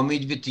a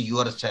promise with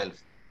yourself,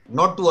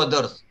 not to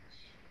others.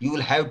 You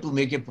will have to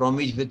make a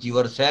promise with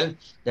yourself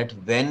that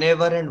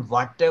whenever and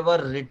whatever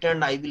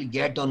return I will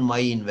get on my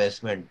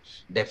investment,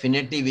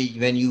 definitely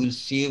when you will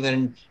save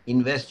and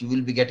invest, you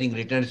will be getting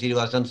returns,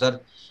 Srivasan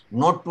sir.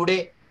 Not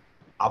today,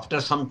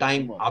 after some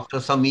time, Tomorrow. after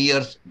some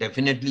years,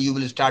 definitely you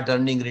will start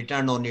earning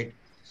return on it.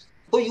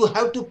 So you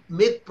have to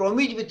make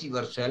promise with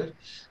yourself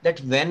that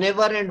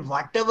whenever and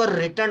whatever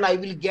return I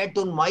will get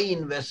on my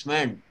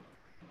investment,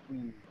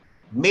 Mm.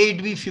 may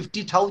it be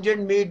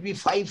 50,000, may it be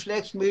 5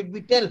 lakhs, may it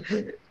be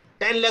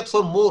 10 lakhs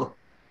or more,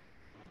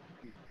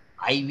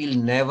 I will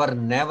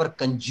never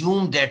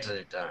consume that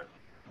return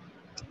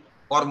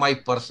for my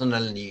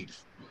personal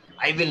needs.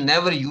 I will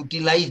never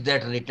utilize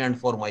that return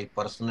for my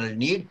personal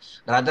need.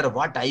 Rather,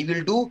 what I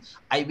will do,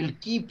 I will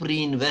keep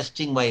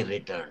reinvesting my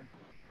return.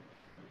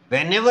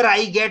 Whenever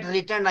I get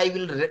return, I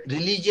will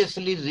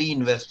religiously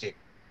reinvest it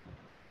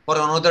for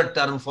another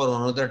term, for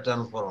another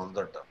term, for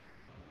another term.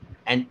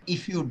 And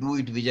if you do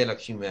it, Vijay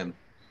Lakshmi ma'am,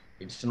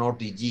 it's not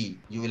easy.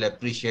 You will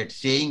appreciate.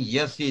 Saying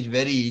yes is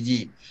very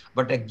easy,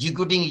 but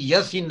executing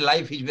yes in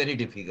life is very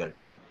difficult.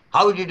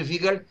 How it is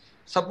difficult?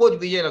 Suppose,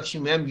 Vijay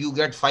Lakshmi ma'am, you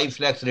get 5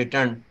 lakhs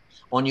return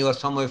on your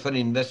sum of an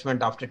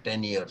investment after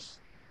 10 years.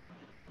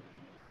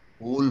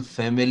 Whole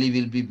family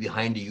will be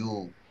behind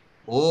you.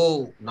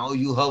 Oh, now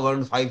you have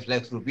earned 5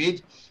 lakhs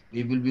rupees.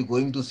 We will be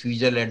going to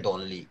Switzerland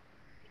only.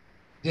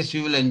 This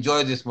we will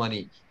enjoy this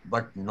money.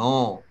 But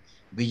no,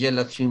 Vijay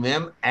Lakshmi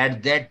ma'am,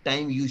 at that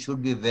time you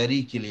should be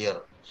very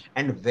clear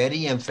and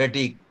very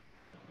emphatic.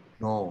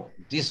 No,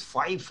 this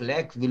 5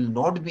 lakh will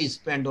not be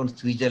spent on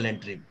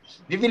Switzerland trip.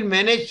 We will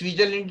manage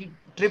Switzerland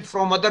trip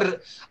from other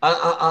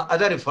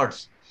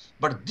efforts.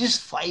 But this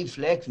 5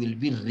 lakh will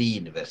be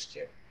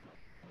reinvested.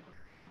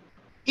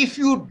 If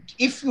you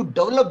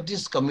develop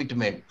this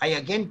commitment, I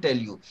again tell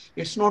you,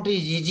 it's not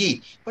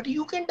easy, but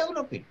you can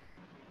develop it.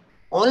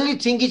 Only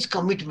thing is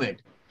commitment.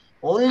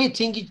 Only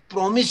thing is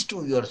promise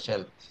to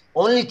yourself.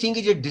 Only thing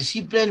is a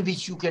discipline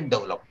which you can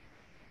develop.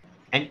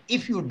 And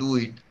if you do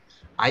it,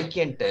 I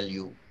can tell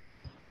you,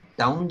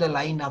 down the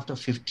line after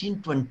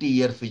 15, 20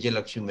 years,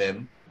 Vijayalakshmi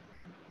ma'am,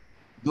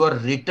 your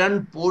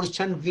return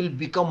portion will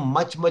become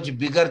much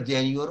bigger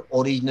than your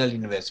original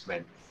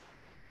investment.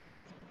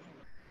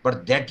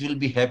 But that will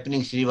be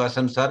happening,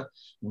 Srivasan sir,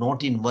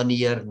 not in 1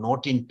 year,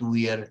 not in 2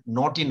 years,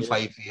 not in Yes.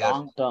 5 years.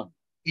 Long term.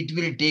 It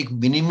will take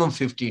minimum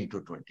 15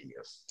 to 20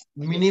 years.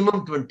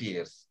 Minimum 20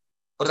 years,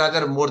 or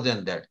rather more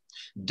than that.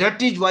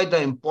 That is why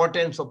the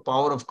importance of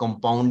power of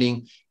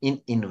compounding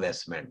in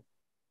investment.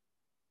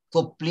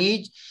 So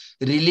please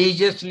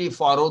religiously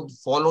follow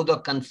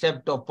the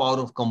concept of power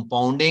of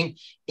compounding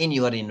in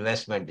your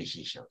investment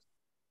decisions.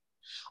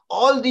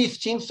 All these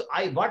things,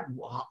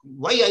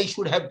 why I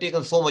should have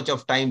taken so much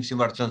of time,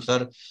 Sivarshan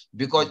sir,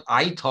 because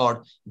I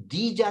thought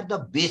these are the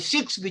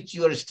basics which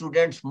your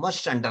students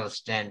must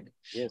understand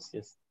Yes,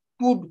 yes,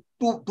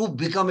 to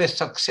become a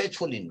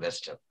successful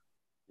investor,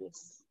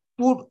 yes.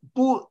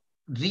 to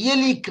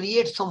really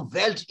create some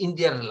wealth in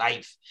their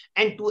life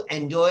and to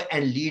enjoy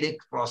and lead a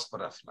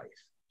prosperous life.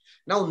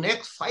 Now,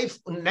 next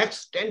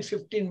 10,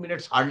 15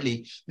 minutes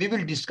hardly, we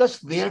will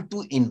discuss where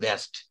to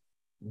invest.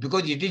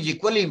 Because it is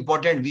equally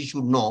important, we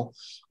should know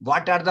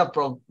what are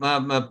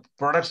the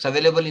products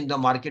available in the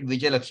market,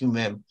 Vijay Lakshmi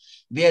ma'am,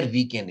 where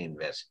we can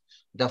invest.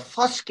 The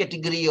first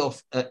category of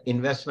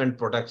investment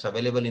products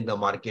available in the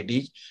market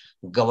is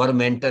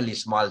governmental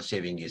small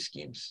saving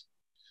schemes.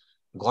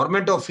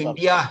 Government of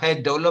India has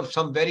developed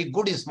some very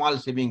good small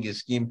saving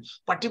scheme,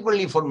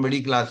 particularly for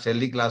middle class,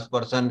 salary class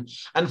person,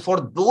 and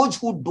for those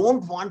who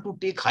don't want to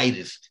take high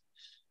risk.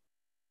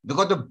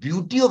 Because the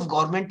beauty of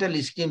governmental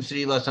schemes,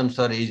 Srivasan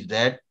sir, is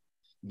that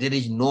there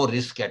is no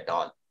risk at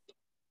all.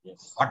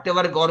 Yes.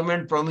 Whatever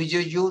government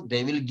promises you,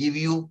 they will give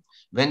you.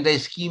 When the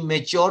scheme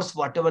matures,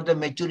 whatever the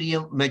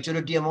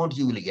maturity amount,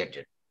 you will get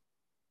it.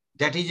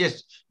 That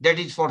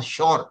is for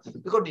sure,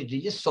 because it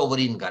is a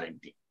sovereign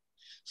guarantee.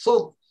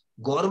 So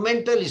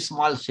governmental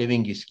small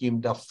saving scheme,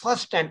 the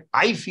first, and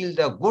I feel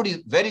the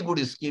very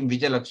good scheme,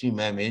 Vijay Lakshmi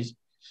ma'am, is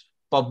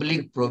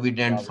Public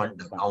Provident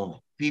Fund Account,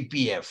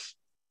 PPF.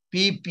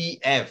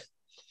 PPF.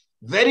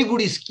 Very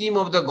good scheme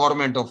of the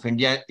government of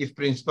India. If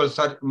Principal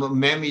Sir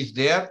ma'am is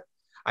there,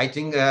 I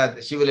think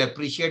she will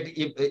appreciate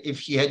if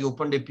she has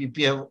opened a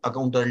PPF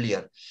account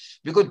earlier.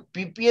 Because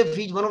PPF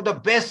is one of the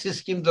best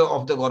schemes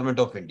of the government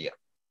of India.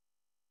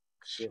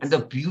 Yes. And the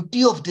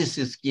beauty of this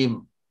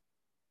scheme,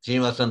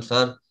 Srinivasan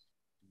sir,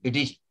 it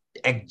is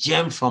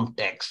exempt from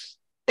tax,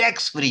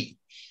 tax-free.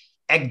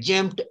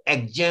 exempt,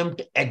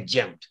 exempt,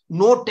 exempt.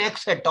 No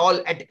tax at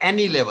all at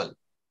any level.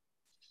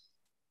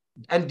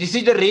 And this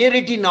is the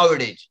rarity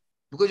nowadays.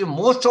 Because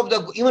most of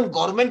the, even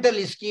governmental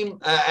scheme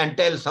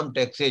entail some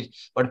taxes,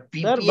 but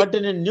Sir, PPF... but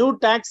in a new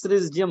tax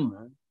regime,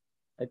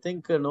 I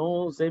think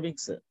no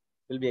savings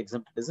will be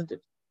exempted, isn't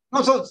it?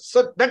 No,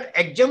 so that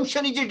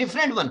exemption is a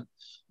different one.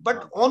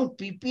 But on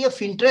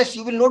PPF interest,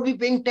 you will not be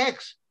paying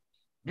tax.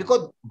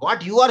 Because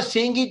what you are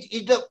saying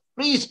is the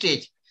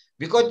pre-stage.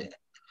 Because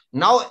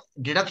now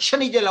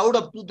deduction is allowed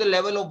up to the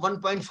level of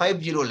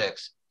 1.50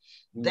 lakhs.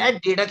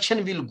 That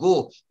deduction will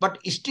go, but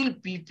still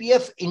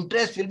PPF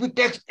interest will be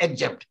tax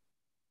exempt.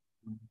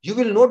 You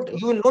will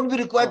not be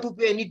required to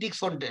pay any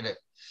tax on that.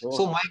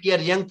 So my dear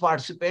young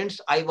participants,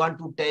 I want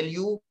to tell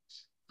you,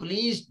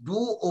 please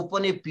do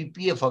open a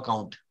PPF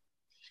account.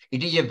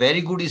 It is a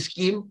very good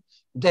scheme.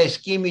 The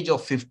scheme is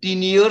of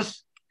 15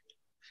 years,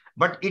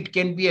 but it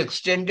can be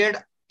extended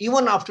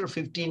even after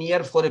 15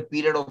 years for a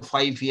period of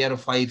 5 years,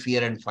 5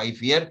 years, and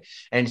 5 years.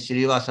 And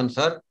Srivasan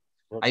sir,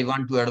 I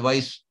want to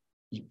advise,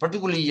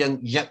 particularly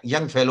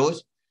young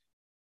fellows,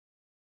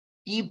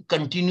 keep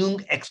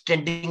continuing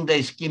extending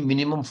the scheme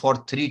minimum for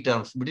 3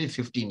 terms between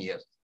 15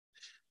 years.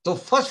 So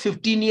first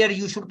 15 years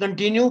you should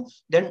continue,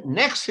 then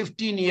next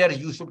 15 years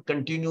you should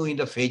continue in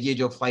the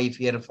phases of 5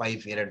 years,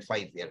 5 years, and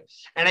 5 years.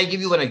 And I give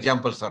you an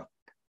example, sir.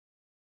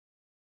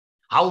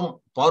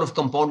 How power of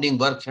compounding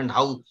works and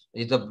how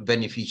is it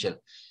beneficial.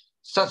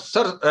 Sir,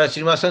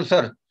 Srinivasan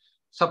sir,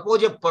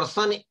 suppose a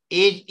person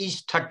age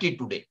is 30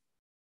 today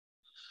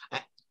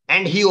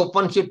and he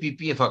opens a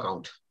PPF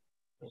account.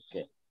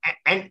 Okay.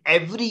 And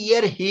every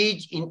year he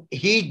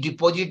is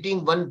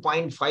depositing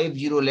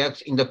 1.50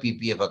 lakhs in the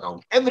PPF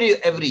account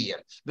every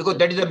year, because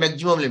that is the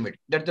maximum limit.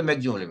 That's the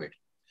maximum limit.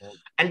 Okay.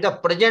 And the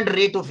present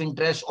rate of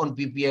interest on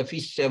PPF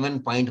is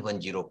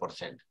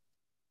 7.10%.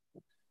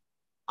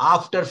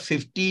 After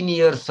 15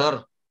 years,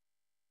 sir,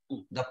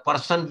 the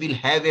person will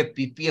have a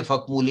PPF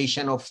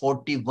accumulation of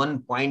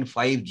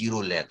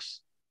 41.50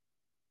 lakhs.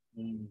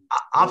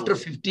 After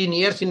 15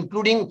 years,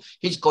 including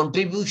his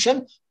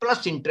contribution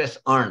plus interest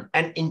earned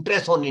and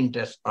interest on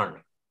interest earned.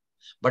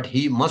 But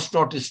he must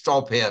not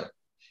stop here.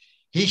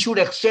 He should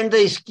extend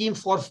the scheme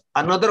for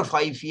another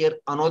 5 years,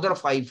 another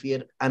 5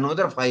 years,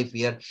 another 5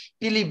 years,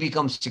 till he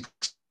becomes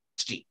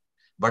 60.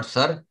 But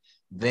sir,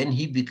 when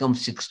he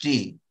becomes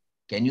 60,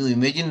 can you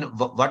imagine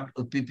what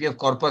PPF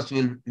corpus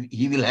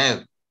he will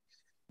have?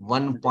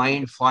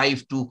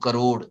 1.52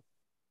 crore.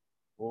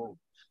 Oh.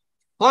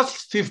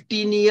 First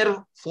 15 years,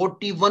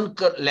 41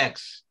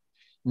 lakhs.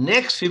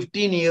 Next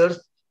 15 years,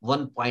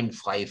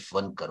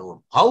 1.51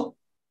 crore. How?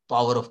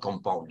 Power of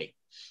compounding.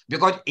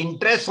 Because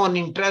interest on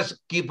interest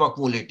keep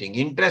accumulating.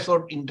 Interest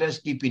on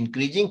interest keep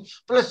increasing,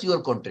 plus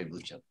your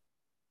contribution.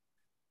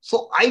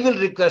 So I will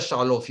request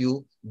all of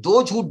you,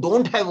 those who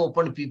don't have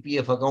opened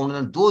PPF account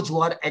and those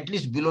who are at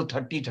least below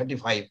 30,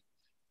 35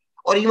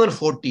 or even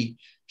 40,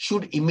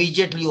 should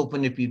immediately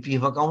open a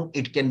PPF account.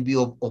 It can be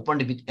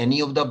opened with any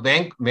of the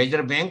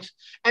major banks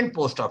and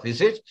post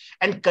offices,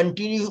 and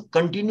continue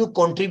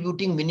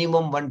contributing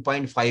minimum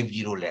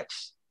 1.50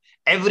 lakhs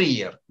every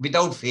year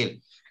without fail.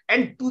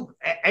 And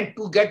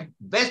to get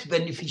best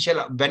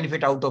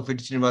benefit out of it,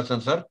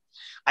 Srinivasan sir,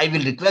 I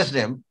will request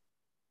them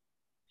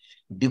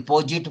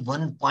deposit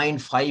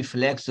 1.5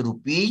 lakhs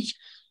rupees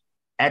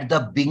at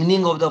the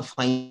beginning of the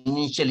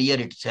financial year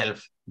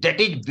itself. That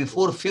is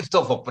before 5th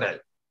of April.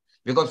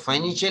 Because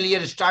financial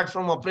year starts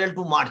from April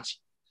to March.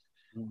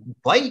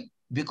 Why?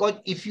 Because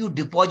if you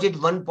deposit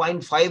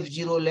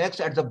 1.50 lakhs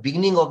at the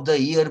beginning of the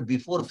year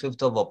before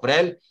 5th of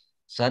April,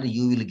 sir,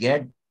 you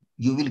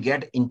will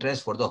get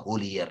interest for the whole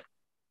year.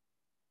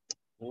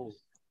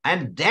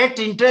 And that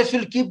interest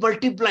will keep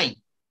multiplying.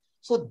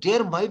 So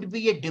there might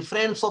be a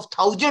difference of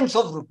thousands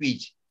of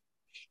rupees.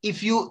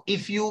 If you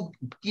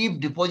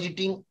keep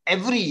depositing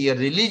every year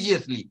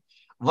religiously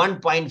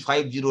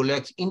 1.50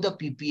 lakhs in the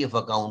PPF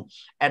account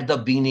at the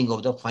beginning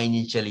of the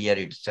financial year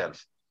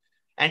itself.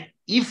 And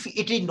if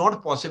it is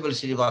not possible,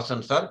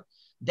 Srivasan sir,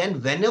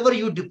 then whenever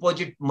you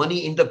deposit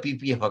money in the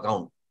PPF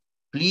account,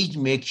 please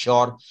make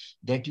sure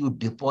that you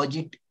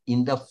deposit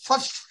in the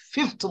first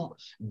 5th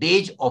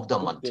days of the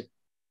month.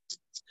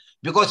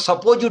 Because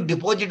suppose you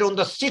deposit on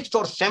the 6th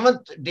or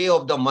 7th day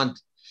of the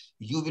month,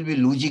 you will be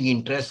losing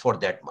interest for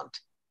that month.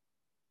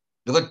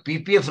 Because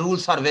PPF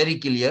rules are very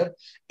clear.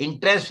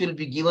 Interest will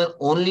be given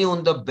only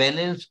on the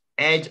balance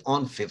as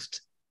on 5th.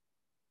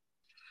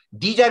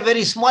 These are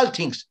very small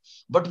things,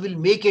 but will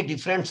make a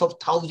difference of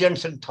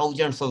thousands and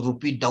thousands of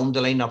rupees down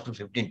the line after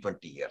 15,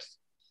 20 years.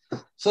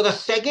 So the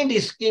second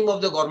scheme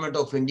of the Government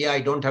of India, I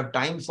don't have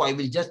time, so I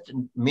will just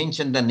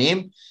mention the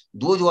name.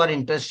 Those who are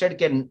interested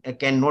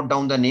can note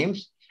down the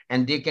names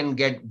and they can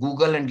get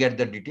Google and get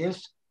the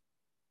details.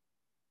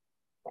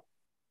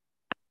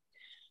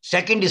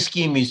 Second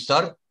scheme is,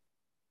 sir,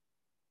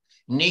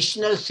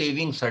 National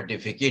Saving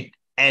Certificate,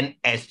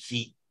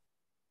 NSC.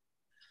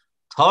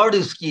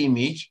 Third scheme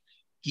is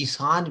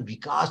Kisan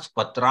Vikas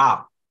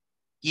Patra,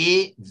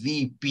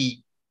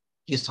 KVP,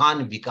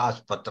 Kisan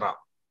Vikas Patra.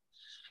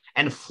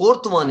 And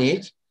fourth one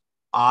is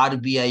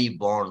RBI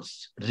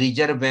bonds.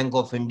 Reserve Bank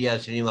of India,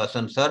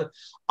 Srinivasan sir,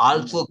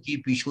 also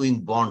keep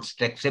issuing bonds,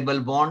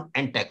 taxable bond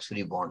and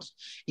tax-free bonds.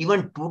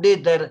 Even today,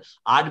 the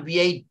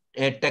RBI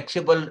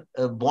taxable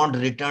bond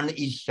return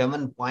is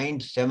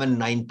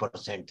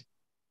 7.79%.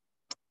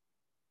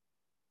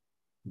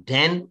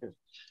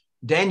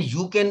 Then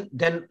you can,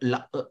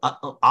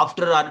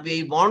 after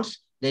RBI bonds,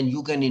 then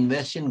you can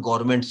invest in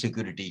government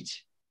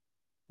securities.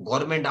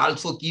 Government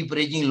also keep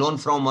raising loan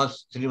from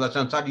us,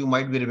 Srinivasan sir, you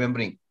might be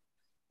remembering.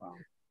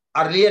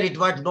 Earlier, it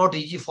was not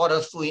easy for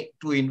us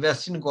to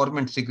invest in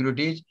government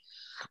securities.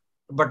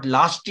 But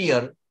last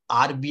year,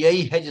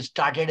 RBI has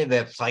started a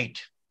website.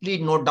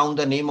 Please note down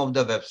the name of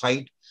the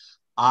website,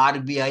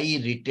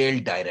 RBI Retail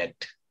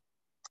Direct.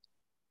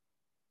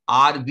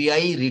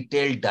 RBI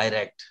Retail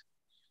Direct.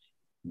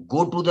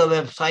 Go to the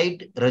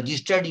website,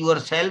 register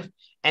yourself,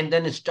 and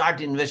then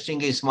start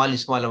investing a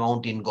small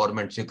amount in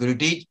government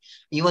securities.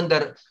 Even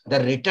the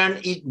return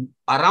is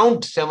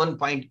around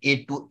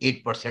 7.8 to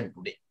 8%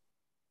 today.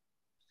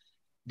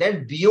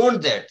 Then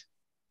beyond that,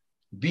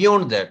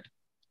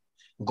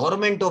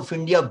 Government of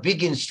India,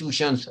 big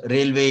institutions,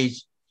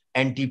 railways,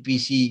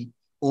 NTPC,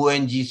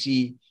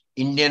 ONGC,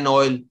 Indian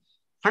Oil,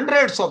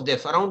 hundreds of them,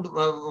 around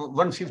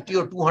 150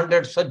 or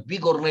 200 such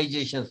big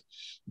organizations,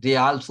 they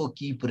also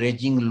keep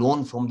raising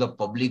loan from the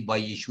public by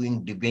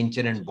issuing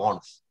debenture and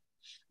bonds,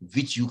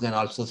 which you can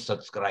also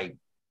subscribe.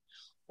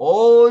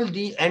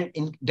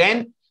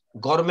 Then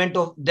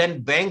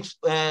banks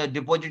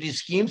deposit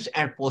schemes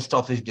and post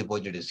office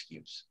deposit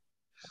schemes.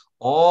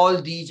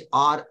 All these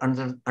are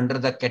under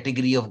the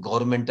category of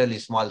governmental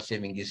small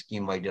saving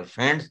scheme, my dear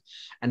friends.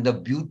 And the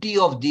beauty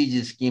of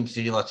these schemes,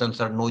 Srinivasan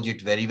sir knows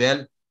it very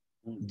well,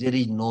 there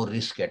is no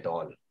risk at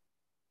all.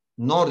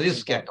 No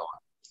risk at all.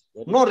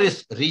 No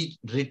risk.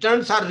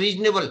 Returns are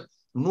reasonable.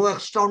 No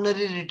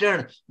extraordinary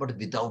return, but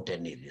without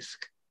any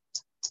risk.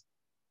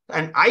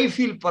 And I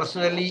feel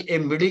personally, a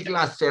middle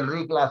class,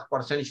 salary class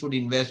person should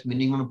invest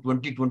minimum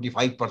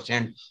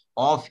 20-25%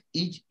 of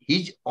his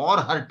or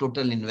her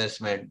total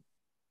investment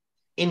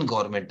in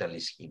governmental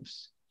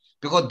schemes,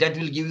 because that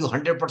will give you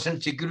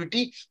 100%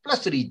 security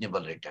plus reasonable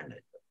return.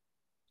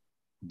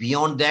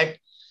 Beyond that,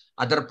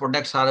 other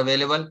products are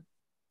available.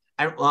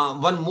 And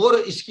one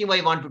more scheme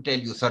I want to tell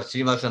you, sir,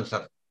 Srinivasan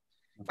sir,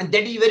 and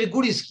that is a very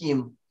good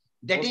scheme.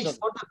 That is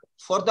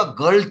for the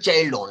girl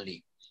child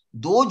only.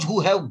 Those who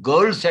have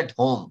girls at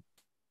home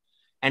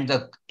and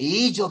the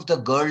age of the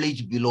girl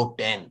is below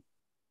 10.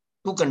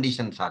 Two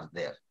conditions are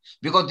there,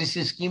 because this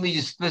scheme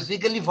is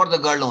specifically for the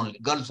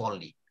girls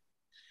only.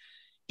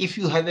 If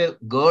you have a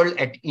girl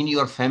in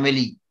your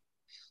family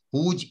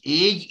whose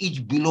age is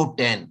below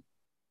 10,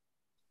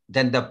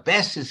 then the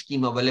best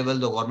scheme available,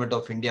 the Government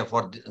of India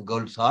for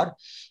girls are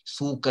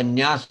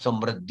Sukanya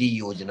Samriddhi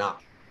Yojana.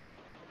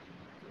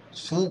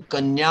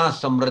 Sukanya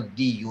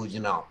Samriddhi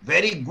Yojana.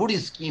 Very good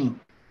scheme,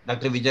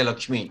 Dr. Vijay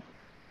Lakshmi,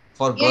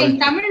 for girls. In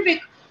Tamil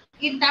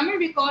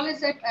we call it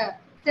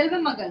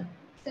Selvamagal.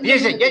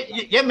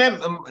 Yes,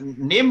 ma'am.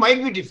 Name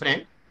might be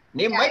different.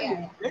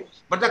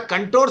 But the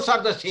contours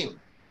are the same.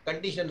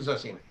 Conditions are the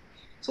same.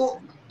 So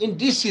in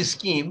this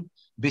scheme,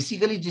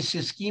 basically this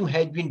scheme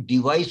has been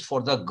devised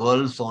for the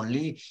girls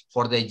only,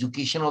 for the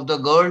education of the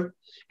girl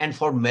and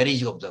for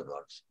marriage of the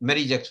girls,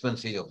 marriage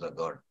expenses of the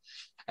girl.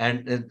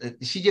 And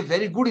this is a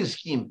very good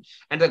scheme.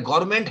 And the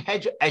government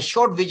has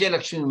assured Vijay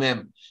Lakshmi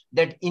ma'am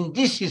that in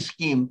this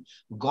scheme,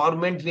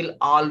 government will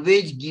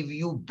always give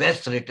you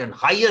best return,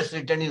 highest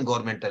return in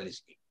governmental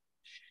scheme.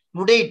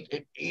 Today,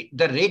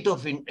 the rate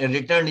of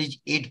return is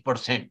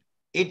 8%.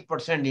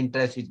 8%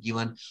 interest is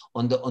given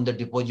on the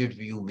deposit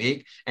you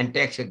make, and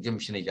tax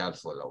exemption is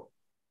also allowed.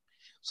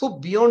 So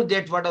beyond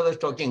that, what I was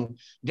talking,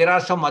 there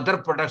are some other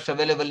products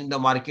available in the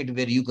market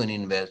where you can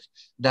invest.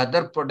 The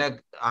other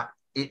product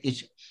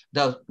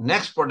the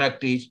next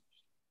product is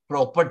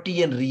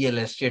property and real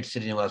estate,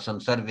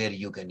 Srinivasan sir, where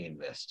you can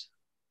invest.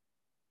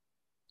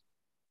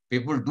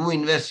 People do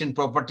invest in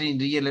property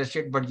and real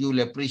estate, but you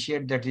will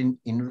appreciate that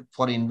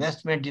for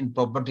investment in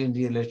property and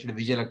real estate,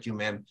 Vijay Lakshmi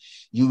ma'am,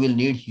 you will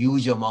need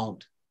huge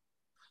amount,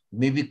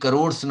 maybe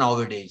crores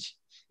nowadays.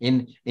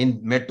 In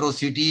metro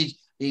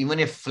cities, even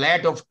a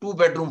flat of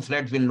 2-bedroom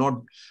flat will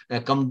not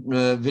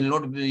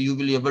you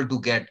will be able to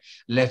get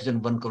less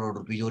than 1 crore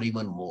rupees or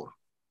even more.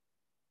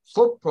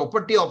 So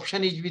property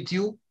option is with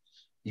you.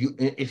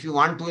 If you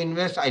want to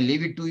invest, I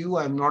leave it to you.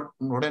 I'm not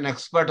an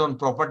expert on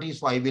property,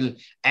 so I will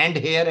end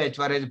here as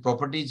far as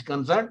property is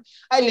concerned.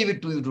 I leave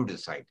it to you to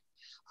decide.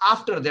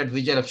 After that,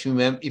 Vijay Lakshmi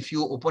ma'am, if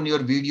you open your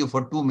video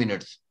for 2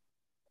 minutes,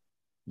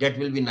 that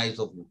will be nice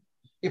of you,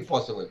 if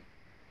possible.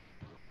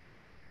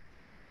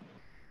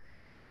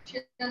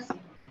 Yes.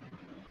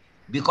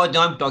 Because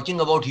now I'm talking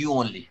about you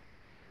only.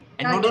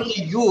 And not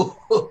only you,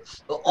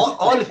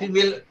 all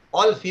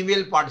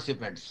female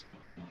participants.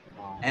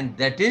 And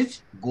that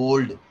is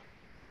gold.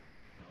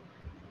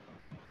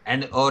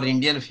 And our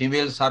Indian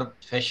females are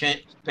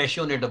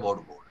passionate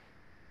about gold.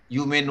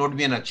 You may not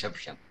be an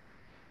exception.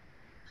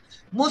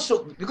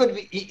 Because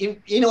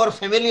in our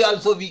family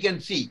also we can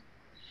see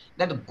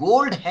that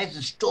gold has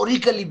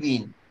historically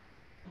been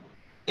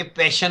a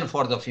passion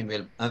for the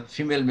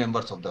female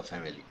members of the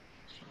family.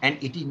 And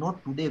it is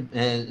not today,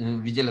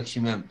 Vijay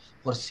Lakshmi ma'am,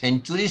 for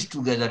centuries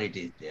together it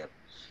is there.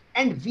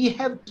 And we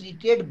have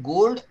treated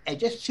gold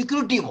as a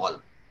security wall,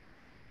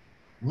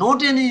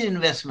 not an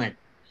investment,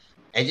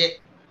 as a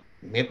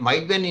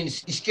might be an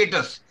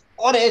status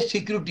or a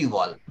security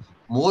wall.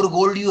 More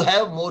gold you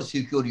have, more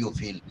secure you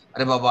feel.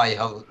 Arey Baba, I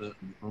have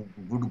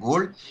good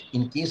gold.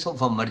 In case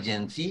of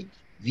emergency,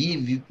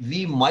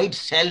 we might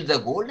sell the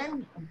gold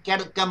and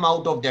can come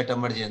out of that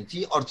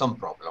emergency or some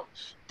problem.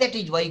 That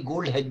is why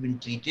gold has been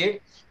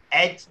treated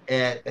as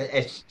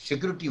a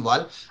security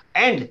wall.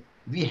 And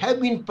we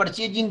have been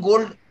purchasing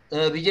gold,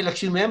 Vijay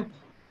Lakshmi ma'am,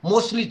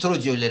 mostly through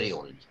jewelry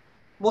only.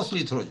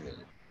 Mostly through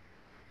jewelry.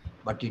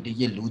 But it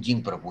is a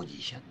losing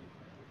proposition.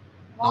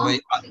 Now, Mom,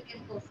 we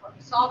can go for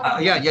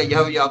sovereign.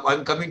 yeah.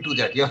 I'm coming to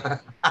that. Yeah,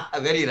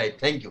 very right.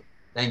 Thank you.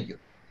 Thank you.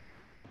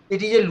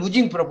 It is a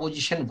losing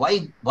proposition.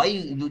 Why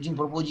losing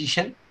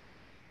proposition?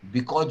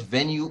 Because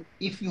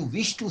if you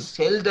wish to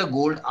sell the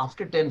gold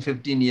after 10,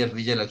 15 years,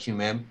 Vijay Lakshmi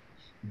ma'am,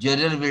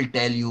 jeweler will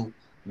tell you,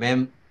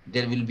 ma'am,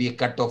 there will be a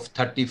cut of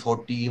 30,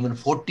 40, even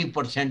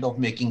 40% of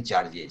making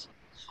charges.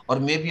 Or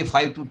maybe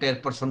 5 to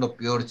 10% of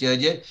pure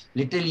charges.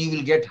 Little you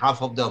will get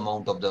half of the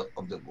amount of the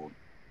gold.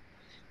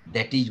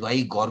 That is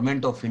why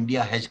Government of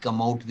India has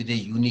come out with a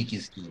unique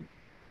scheme.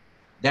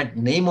 That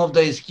name of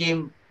the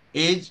scheme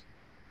is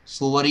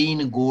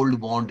Sovereign Gold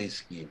Bond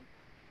Scheme.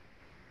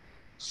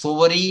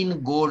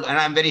 Sovereign Gold, and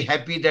I'm very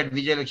happy that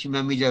Vijay Lakshmi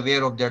ma'am is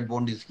aware of that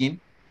bond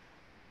scheme.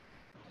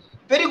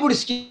 Very good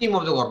scheme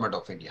of the Government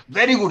of India.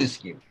 Very good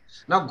scheme.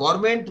 Now,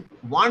 government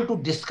want to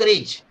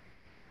discourage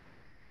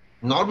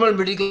normal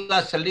middle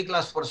class, salary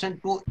class person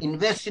to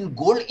invest in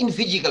gold in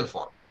physical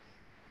form.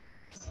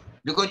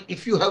 Because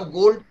if you have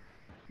gold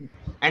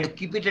and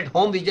keep it at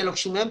home, Vijay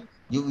Lakshmi ma'am,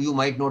 you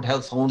might not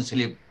have sound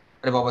sleep.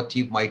 Baba,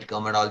 thief might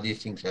come and all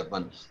these things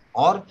happen.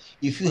 Or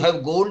if you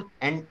have gold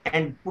and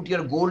put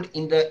your gold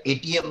in the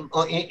ATM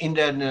or in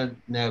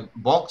the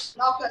box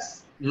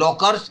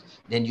lockers,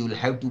 then you will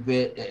have to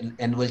pay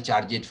annual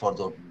charges for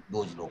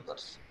those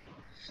lockers.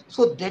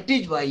 So that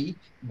is why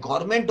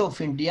Government of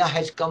India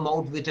has come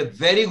out with a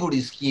very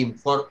good scheme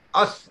for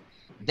us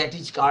that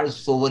is called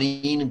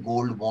Sovereign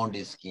Gold Bond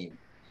Scheme.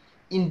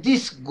 In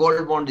this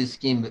gold bond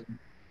scheme,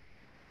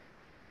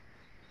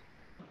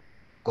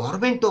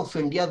 Government of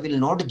India will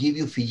not give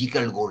you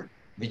physical gold,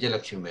 Vijay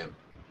Lakshmi ma'am,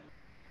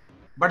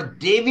 but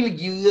they will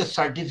give you a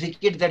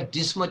certificate that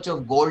this much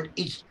of gold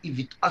is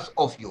with us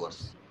of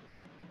yours.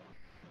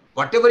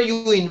 Whatever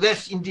you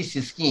invest in this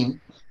scheme,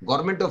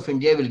 Government of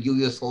India will give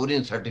you a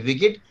sovereign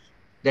certificate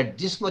that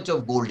this much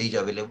of gold is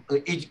available,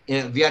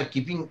 we are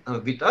keeping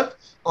with us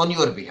on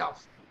your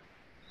behalf.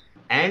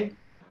 And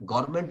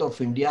Government of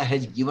India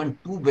has given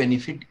two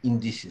benefits in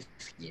this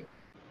scheme.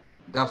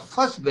 The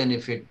first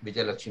benefit,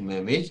 Vijay Lakshmi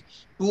ma'am, is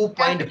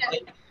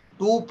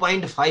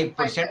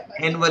 2.5%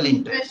 annual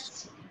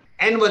interest.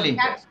 Annual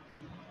interest.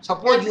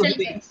 Suppose you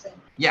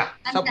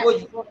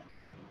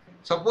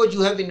suppose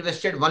you have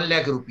invested 1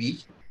 lakh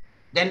rupees,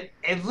 then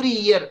every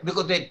year,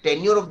 because the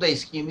tenure of the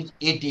scheme is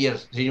 8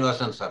 years,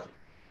 Srinivasan sir.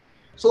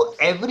 So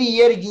every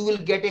year you will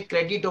get a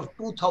credit of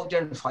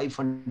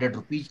 2,500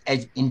 rupees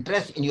as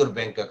interest in your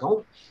bank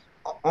account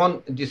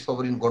on this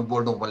sovereign gold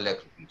bond of 1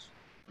 lakh rupees.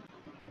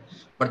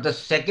 But the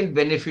second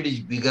benefit is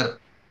bigger,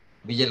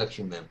 Vijay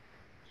Lakshmi ma'am.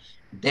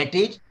 That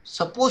is,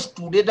 suppose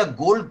today the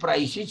gold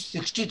price is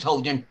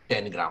 60,000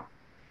 10 gram.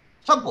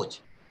 Suppose.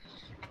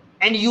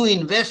 And you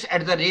invest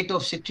at the rate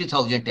of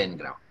 60,000 10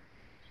 gram.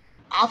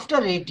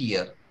 After 8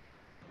 years,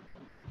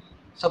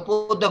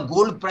 suppose the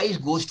gold price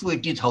goes to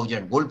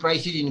 80,000. Gold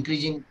price is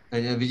increasing,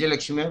 Vijay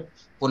Lakshmi ma'am,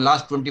 for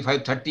last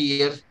 25, 30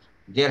 years.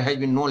 There has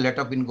been no let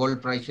up in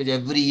gold prices.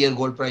 Every year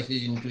gold price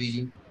is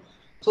increasing.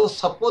 So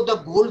suppose the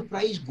gold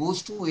price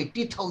goes to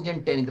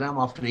 80,000 10 gram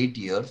after 8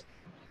 years,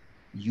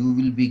 you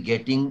will be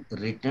getting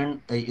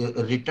return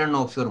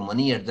of your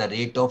money at the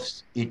rate of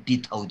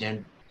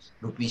 80,000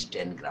 rupees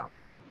 10 gram.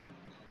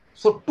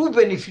 So two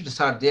benefits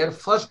are there.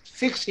 First,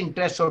 fixed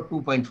interest of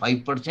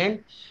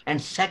 2.5%,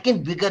 and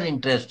second, bigger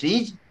interest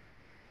is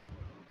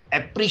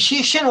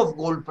appreciation of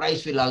gold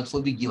price will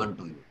also be given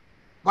to you,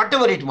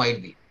 whatever it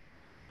might be.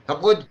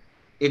 Suppose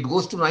it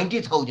goes to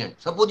 90,000.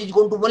 Suppose it's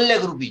going to 1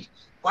 lakh rupees,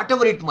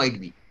 whatever it might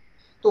be.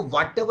 So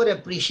whatever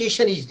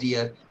appreciation is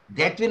there,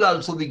 that will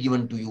also be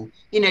given to you.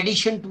 In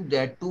addition to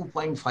that,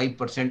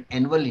 2.5%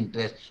 annual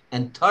interest.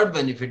 And third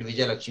benefit,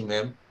 Vijay Lakshmi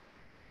ma'am,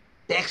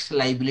 tax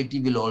liability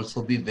will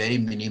also be very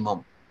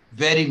minimum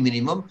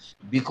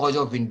because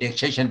of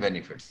indexation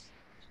benefits.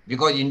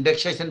 Because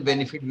indexation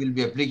benefit will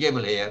be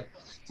applicable here.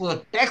 So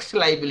the tax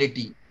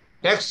liability,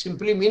 tax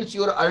simply means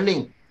you are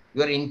earning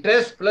your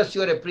interest plus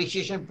your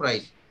appreciation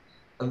price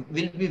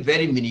will be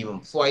very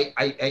minimum. So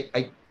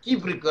I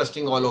keep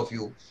requesting all of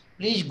you,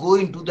 please go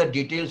into the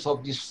details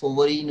of this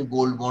sovereign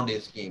gold bond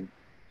scheme.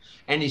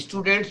 And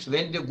students,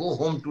 when they go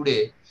home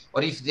today,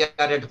 or if they are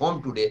at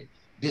home today,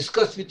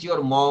 discuss with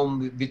your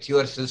mom, with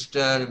your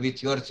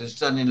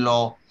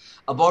sister-in-law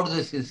about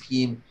this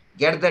scheme.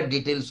 Get the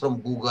details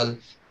from Google,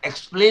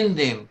 explain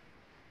them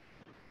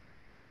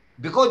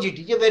because it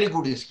is a very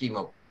good scheme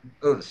of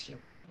scheme.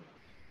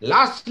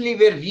 Lastly,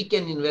 where we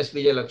can invest,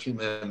 Vijay Lakshmi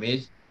ma'am,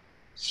 is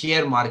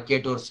share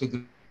market or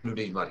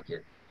securities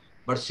market.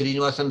 But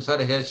Srinivasan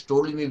sir has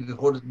told me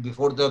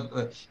before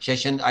the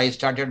session, I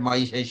started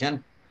my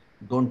session,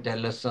 don't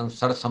tell us,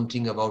 sir,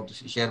 something about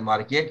share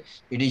market.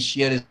 It is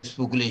sheer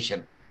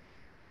speculation.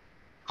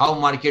 How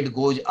market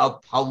goes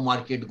up, how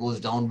market goes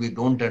down, we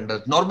don't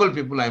understand. Normal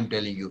people, I am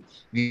telling you,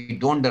 we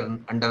don't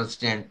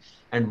understand.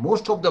 And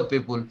most of the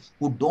people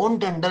who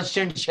don't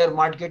understand share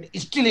market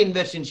still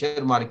invest in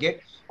share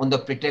market on the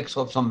pretext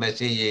of some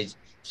messages,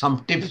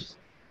 some tips,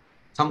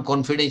 some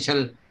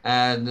confidential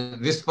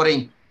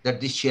whispering that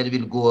this share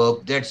will go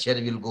up, that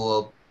share will go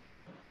up.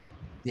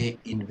 They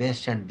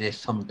invest and they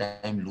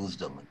sometimes lose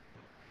the money.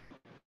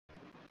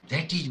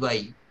 That is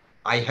why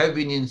I have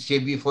been in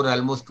SEBI for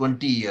almost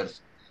 20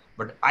 years.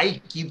 But I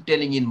keep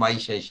telling in my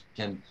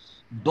session,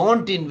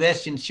 don't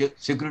invest in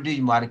securities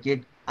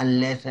market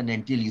unless and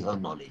until you have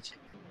knowledge.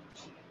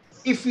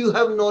 If you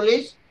have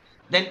knowledge,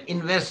 then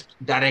invest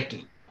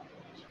directly.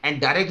 And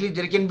directly,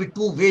 there can be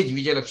two ways,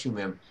 Vijay Lakshmi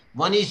ma'am.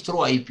 One is through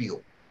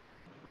IPO.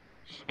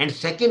 And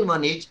second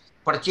one is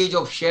purchase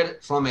of share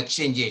from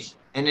exchanges,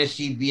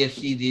 NSE,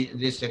 BSE,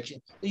 this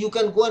section. You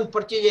can go and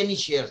purchase any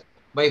shares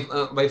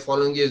by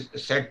following a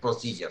set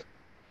procedure.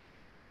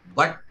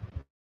 But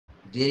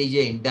there is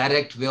an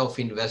indirect way of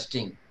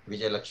investing,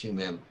 Vijay Lakshmi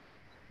ma'am,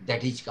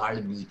 that is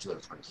called mutual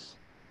funds.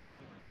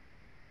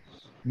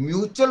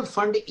 Mutual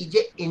fund is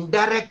an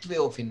indirect way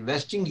of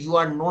investing. You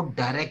are not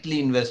directly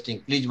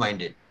investing. Please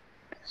mind it.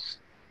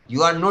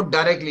 You are not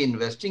directly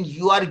investing.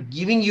 You are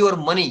giving your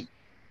money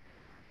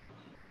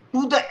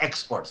to the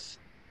experts.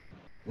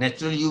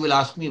 Naturally, you will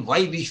ask me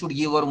why we should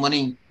give our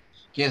money.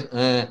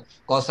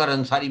 Kausar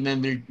Ansari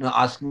ma'am will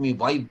ask me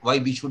why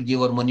we should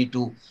give our money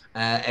to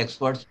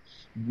experts.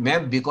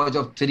 Ma'am, because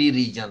of three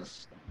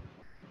reasons.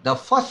 The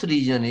first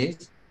reason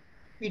is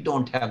we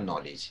don't have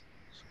knowledge,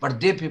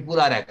 but they people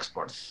are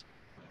experts.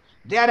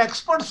 They are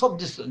experts of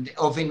this,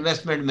 of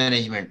investment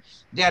management.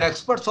 They are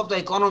experts of the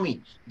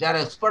economy. They are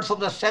experts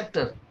of the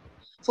sector.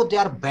 So they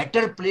are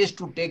better placed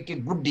to take a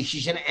good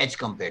decision as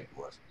compared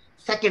to us.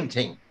 Second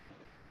thing,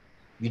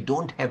 we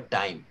don't have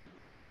time.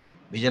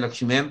 Vijay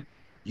Lakshmi ma'am,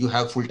 you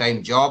have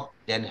full-time job,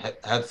 then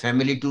have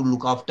family to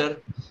look after.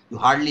 You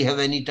hardly have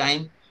any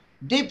time.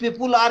 They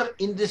people are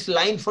in this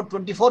line for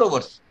 24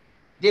 hours.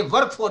 They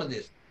work for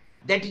this.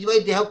 That is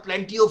why they have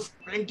plenty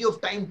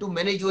of time to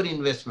manage your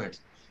investments.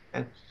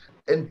 And,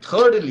 and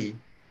thirdly,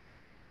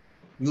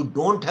 you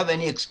don't have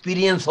any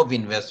experience of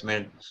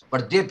investment,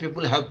 but they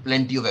people have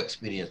plenty of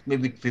experience,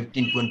 maybe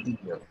 15, 20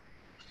 years.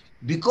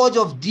 Because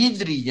of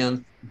these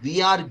reasons,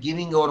 we are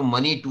giving our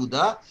money to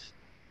the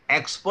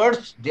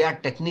experts. They are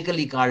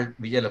technically called,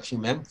 Vijay Lakshmi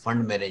ma'am,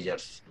 fund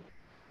managers.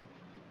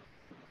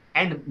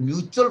 And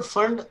mutual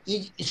fund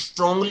is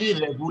strongly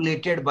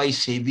regulated by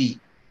SEBI.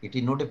 It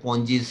is not a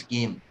Ponzi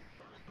scheme.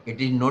 It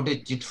is not a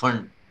chit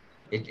fund.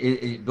 It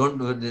is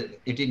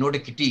not a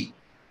kitty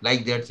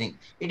like that thing.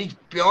 It is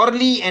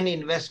purely an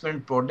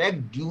investment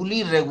product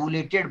duly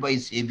regulated by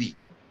SEBI.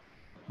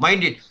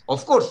 Mind it,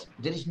 of course,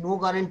 there is no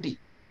guarantee.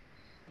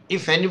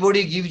 If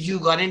anybody gives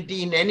you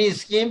guarantee in any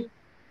scheme,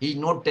 he is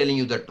not telling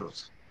you the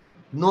truth.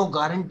 No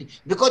guarantee,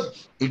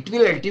 because it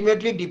will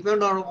ultimately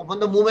depend upon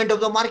the movement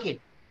of the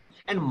market.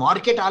 And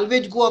market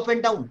always go up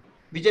and down,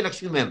 Vijay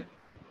Lakshmi ma'am.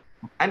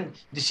 And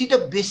this is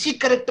the basic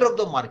character of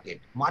the market.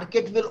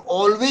 Market will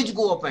always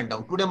go up and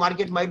down. Today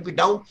market might be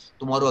down,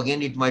 tomorrow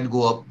again it might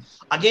go up.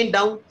 Again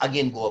down,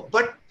 again go up.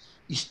 But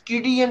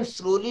steady and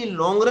slowly,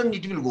 long run,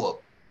 it will go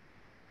up.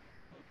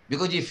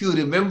 Because if you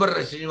remember,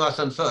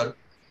 Srinivasan sir,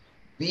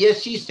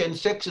 BSE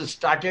Sensex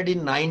started in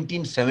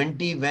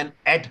 1970 when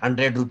at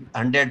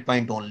 100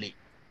 point only.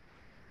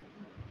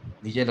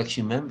 Vijay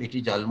Lakshmi ma'am, it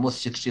is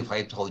almost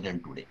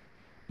 65,000 today.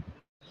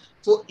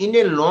 So in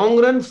a long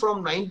run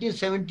from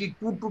 1972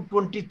 to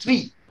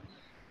 23,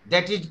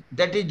 that is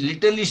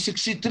literally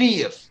 63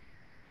 years.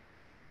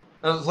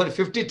 Sorry,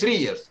 53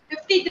 years.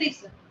 53,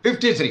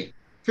 sir.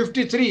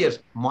 53 years.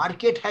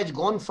 Market has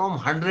gone from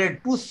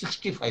 100 to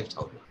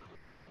 65,000.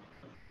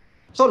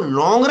 So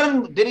long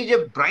run, there is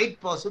a bright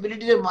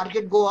possibility that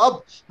market go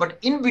up, but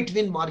in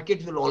between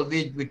market will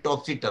always be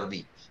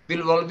topsy-turvy,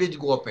 will always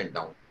go up and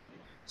down.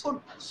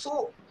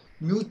 So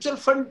mutual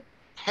fund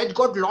has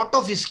got lot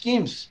of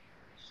schemes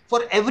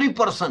for every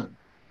person.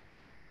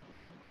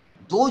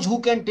 Those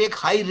who can take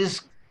high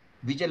risk,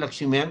 Vijay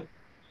Lakshmi ma'am,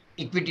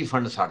 equity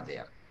funds are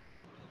there.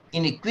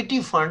 In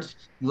equity funds,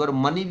 your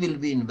money will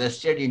be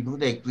invested into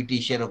the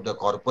equity share of the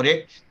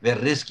corporate where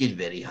risk is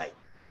very high.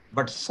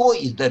 But so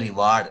is the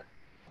reward.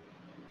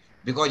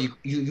 Because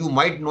you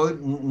might know,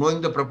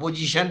 knowing the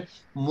proposition,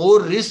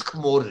 more risk,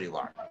 more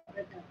reward.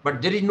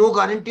 But there is no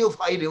guarantee of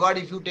high reward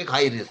if you take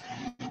high risk.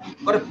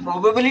 But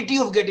probability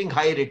of getting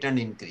high return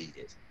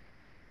increases.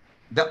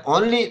 The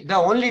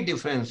only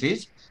difference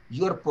is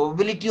your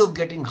probability of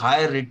getting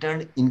higher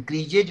return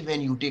increases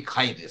when you take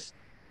high risk.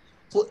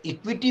 So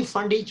equity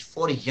fund is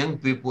for young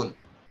people.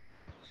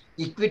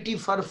 Equity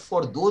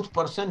for those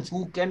persons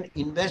who can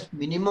invest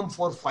minimum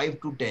for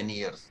 5 to 10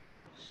 years.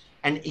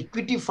 An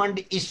equity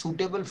fund is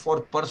suitable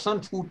for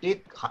persons who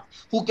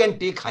can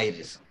take high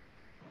risk.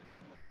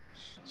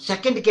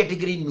 Second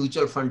category in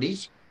mutual fund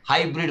is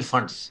hybrid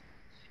funds.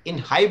 In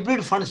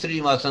hybrid funds,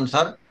 Srinivasan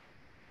sir,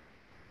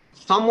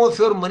 some of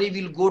your money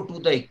will go to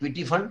the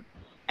equity fund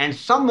and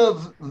some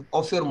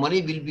of your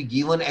money will be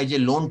given as a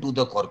loan to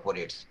the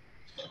corporates.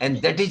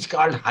 And that is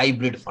called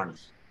hybrid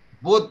funds.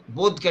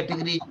 Both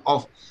categories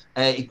of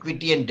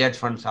equity and debt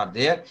funds are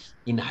there.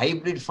 In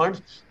hybrid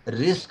funds,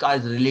 risk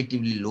is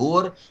relatively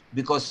lower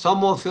because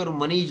some of your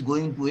money is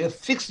going to a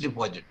fixed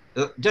deposit,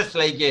 just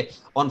like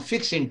on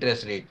fixed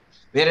interest rate,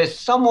 whereas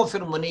some of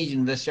your money is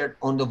invested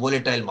on the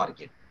volatile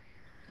market.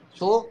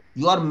 So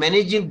you are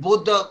managing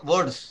both the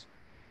words.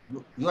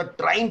 You are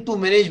trying to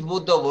manage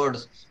both the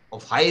words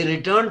of high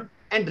return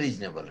and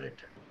reasonable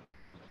return,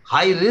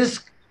 high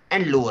risk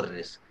and lower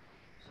risk.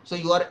 So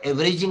you are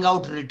averaging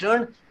out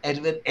return as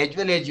well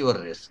as your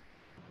risk.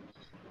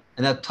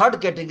 And the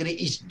third category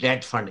is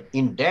debt fund.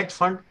 In debt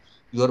fund,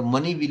 your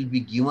money will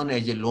be given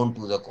as a loan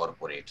to the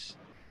corporates.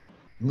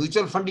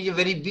 Mutual fund is a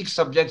very big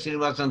subject,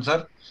 Srinivasan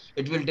sir.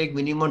 It will take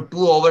minimum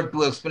 2 hours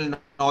to explain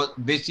all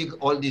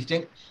these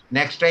things.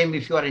 Next time,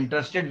 if you are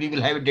interested, we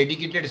will have a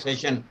dedicated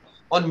session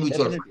on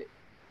mutual fund. Definitely.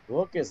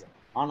 Okay, sir.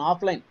 On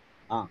offline.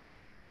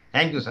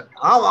 Thank you, sir.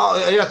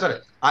 Yes,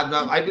 sir.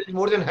 I will be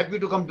more than happy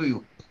to come to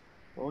you.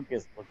 Okay,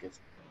 sir. Okay, sir.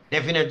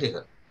 Definitely,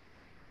 sir.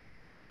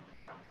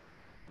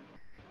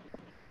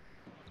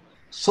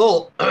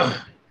 So,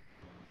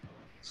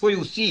 so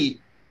you see,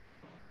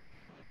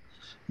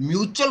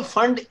 mutual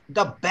fund,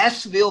 the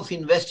best way of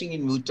investing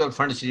in mutual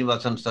fund,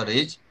 Srinivasan sir,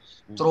 is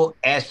through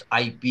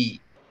SIP,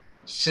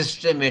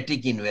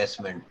 systematic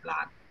investment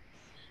plan.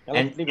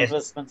 Collective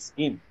investment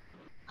scheme.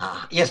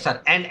 Yes,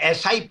 sir. And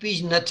SIP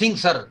is nothing,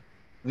 sir.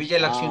 Vijay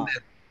Lakshmi.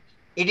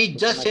 It is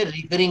just a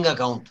recurring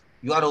account.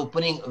 You are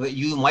opening,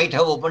 you might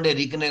have opened a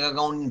recurring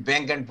account in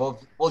bank and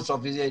post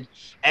offices.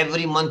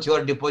 Every month you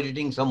are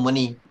depositing some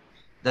money.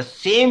 The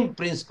same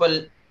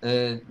principle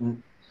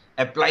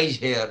applies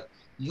here.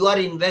 You are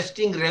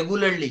investing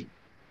regularly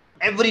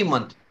every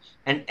month.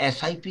 And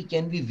SIP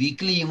can be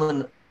weekly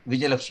even,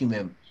 Vijay Lakshmi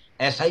ma'am.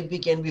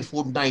 SIP can be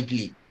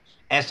fortnightly.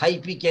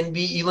 SIP can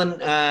be even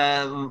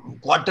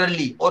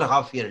quarterly or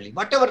half yearly.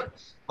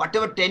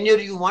 Whatever tenure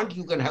you want,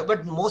 you can have.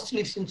 But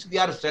mostly since we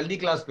are salary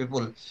class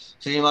people,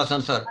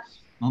 Srinivasan sir,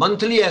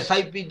 monthly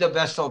SIP is the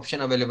best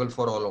option available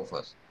for all of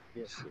us.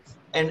 Yes, yes.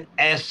 And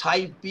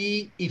SIP,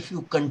 if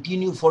you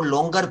continue for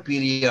longer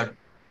period,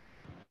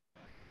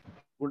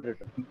 good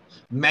return.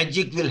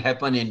 Magic will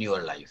happen in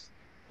your life.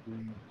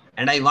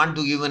 And I want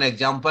to give an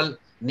example,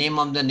 name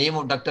of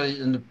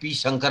Dr. P.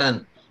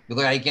 Shankaran,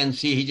 because I can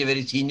see he's a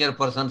very senior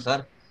person,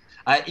 sir.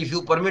 If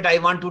you permit, I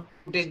want to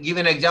give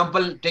an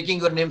example, taking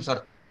your name,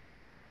 sir.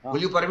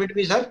 Will you permit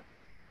me, sir?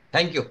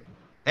 Thank you.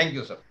 Thank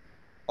you, sir.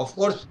 Of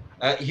course,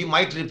 he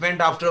might repent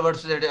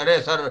afterwards that,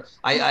 sir,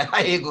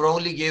 I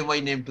wrongly gave my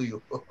name to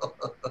you.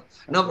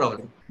 No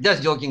problem.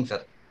 Just joking,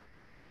 sir.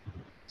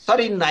 Sir,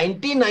 in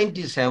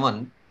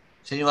 1997,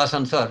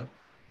 Srinivasan, sir,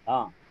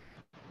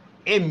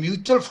 a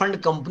mutual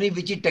fund company,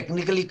 which is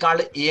technically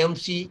called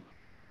AMC,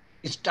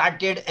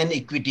 started an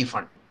equity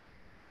fund.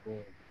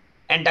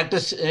 And Dr.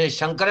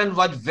 Shankaran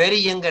was very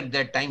young at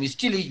that time.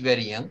 Still is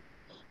very young,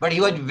 but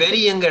he was very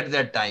young at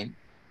that time.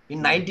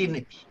 In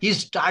 19, he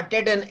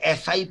started an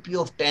SIP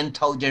of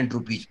 10,000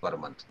 rupees per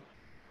month.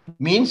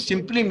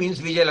 Simply means,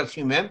 Vijay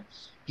Lakshmi ma'am,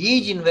 he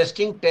is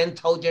investing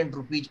 10,000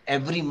 rupees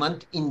every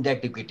month in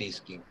that equity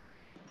scheme.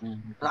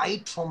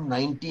 Right from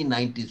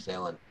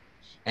 1997.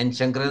 And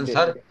Shankaran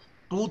sir,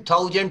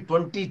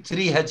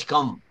 2023 has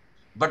come,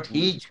 but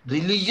he is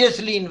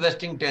religiously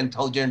investing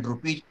 10,000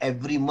 rupees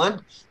every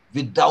month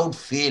without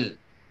fail.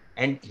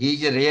 And he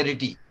is a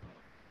rarity.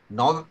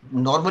 Now,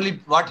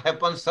 normally what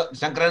happens,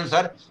 Shankaran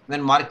sir,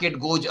 when market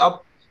goes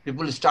up,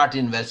 people start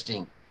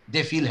investing.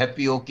 They feel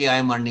happy, okay, I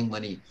am earning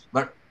money.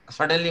 But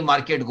suddenly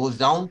market goes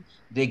down,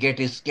 they get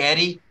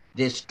scary,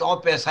 they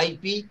stop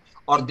SIP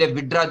or they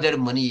withdraw their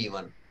money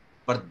even.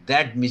 But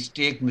that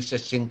mistake Mr.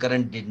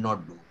 Shankaran did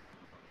not do.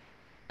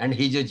 And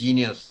he's a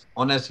genius,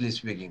 honestly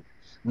speaking.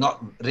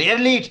 Not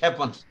rarely it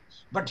happens,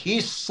 but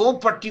he's so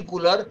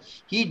particular.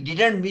 He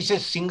didn't miss a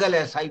single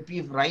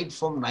SIP right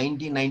from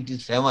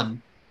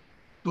 1997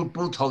 to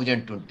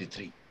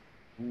 2023.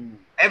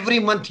 Every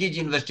month he's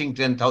investing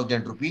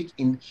 10,000 rupees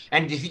in,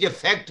 and this is a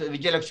fact,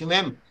 Vijay Lakshmi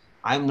ma'am.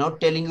 I'm not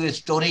telling you a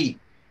story.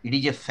 It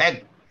is a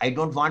fact. I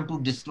don't want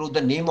to disclose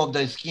the name of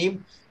the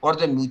scheme or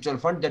the mutual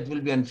fund. That will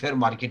be unfair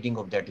marketing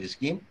of that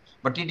scheme.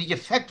 But it is a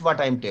fact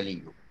what I'm telling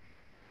you.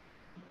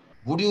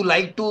 Would you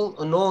like to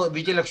know,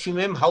 Vijay Lakshmi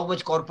ma'am, how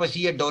much corpus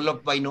he had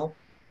developed by now?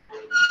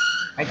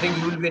 I think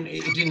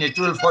it is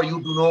natural for you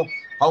to know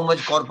how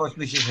much corpus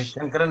Mr.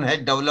 Shankaran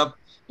had developed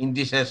in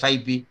this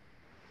SIP.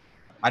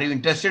 Are you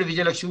interested,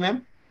 Vijay Lakshmi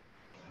ma'am?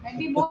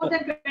 Maybe more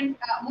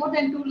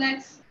than 2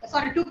 lakhs.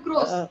 Sorry, 2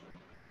 crores.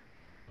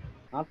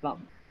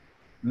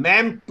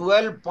 Ma'am,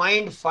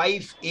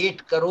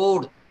 12.58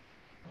 crore.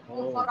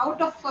 For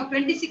out of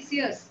 26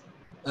 years.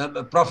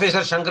 Professor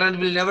Shankaran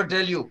will never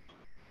tell you.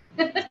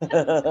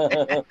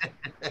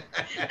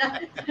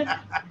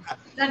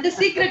 That is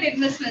secret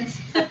investments.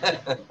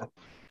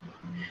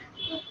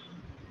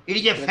 It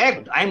is a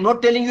fact. I am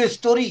not telling you a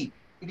story.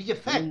 It is a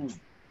fact.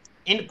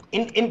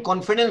 In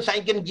confidence, I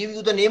can give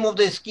you the name of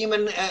the scheme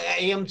and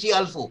AMC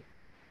also.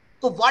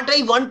 So what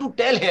I want to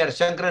tell here,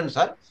 Shankaran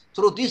sir,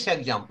 through this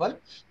example,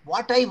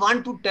 what I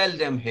want to tell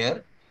them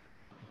here,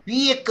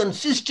 be a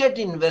consistent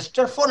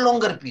investor for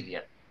longer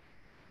period.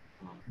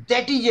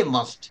 That is a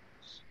must.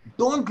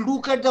 Don't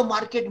look at the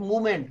market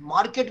movement.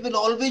 Market will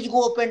always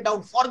go up and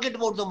down. Forget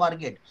about the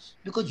market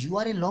because you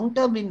are a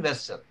long-term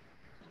investor.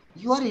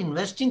 You are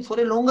investing for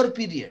a longer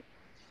period.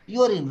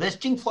 You are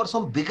investing for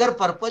some bigger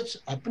purpose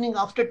happening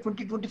after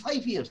 20,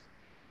 25 years.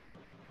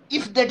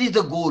 If that is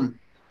the goal,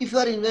 if you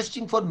are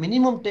investing for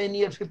minimum 10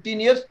 years, 15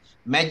 years,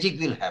 magic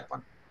will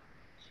happen.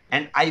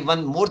 And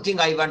one more thing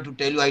I want to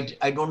tell you,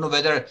 I don't know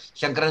whether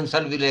Shankaran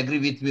sir will agree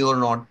with me or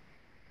not.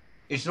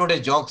 It's not a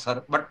joke,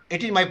 sir, but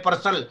it is my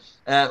personal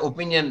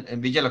opinion,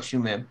 Vijay Lakshmi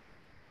ma'am.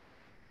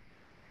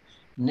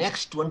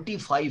 Next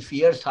 25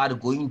 years are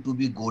going to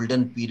be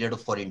golden period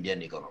for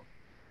Indian economy.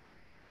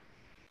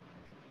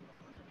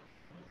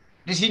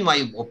 This is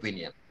my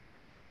opinion.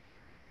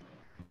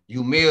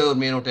 You may or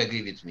may not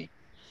agree with me,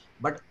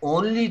 but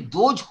only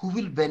those who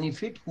will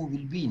benefit, who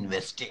will be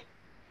investing.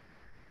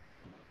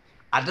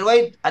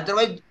 Otherwise,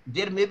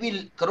 there may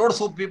be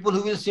crores of people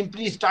who will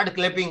simply start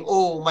clapping.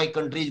 Oh, my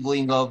country is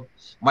going up,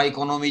 my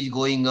economy is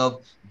going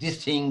up,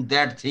 this thing,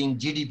 that thing,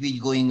 GDP is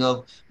going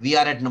up. We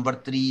are at number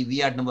 3.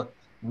 We are at number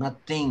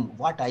nothing.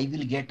 What I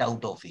will get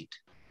out of it?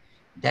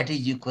 That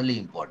is equally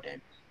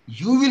important.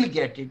 You will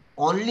get it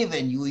only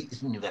when you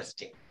is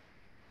investing.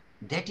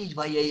 That is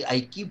why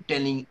I keep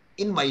telling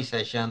in my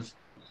sessions,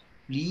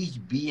 please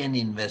be an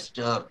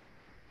investor.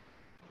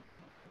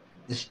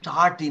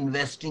 Start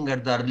investing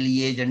at the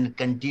early age and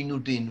continue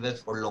to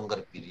invest for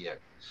longer period.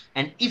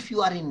 And if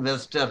you are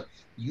investor,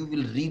 you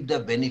will reap the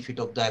benefit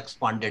of the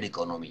expanded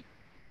economy.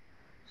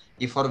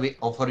 If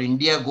our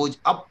India goes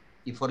up,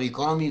 if our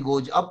economy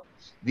goes up,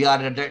 we are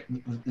at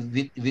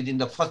within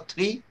the first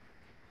 3,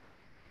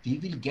 we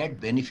will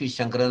get benefit,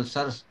 Shankaran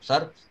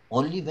sir,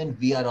 only when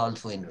we are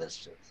also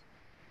investors.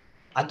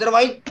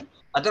 Otherwise,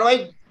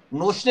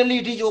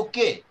 notionally it is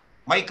okay.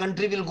 My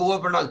country will go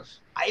up and all.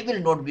 I will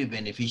not be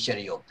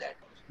beneficiary of that.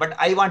 But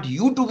I want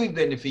you to be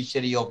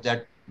beneficiary of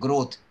that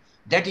growth.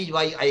 That is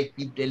why I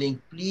keep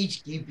telling,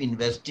 please keep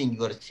investing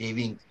your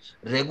savings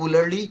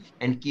regularly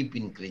and keep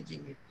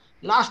increasing it.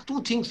 Last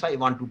 2 things I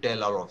want to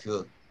tell all of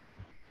you.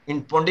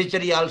 In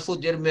Puducherry also,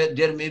 there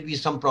may be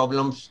some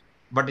problems,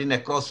 but in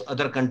across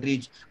other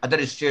countries,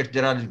 other states,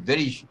 there are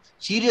very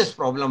serious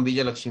problem,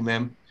 Vijay Lakshmi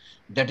ma'am.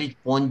 That is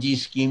Ponzi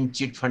scheme,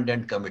 chit fund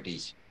and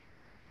committees.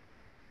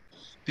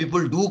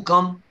 People do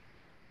come,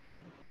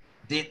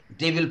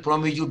 they will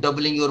promise you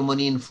doubling your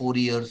money in 4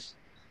 years.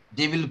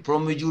 They will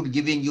promise you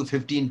giving you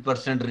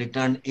 15%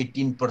 return,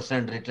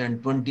 18% return,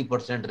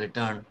 20%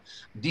 return,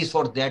 this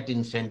or that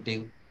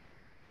incentive.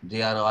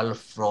 They are all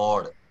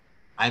fraud.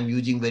 I'm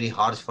using very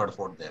harsh word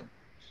for them.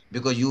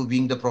 Because you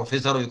being the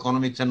professor of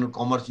economics and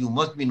commerce, you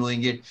must be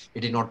knowing it.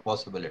 It is not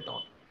possible at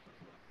all.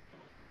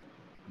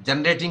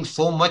 Generating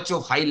so much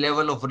of high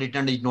level of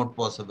return is not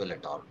possible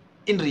at all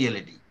in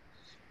reality.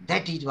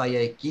 That is why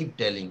I keep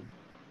telling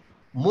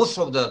most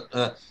of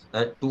the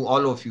to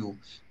all of you,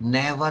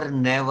 never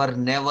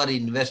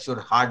invest your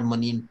hard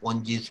money in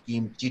Ponzi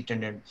scheme,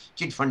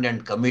 chit fund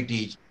and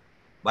committees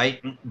by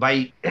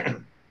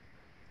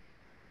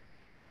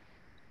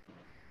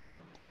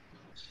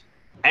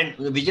and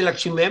Vijay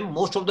Lakshmi ma'am,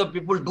 most of the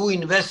people do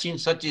invest in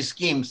such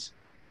schemes.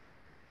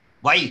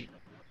 Why?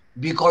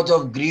 Because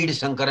of greed,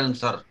 Shankaran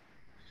sir.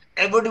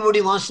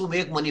 Everybody wants to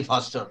make money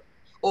faster.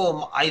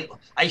 Oh,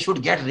 I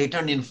should get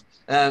return in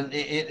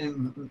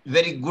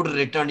very good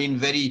return in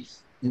very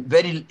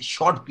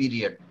short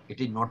period. It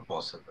is not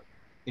possible.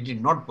 It is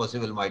not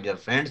possible, my dear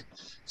friends.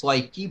 So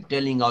I keep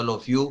telling all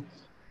of you,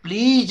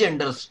 please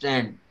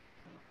understand,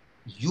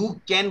 you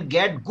can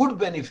get good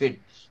benefit,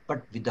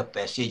 but with the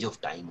passage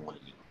of time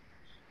only.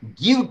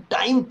 Give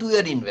time to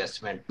your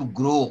investment to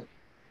grow.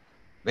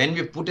 When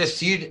we put a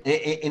seed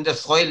in the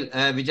soil,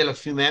 Vijay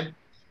Lakshmi ma'am,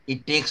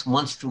 it takes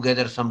months to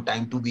gather some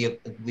time to be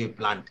a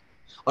plant,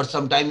 or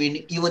sometime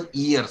in even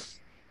years.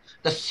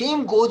 The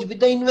same goes with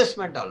the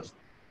investment also.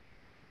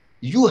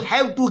 You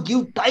have to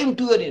give time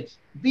to your,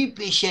 be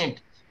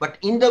patient, but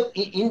in that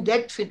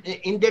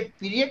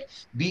period,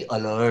 be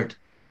alert,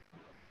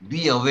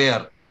 be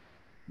aware.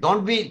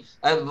 Don't be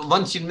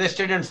once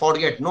invested and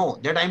forget. No,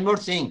 that I'm not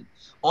saying.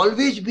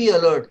 Always be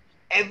alert.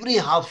 Every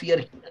half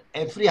year,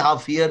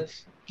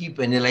 keep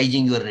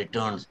analyzing your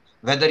returns.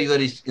 Whether your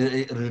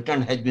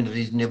return has been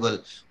reasonable,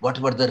 what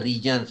were the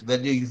regions,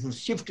 whether you should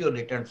shift your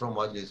return from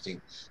all these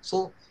things.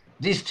 So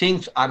these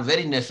things are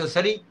very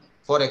necessary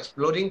for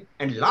exploring.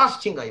 And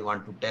last thing I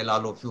want to tell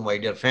all of you, my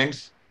dear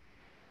friends,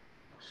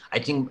 I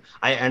think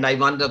I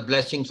want the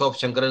blessings of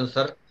Shankaran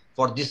sir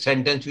for this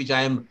sentence which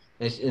I am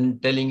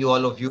telling you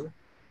all of you.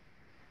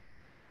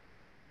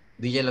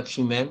 Vijay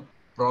Lakshmi ma'am,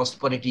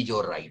 prosperity is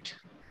your right.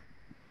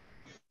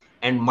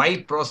 And my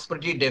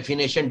prosperity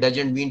definition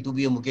doesn't mean to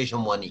be a Mukesh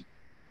Ambani.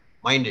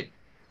 Mind it.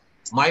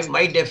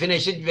 My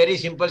definition is very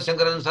simple,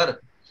 Shankaran sir,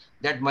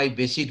 that my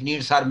basic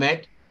needs are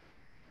met.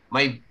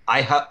 I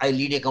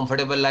lead a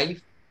comfortable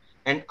life,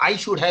 and I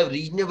should have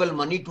reasonable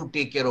money to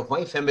take care of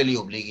my family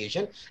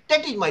obligation.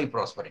 That is my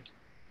prosperity.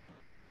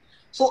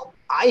 So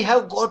I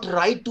have got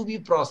right to be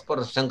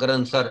prosperous,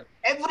 Shankaran sir.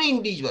 Every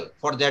individual,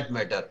 for that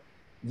matter,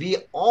 we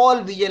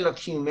all, Vijay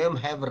Lakshmi ma'am,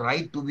 have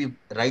right to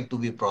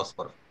be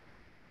prosperous.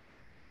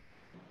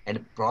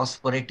 And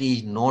prosperity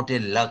is not a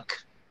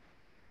luck.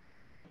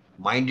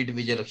 Mind it,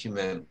 Vijay Lakshmi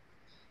ma'am.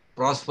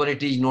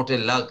 Prosperity is not a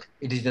luck.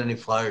 It is an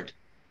effort.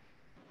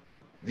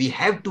 We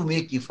have to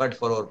make effort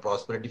for our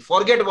prosperity.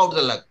 Forget about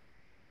the luck.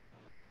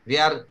 We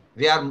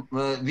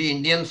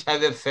Indians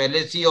have a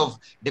fallacy of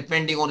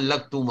depending on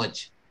luck too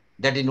much.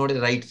 That is not a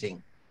right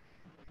thing.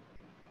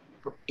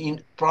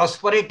 In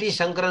prosperity,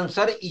 Shankaran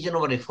sir, is in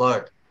our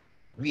effort.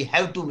 We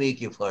have to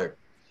make effort.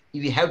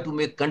 We have to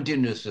make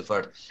continuous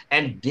effort.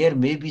 And there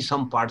may be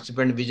some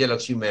participant, Vijay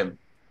Lakshmi ma'am,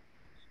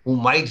 who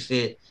might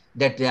say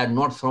that they are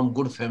not from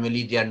good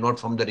family, they are not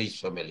from the rich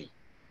family.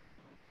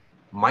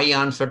 My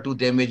answer to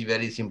them is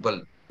very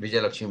simple,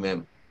 Vijay Lakshmi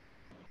ma'am.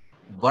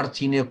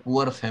 Birth in a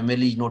poor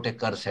family is not a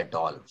curse at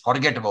all.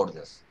 Forget about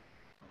this.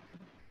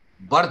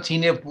 Birth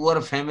in a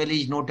poor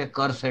family is not a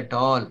curse at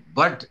all.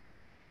 But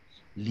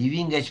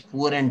living as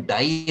poor and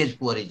die as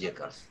poor is a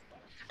curse.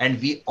 And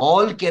we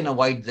all can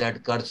avoid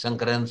that curse,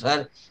 Sankaran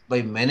sir,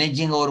 by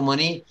managing our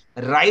money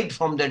right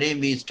from the day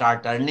we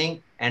start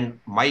earning. And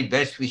my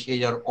best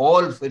wishes are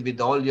all with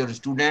all your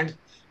students,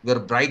 your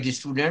bright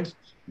students,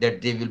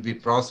 that they will be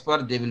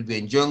prosper, they will be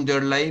enjoying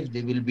their life,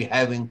 they will be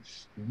having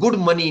good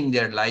money in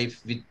their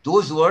life. With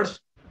those words,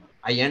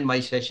 I end my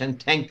session.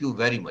 Thank you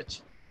very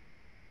much.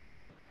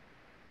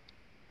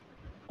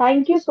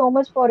 Thank you so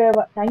much, sir,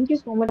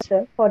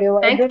 for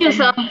your Thank vibrant you, and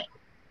sir.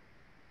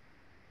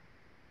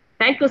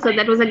 Thank you, sir.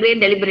 That was a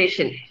great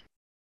deliberation.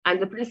 And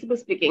the principal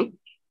speaking.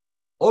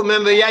 Oh,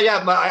 ma'am,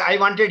 yeah. I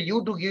wanted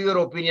you to give your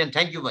opinion.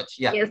 Thank you much.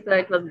 Yeah. Yes, sir.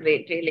 It was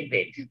great. Really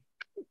great.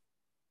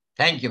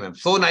 Thank you, ma'am.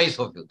 So nice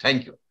of you.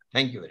 Thank you.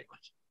 Thank you very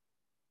much.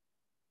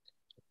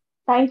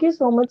 thank you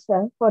so much,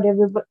 sir, for your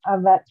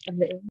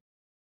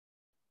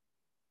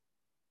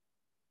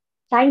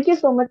thank you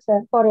so much,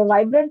 sir, for a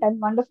vibrant and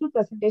wonderful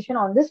presentation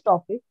on this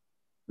topic.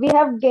 We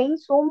have gained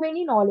so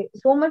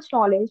much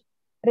knowledge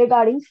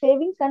regarding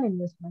savings and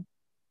investment.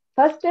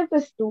 First step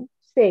is to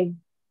save.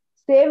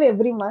 Save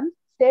every month,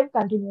 save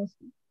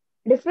continuously.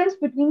 Difference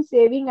between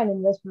saving and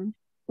investment.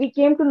 We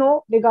came to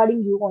know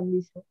regarding you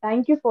only, sir.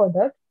 Thank you for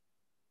that.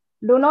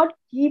 Do not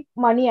keep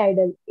money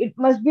idle. It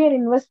must be an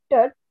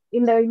investor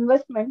in the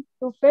investment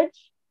to fetch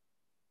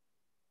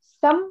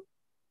some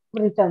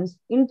returns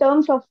in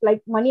terms of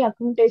like money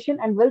accumulation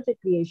and wealth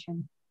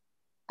creation.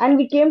 And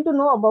we came to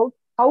know about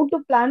how to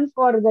plan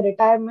for the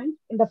retirement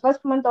in the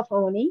first month of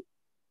earning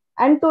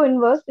and to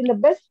invest in the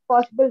best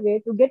possible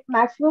way to get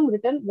maximum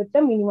return with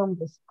the minimum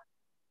risk.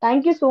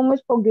 Thank you so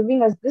much for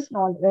giving us this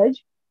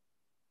knowledge.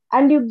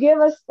 And you gave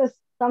us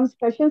some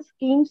special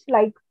schemes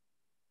like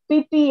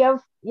PPF,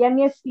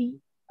 NSC,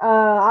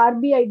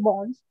 RBI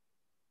bonds,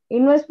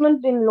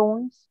 investment in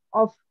loans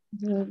of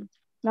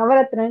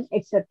Navaratran,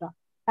 etc.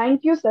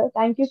 Thank you, sir.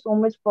 Thank you so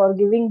much for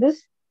giving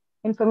this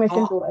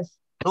information to us.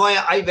 No,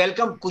 I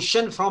welcome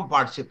question from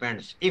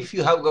participants. If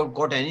you have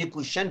got any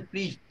question,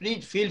 please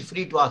feel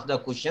free to ask the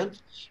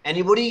questions.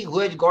 Anybody who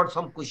has got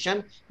some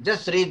question,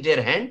 just raise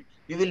their hand.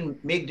 We will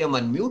make them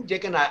unmute. They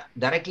can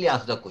directly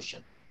ask the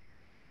question.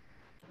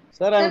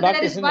 Sir, I'm Dr.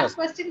 There is Srinivas. one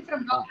question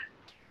from Dr.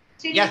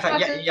 Yes, sir.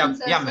 Yeah,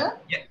 ma'am.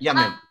 Yeah,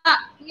 ma'am.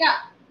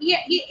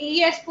 He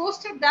has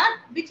posted that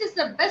which is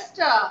the best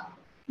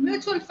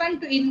mutual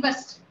fund to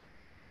invest.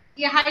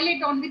 He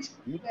highlight on which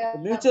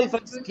Mutual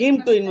fund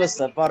scheme to invest,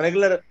 sir, for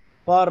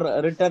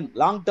return,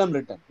 long-term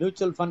return.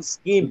 Mutual fund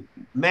scheme.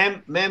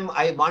 Ma'am,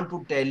 I want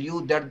to tell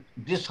you that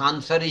this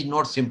answer is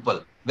not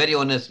simple, very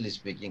honestly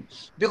speaking,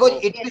 because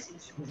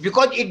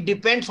it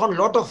depends on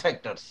lot of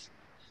factors.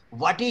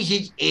 What is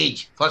his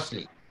age,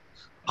 firstly?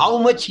 How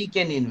much he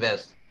can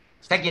invest?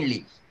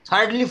 Secondly,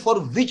 thirdly, for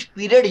which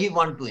period he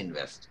want to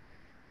invest?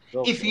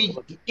 Okay.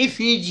 If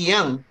he is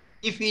young,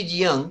 if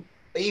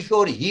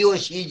he or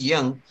she is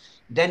young,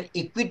 then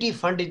equity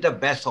fund is the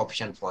best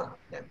option for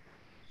them.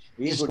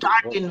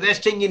 Start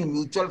investing in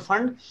mutual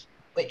fund,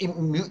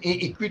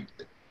 equity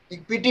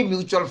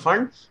mutual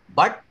fund,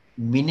 but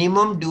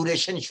minimum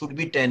duration should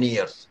be 10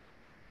 years.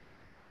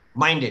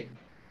 Mind it.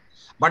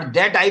 But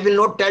that I will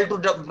not tell to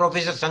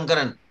Professor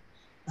Sankaran.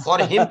 For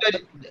him,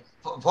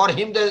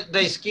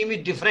 the scheme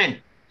is different.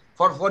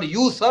 For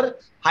you, sir,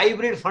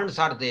 hybrid funds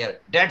are there,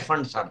 debt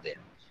funds are there.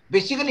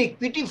 Basically,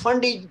 equity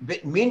fund is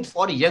meant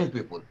for young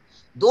people,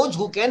 those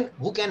who can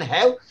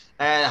have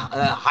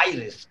high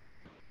risk.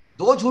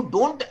 Those who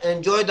don't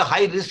enjoy the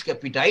high risk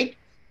appetite,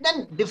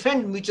 then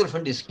different mutual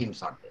fund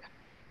schemes are there.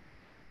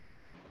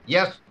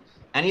 Yes.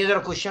 Any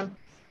other question?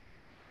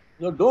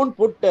 You don't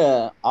put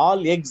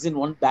all eggs in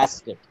one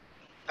basket.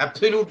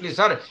 Absolutely,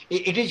 sir.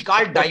 It is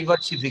called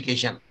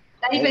diversification.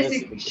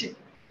 Diversification.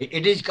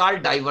 It is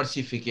called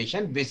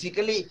diversification.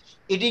 Basically,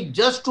 it is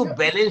just to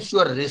balance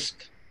your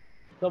risk.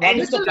 So what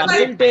is the Mr. Vivek.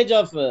 percentage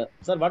of,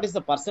 sir, what is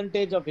the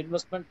percentage of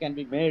investment can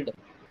be made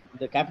in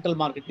the capital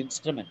market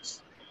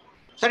instruments?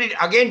 Sir, it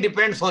again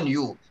depends on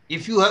you.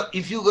 If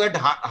you get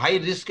high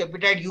risk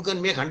appetite, you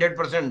can make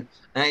 100%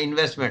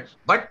 investment.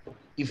 But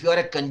if you are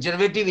a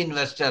conservative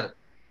investor,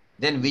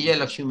 then Vijay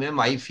Lakshmi ma'am,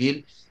 I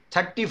feel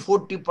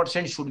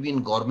 30-40% should be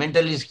in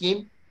governmental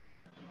scheme.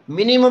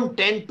 Minimum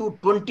 10 to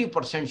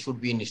 20% should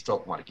be in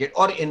stock market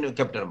or in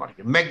capital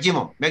market.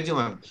 Maximum.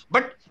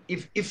 But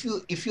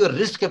if your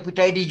risk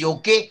appetite is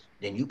okay,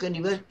 then you can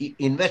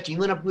invest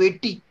even up to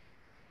 80.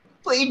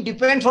 So it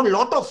depends on a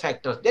lot of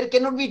factors. There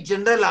cannot be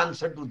general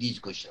answer to these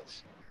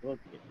questions. Okay.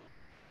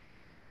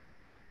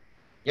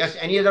 Yes,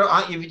 any other,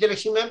 Vijay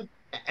Lakshmi ma'am,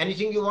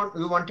 anything you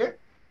wanted?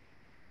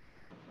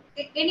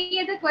 Any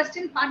other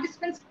question?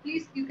 Participants,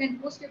 please, you can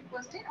post your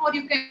question or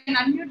you can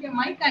unmute your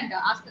mic and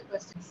ask the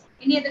questions.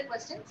 Any other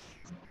questions?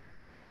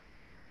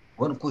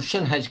 One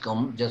question has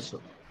come just.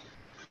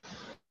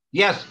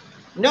 Yes.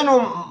 No,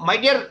 my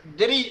dear,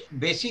 there is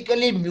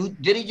basically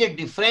there is a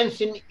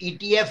difference in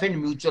ETF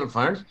and mutual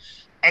funds.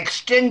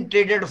 Exchange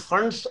traded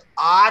funds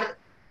are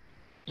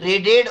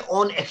traded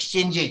on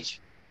exchanges.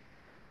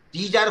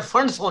 These are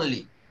funds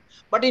only.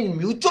 But in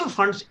mutual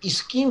funds,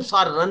 schemes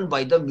are run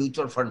by the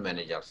mutual fund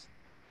managers.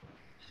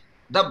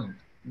 The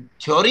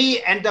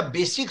theory and the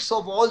basics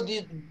of all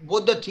these,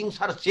 both the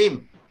things are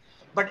same.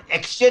 But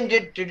exchange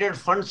traded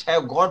funds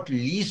have got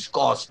least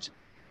cost.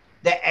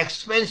 The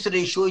expense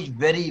ratio is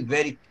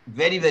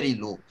very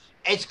low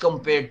as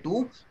compared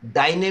to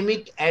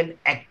dynamic and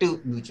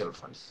active mutual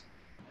funds.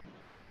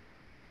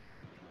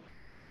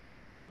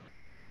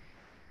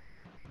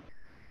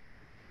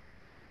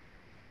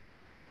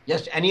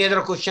 Just any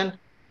other question?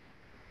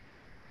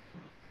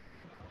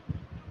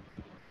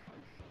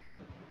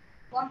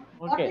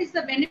 What is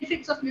the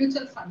benefits of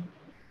mutual fund?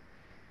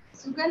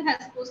 Sugan M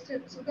has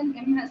posted.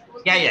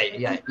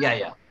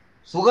 Yeah.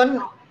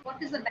 Sugan,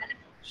 what is the benefit?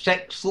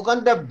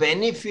 Sugan, the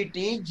benefit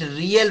is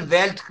real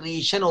wealth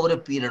creation over a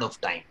period of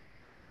time.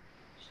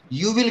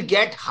 You will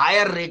get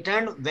higher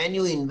return when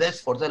you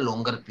invest for the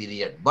longer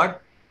period.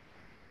 But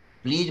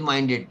please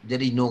mind it,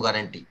 there is no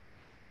guarantee.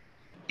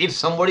 If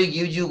somebody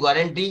gives you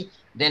guarantee,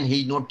 then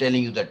he is not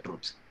telling you the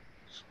truth.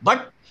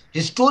 But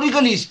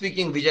historically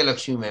speaking, Vijay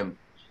Lakshmi ma'am,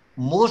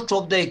 most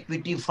of the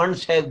equity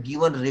funds have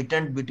given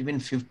return between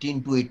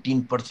 15 to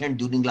 18%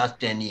 during last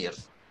 10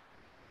 years,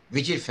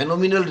 which is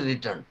phenomenal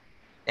return.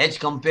 As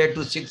compared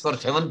to 6 or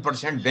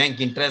 7% bank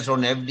interest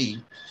on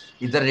FD,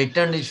 if the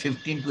return is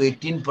 15 to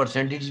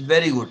 18%, it is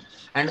very good.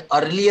 And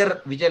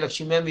earlier, Vijay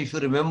Lakshmi ma'am, if you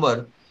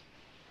remember,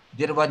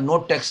 there was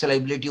no tax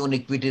liability on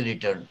equity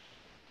return.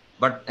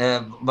 But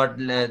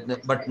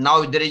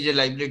now there is a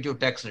liability of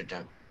tax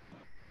return.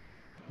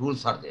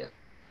 Rules are there.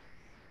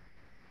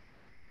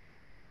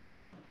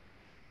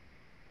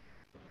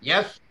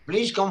 Yes,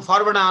 please come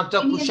forward and answer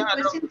Any question.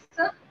 other questions,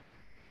 sir?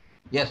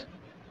 Yes.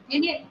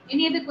 Any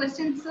other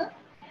questions, sir?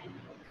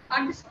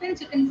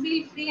 Participants, you can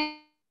feel free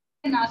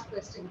and ask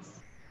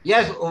questions.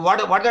 Yes,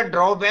 what are the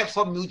drawbacks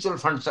of mutual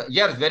funds?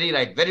 Yes, very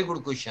right. Very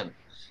good question.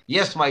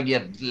 Yes, my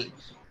dear.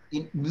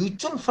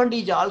 Mutual fund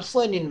is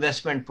also an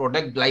investment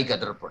product like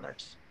other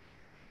products.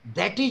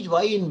 That is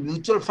why in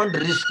mutual fund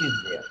risk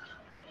is there.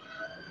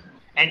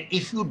 And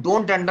if you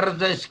don't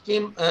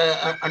understand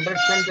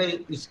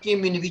the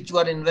scheme in which you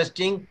are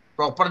investing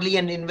properly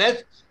and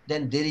invest,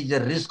 then there is a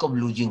risk of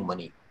losing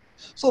money.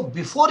 So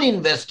before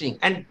investing,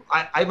 and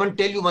I want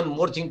to tell you one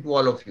more thing to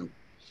all of you.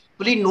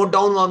 Please note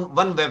down on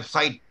one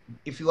website.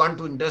 If you want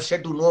to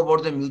interested to know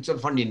about the mutual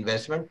fund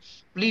investment,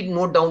 please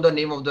note down the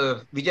name of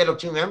the Vijay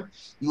Lakshmi ma'am.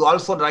 You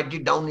also write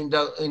it down in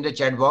the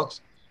chat box.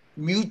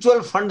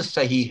 Mutual fund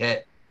sahi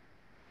hai.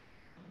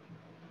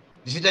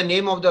 This is the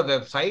name of the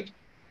website.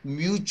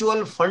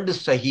 Mutual fund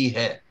sahi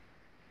hai.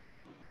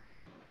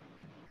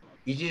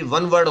 It is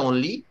one word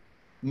only.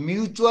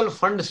 Mutual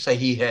fund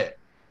sahi hai.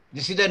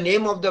 This is the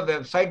name of the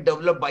website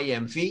developed by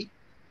AMFI,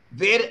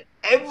 where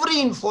every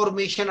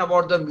information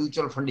about the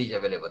mutual fund is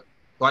available.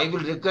 So I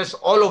will request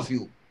all of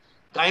you,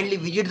 kindly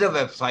visit the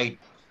website,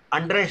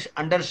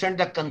 understand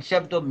the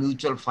concept of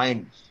mutual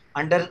fund,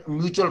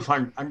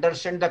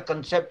 understand the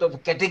concept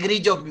of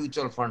categories of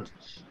mutual funds,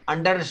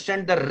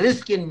 understand the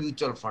risk in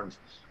mutual funds,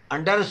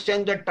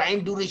 understand the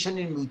time duration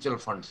in mutual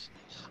funds,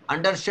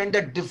 understand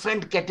the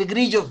different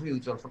categories of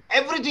mutual funds.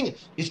 Everything,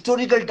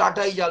 historical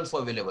data is also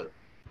available.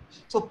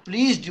 So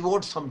please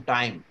devote some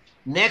time.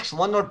 Next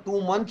 1 or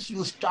 2 months,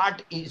 you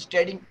start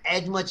studying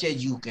as much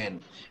as you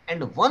can.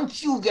 And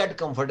once you get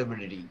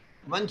comfortability,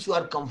 once you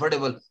are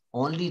comfortable,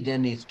 only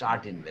then you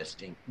start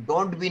investing.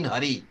 Don't be in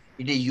hurry.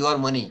 It is your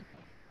money.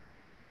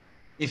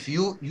 If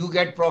you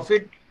get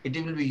profit, it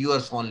will be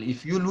yours only.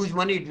 If you lose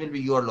money, it will be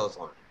your loss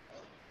only.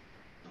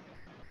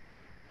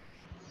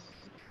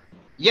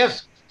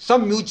 Yes,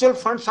 some mutual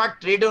funds are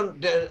traded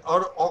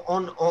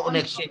on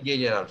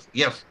exchanges also.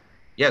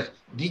 Yes.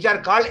 These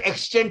are called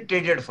exchange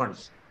traded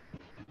funds.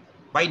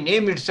 By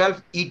name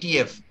itself,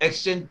 ETF,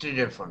 exchange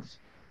traded funds.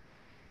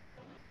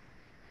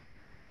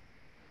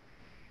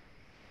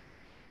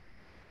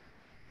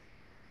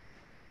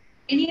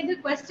 Any other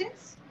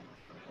questions?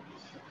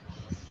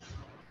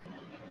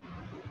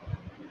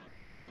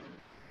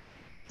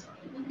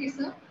 Okay,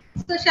 sir.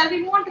 So shall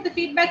we move on to the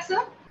feedback,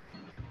 sir?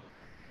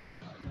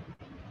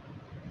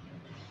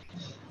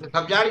 So,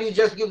 Sabjar, you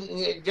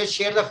just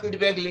share the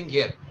feedback link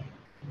here.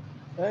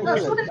 No,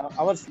 students,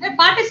 Our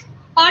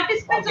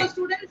participants Okay. or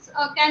students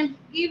can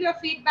give your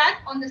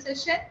feedback on the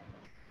session.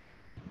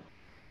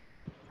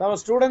 our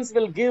students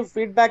will give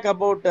feedback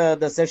about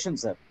the session,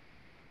 sir.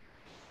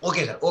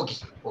 Okay, sir. Okay,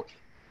 sir. Okay.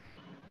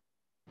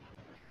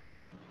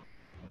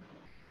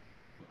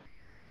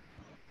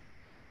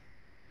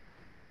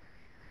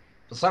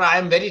 So, sir, I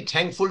am very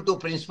thankful to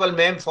Principal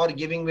Ma'am for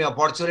giving me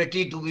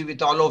opportunity to be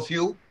with all of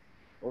you.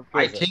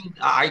 Okay, sir.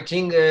 I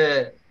think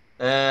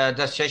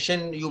the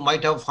session you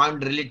might have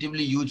found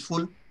relatively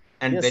useful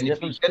and Yes,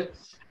 definitely. beneficial.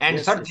 And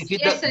Yes, sir, yes. this is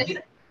Yes,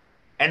 sir.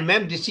 and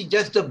ma'am, this is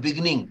just the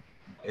beginning.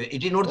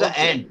 It is not the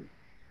Okay. end.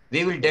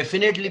 We will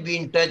definitely be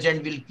in touch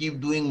and we'll keep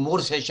doing more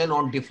session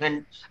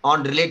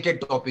on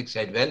related topics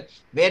as well,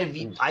 where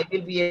I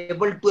will be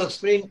able to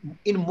explain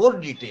in more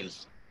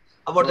details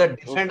about the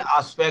different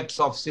aspects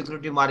of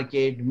security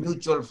market,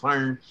 mutual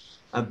fund,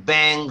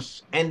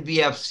 banks,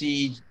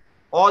 NBFCs,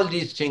 all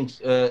these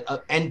things,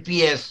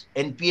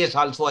 NPS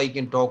also I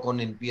can talk on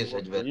NPS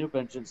as well. New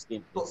pension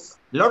scheme. So Yes.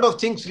 a lot of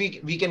things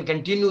we can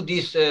continue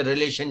this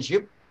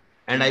relationship,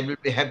 and I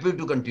will be happy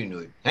to continue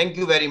it. Thank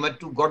you very much.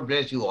 To God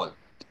bless you all.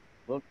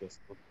 Okay.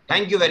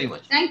 Thank you very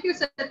much. Thank you,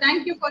 sir.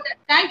 Thank you for that.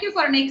 Thank you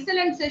for an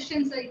excellent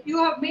session, sir. You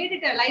have made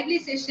it a lively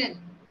session.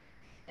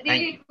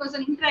 Really, it was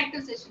an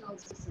interactive session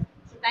also, sir.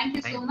 So thank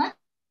you so much.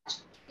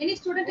 Any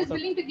student is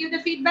willing to give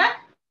the feedback?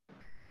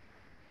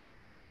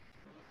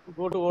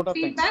 Go to vote of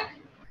thanks. Feedback?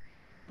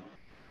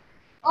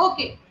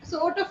 Okay. So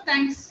vote of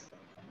thanks.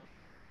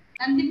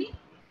 Nandini?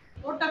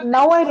 Vote of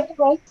Now I thanks.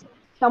 request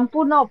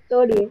Sampurna of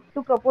third A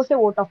to propose a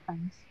vote of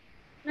thanks.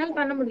 என்னால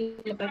பண்ண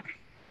முடியல.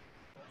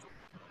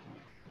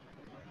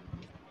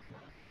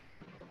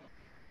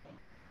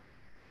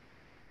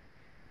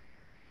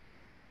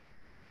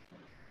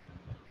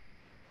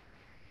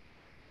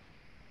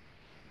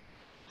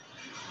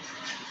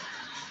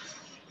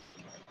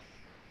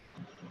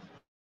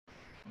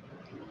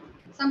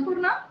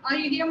 Sampurna, are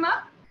you here, ma?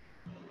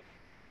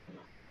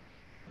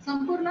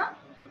 Sampurna?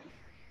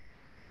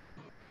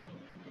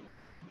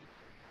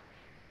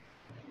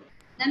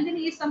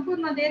 Nandini, is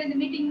Sampurna there in the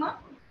meeting, ma?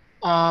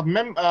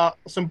 Ma'am,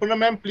 Sampurna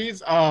ma'am,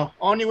 please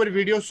on your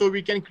video so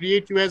we can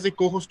create you as a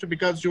co-host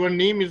because your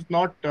name is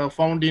not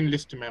found in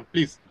list, ma'am.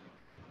 Please.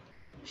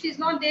 She's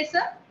not there,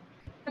 sir?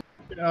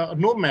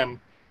 No, ma'am.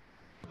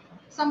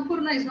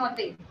 Sampurna is not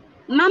there.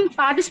 Ma'am,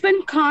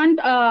 participant can't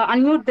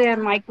unmute their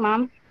mic,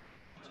 ma'am.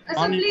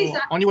 So please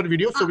on your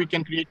video so we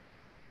can create.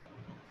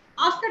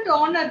 Ask her to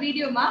on her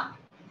video, ma.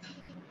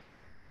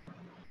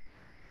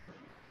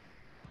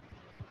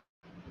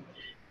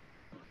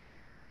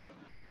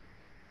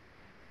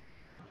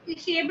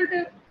 Is she able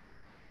to?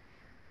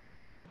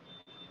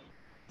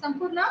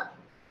 Sampurna?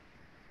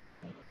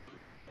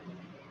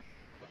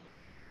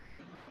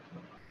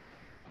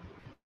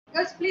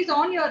 Girls, please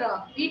on your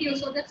video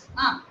so that's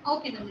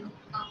okay, Nandini.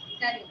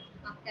 Carry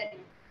on. Carry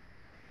on.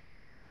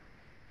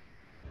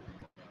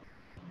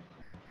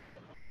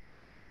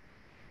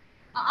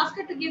 Ask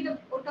her to give the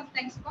vote of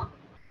thanks, ma.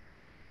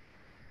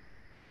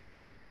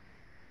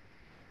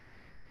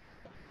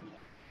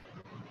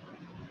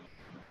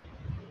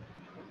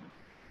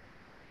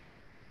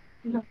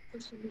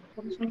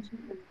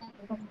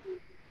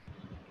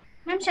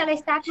 Ma'am, shall I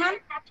start, ma'am?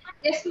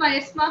 Yes, ma.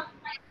 Yes, ma.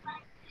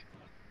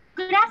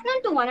 Good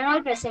afternoon to one and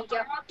all present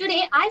here.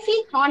 Today, I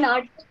feel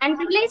honored and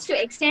privileged to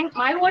extend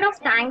my word of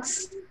thanks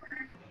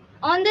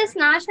on this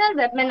national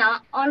webinar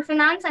on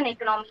finance and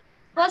economy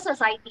for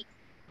society.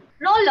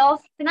 Role of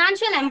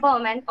financial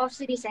empowerment of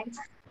citizens.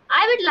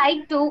 I would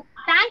like to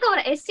thank our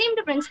esteemed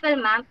principal,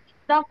 ma'am,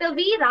 Dr.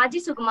 V. Raji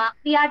Sugma.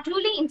 We are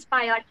truly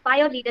inspired by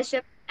your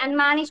leadership and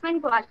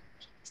management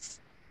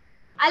qualities.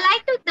 I'd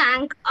like to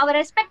thank our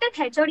respected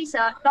HOD,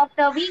 sir,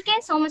 Dr. V.K.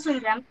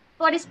 Somasundram,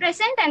 for his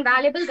present and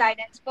valuable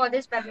guidance for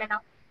this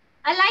webinar.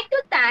 I'd like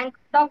to thank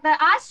Dr.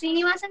 R.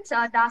 Srinivasan,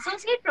 sir, the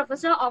Associate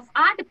Professor of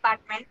our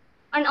department,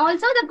 and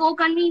also the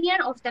co-convener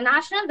of the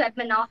National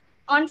Webinar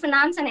on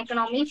Finance and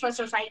Economy for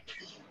Society.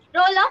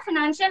 Role of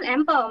Financial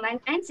Empowerment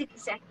and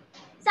Citizen.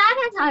 Sir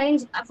has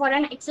arranged for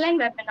an excellent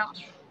webinar.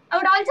 I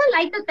would also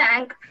like to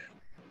thank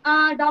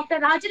Dr.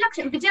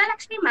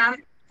 Vijayalakshmi ma'am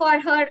for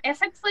her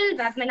effectful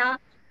webinar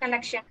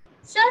conduction.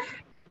 Sir,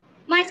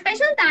 my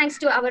special thanks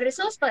to our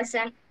resource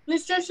person,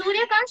 Mr.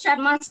 Suryakant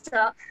Sharma,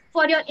 sir,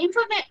 for your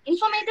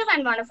informative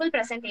and wonderful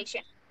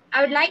presentation.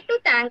 I would like to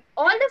thank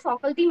all the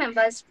faculty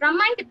members from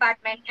my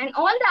department and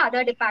all the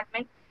other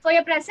departments for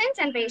your presence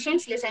and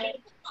patience listening.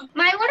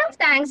 My word of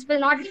thanks will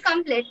not be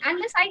complete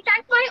unless I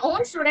thank my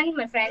own student,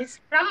 my friends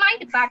from my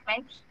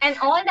department and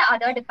all the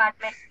other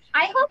departments.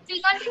 I hope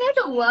we continue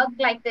to work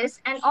like this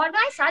and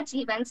organize such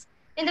events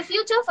in the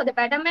future for the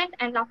betterment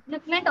and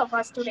upliftment of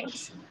our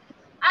students.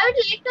 I would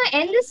like to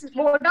end this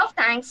vote of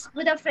thanks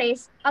with a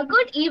phrase, a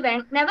good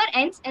event never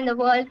ends in the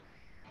world.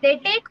 They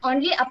take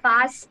only a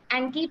pass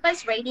and keep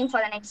us waiting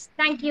for the next.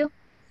 Thank you.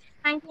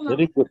 Thank you, ma'am.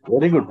 Very good.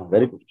 Very good.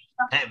 Very good.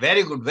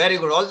 Very good. Very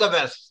good. All the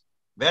best.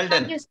 Well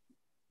done. Thank you.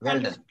 Well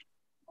Thank you. done.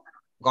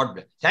 God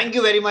bless. Thank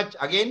you very much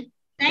again.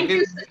 Thank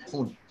you, sir.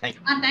 Food. Thank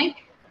you.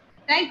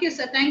 Thank you,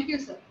 sir. Thank you,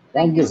 sir.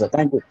 Thank you, sir.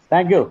 Thank you.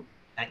 Thank you.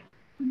 Thank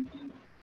you.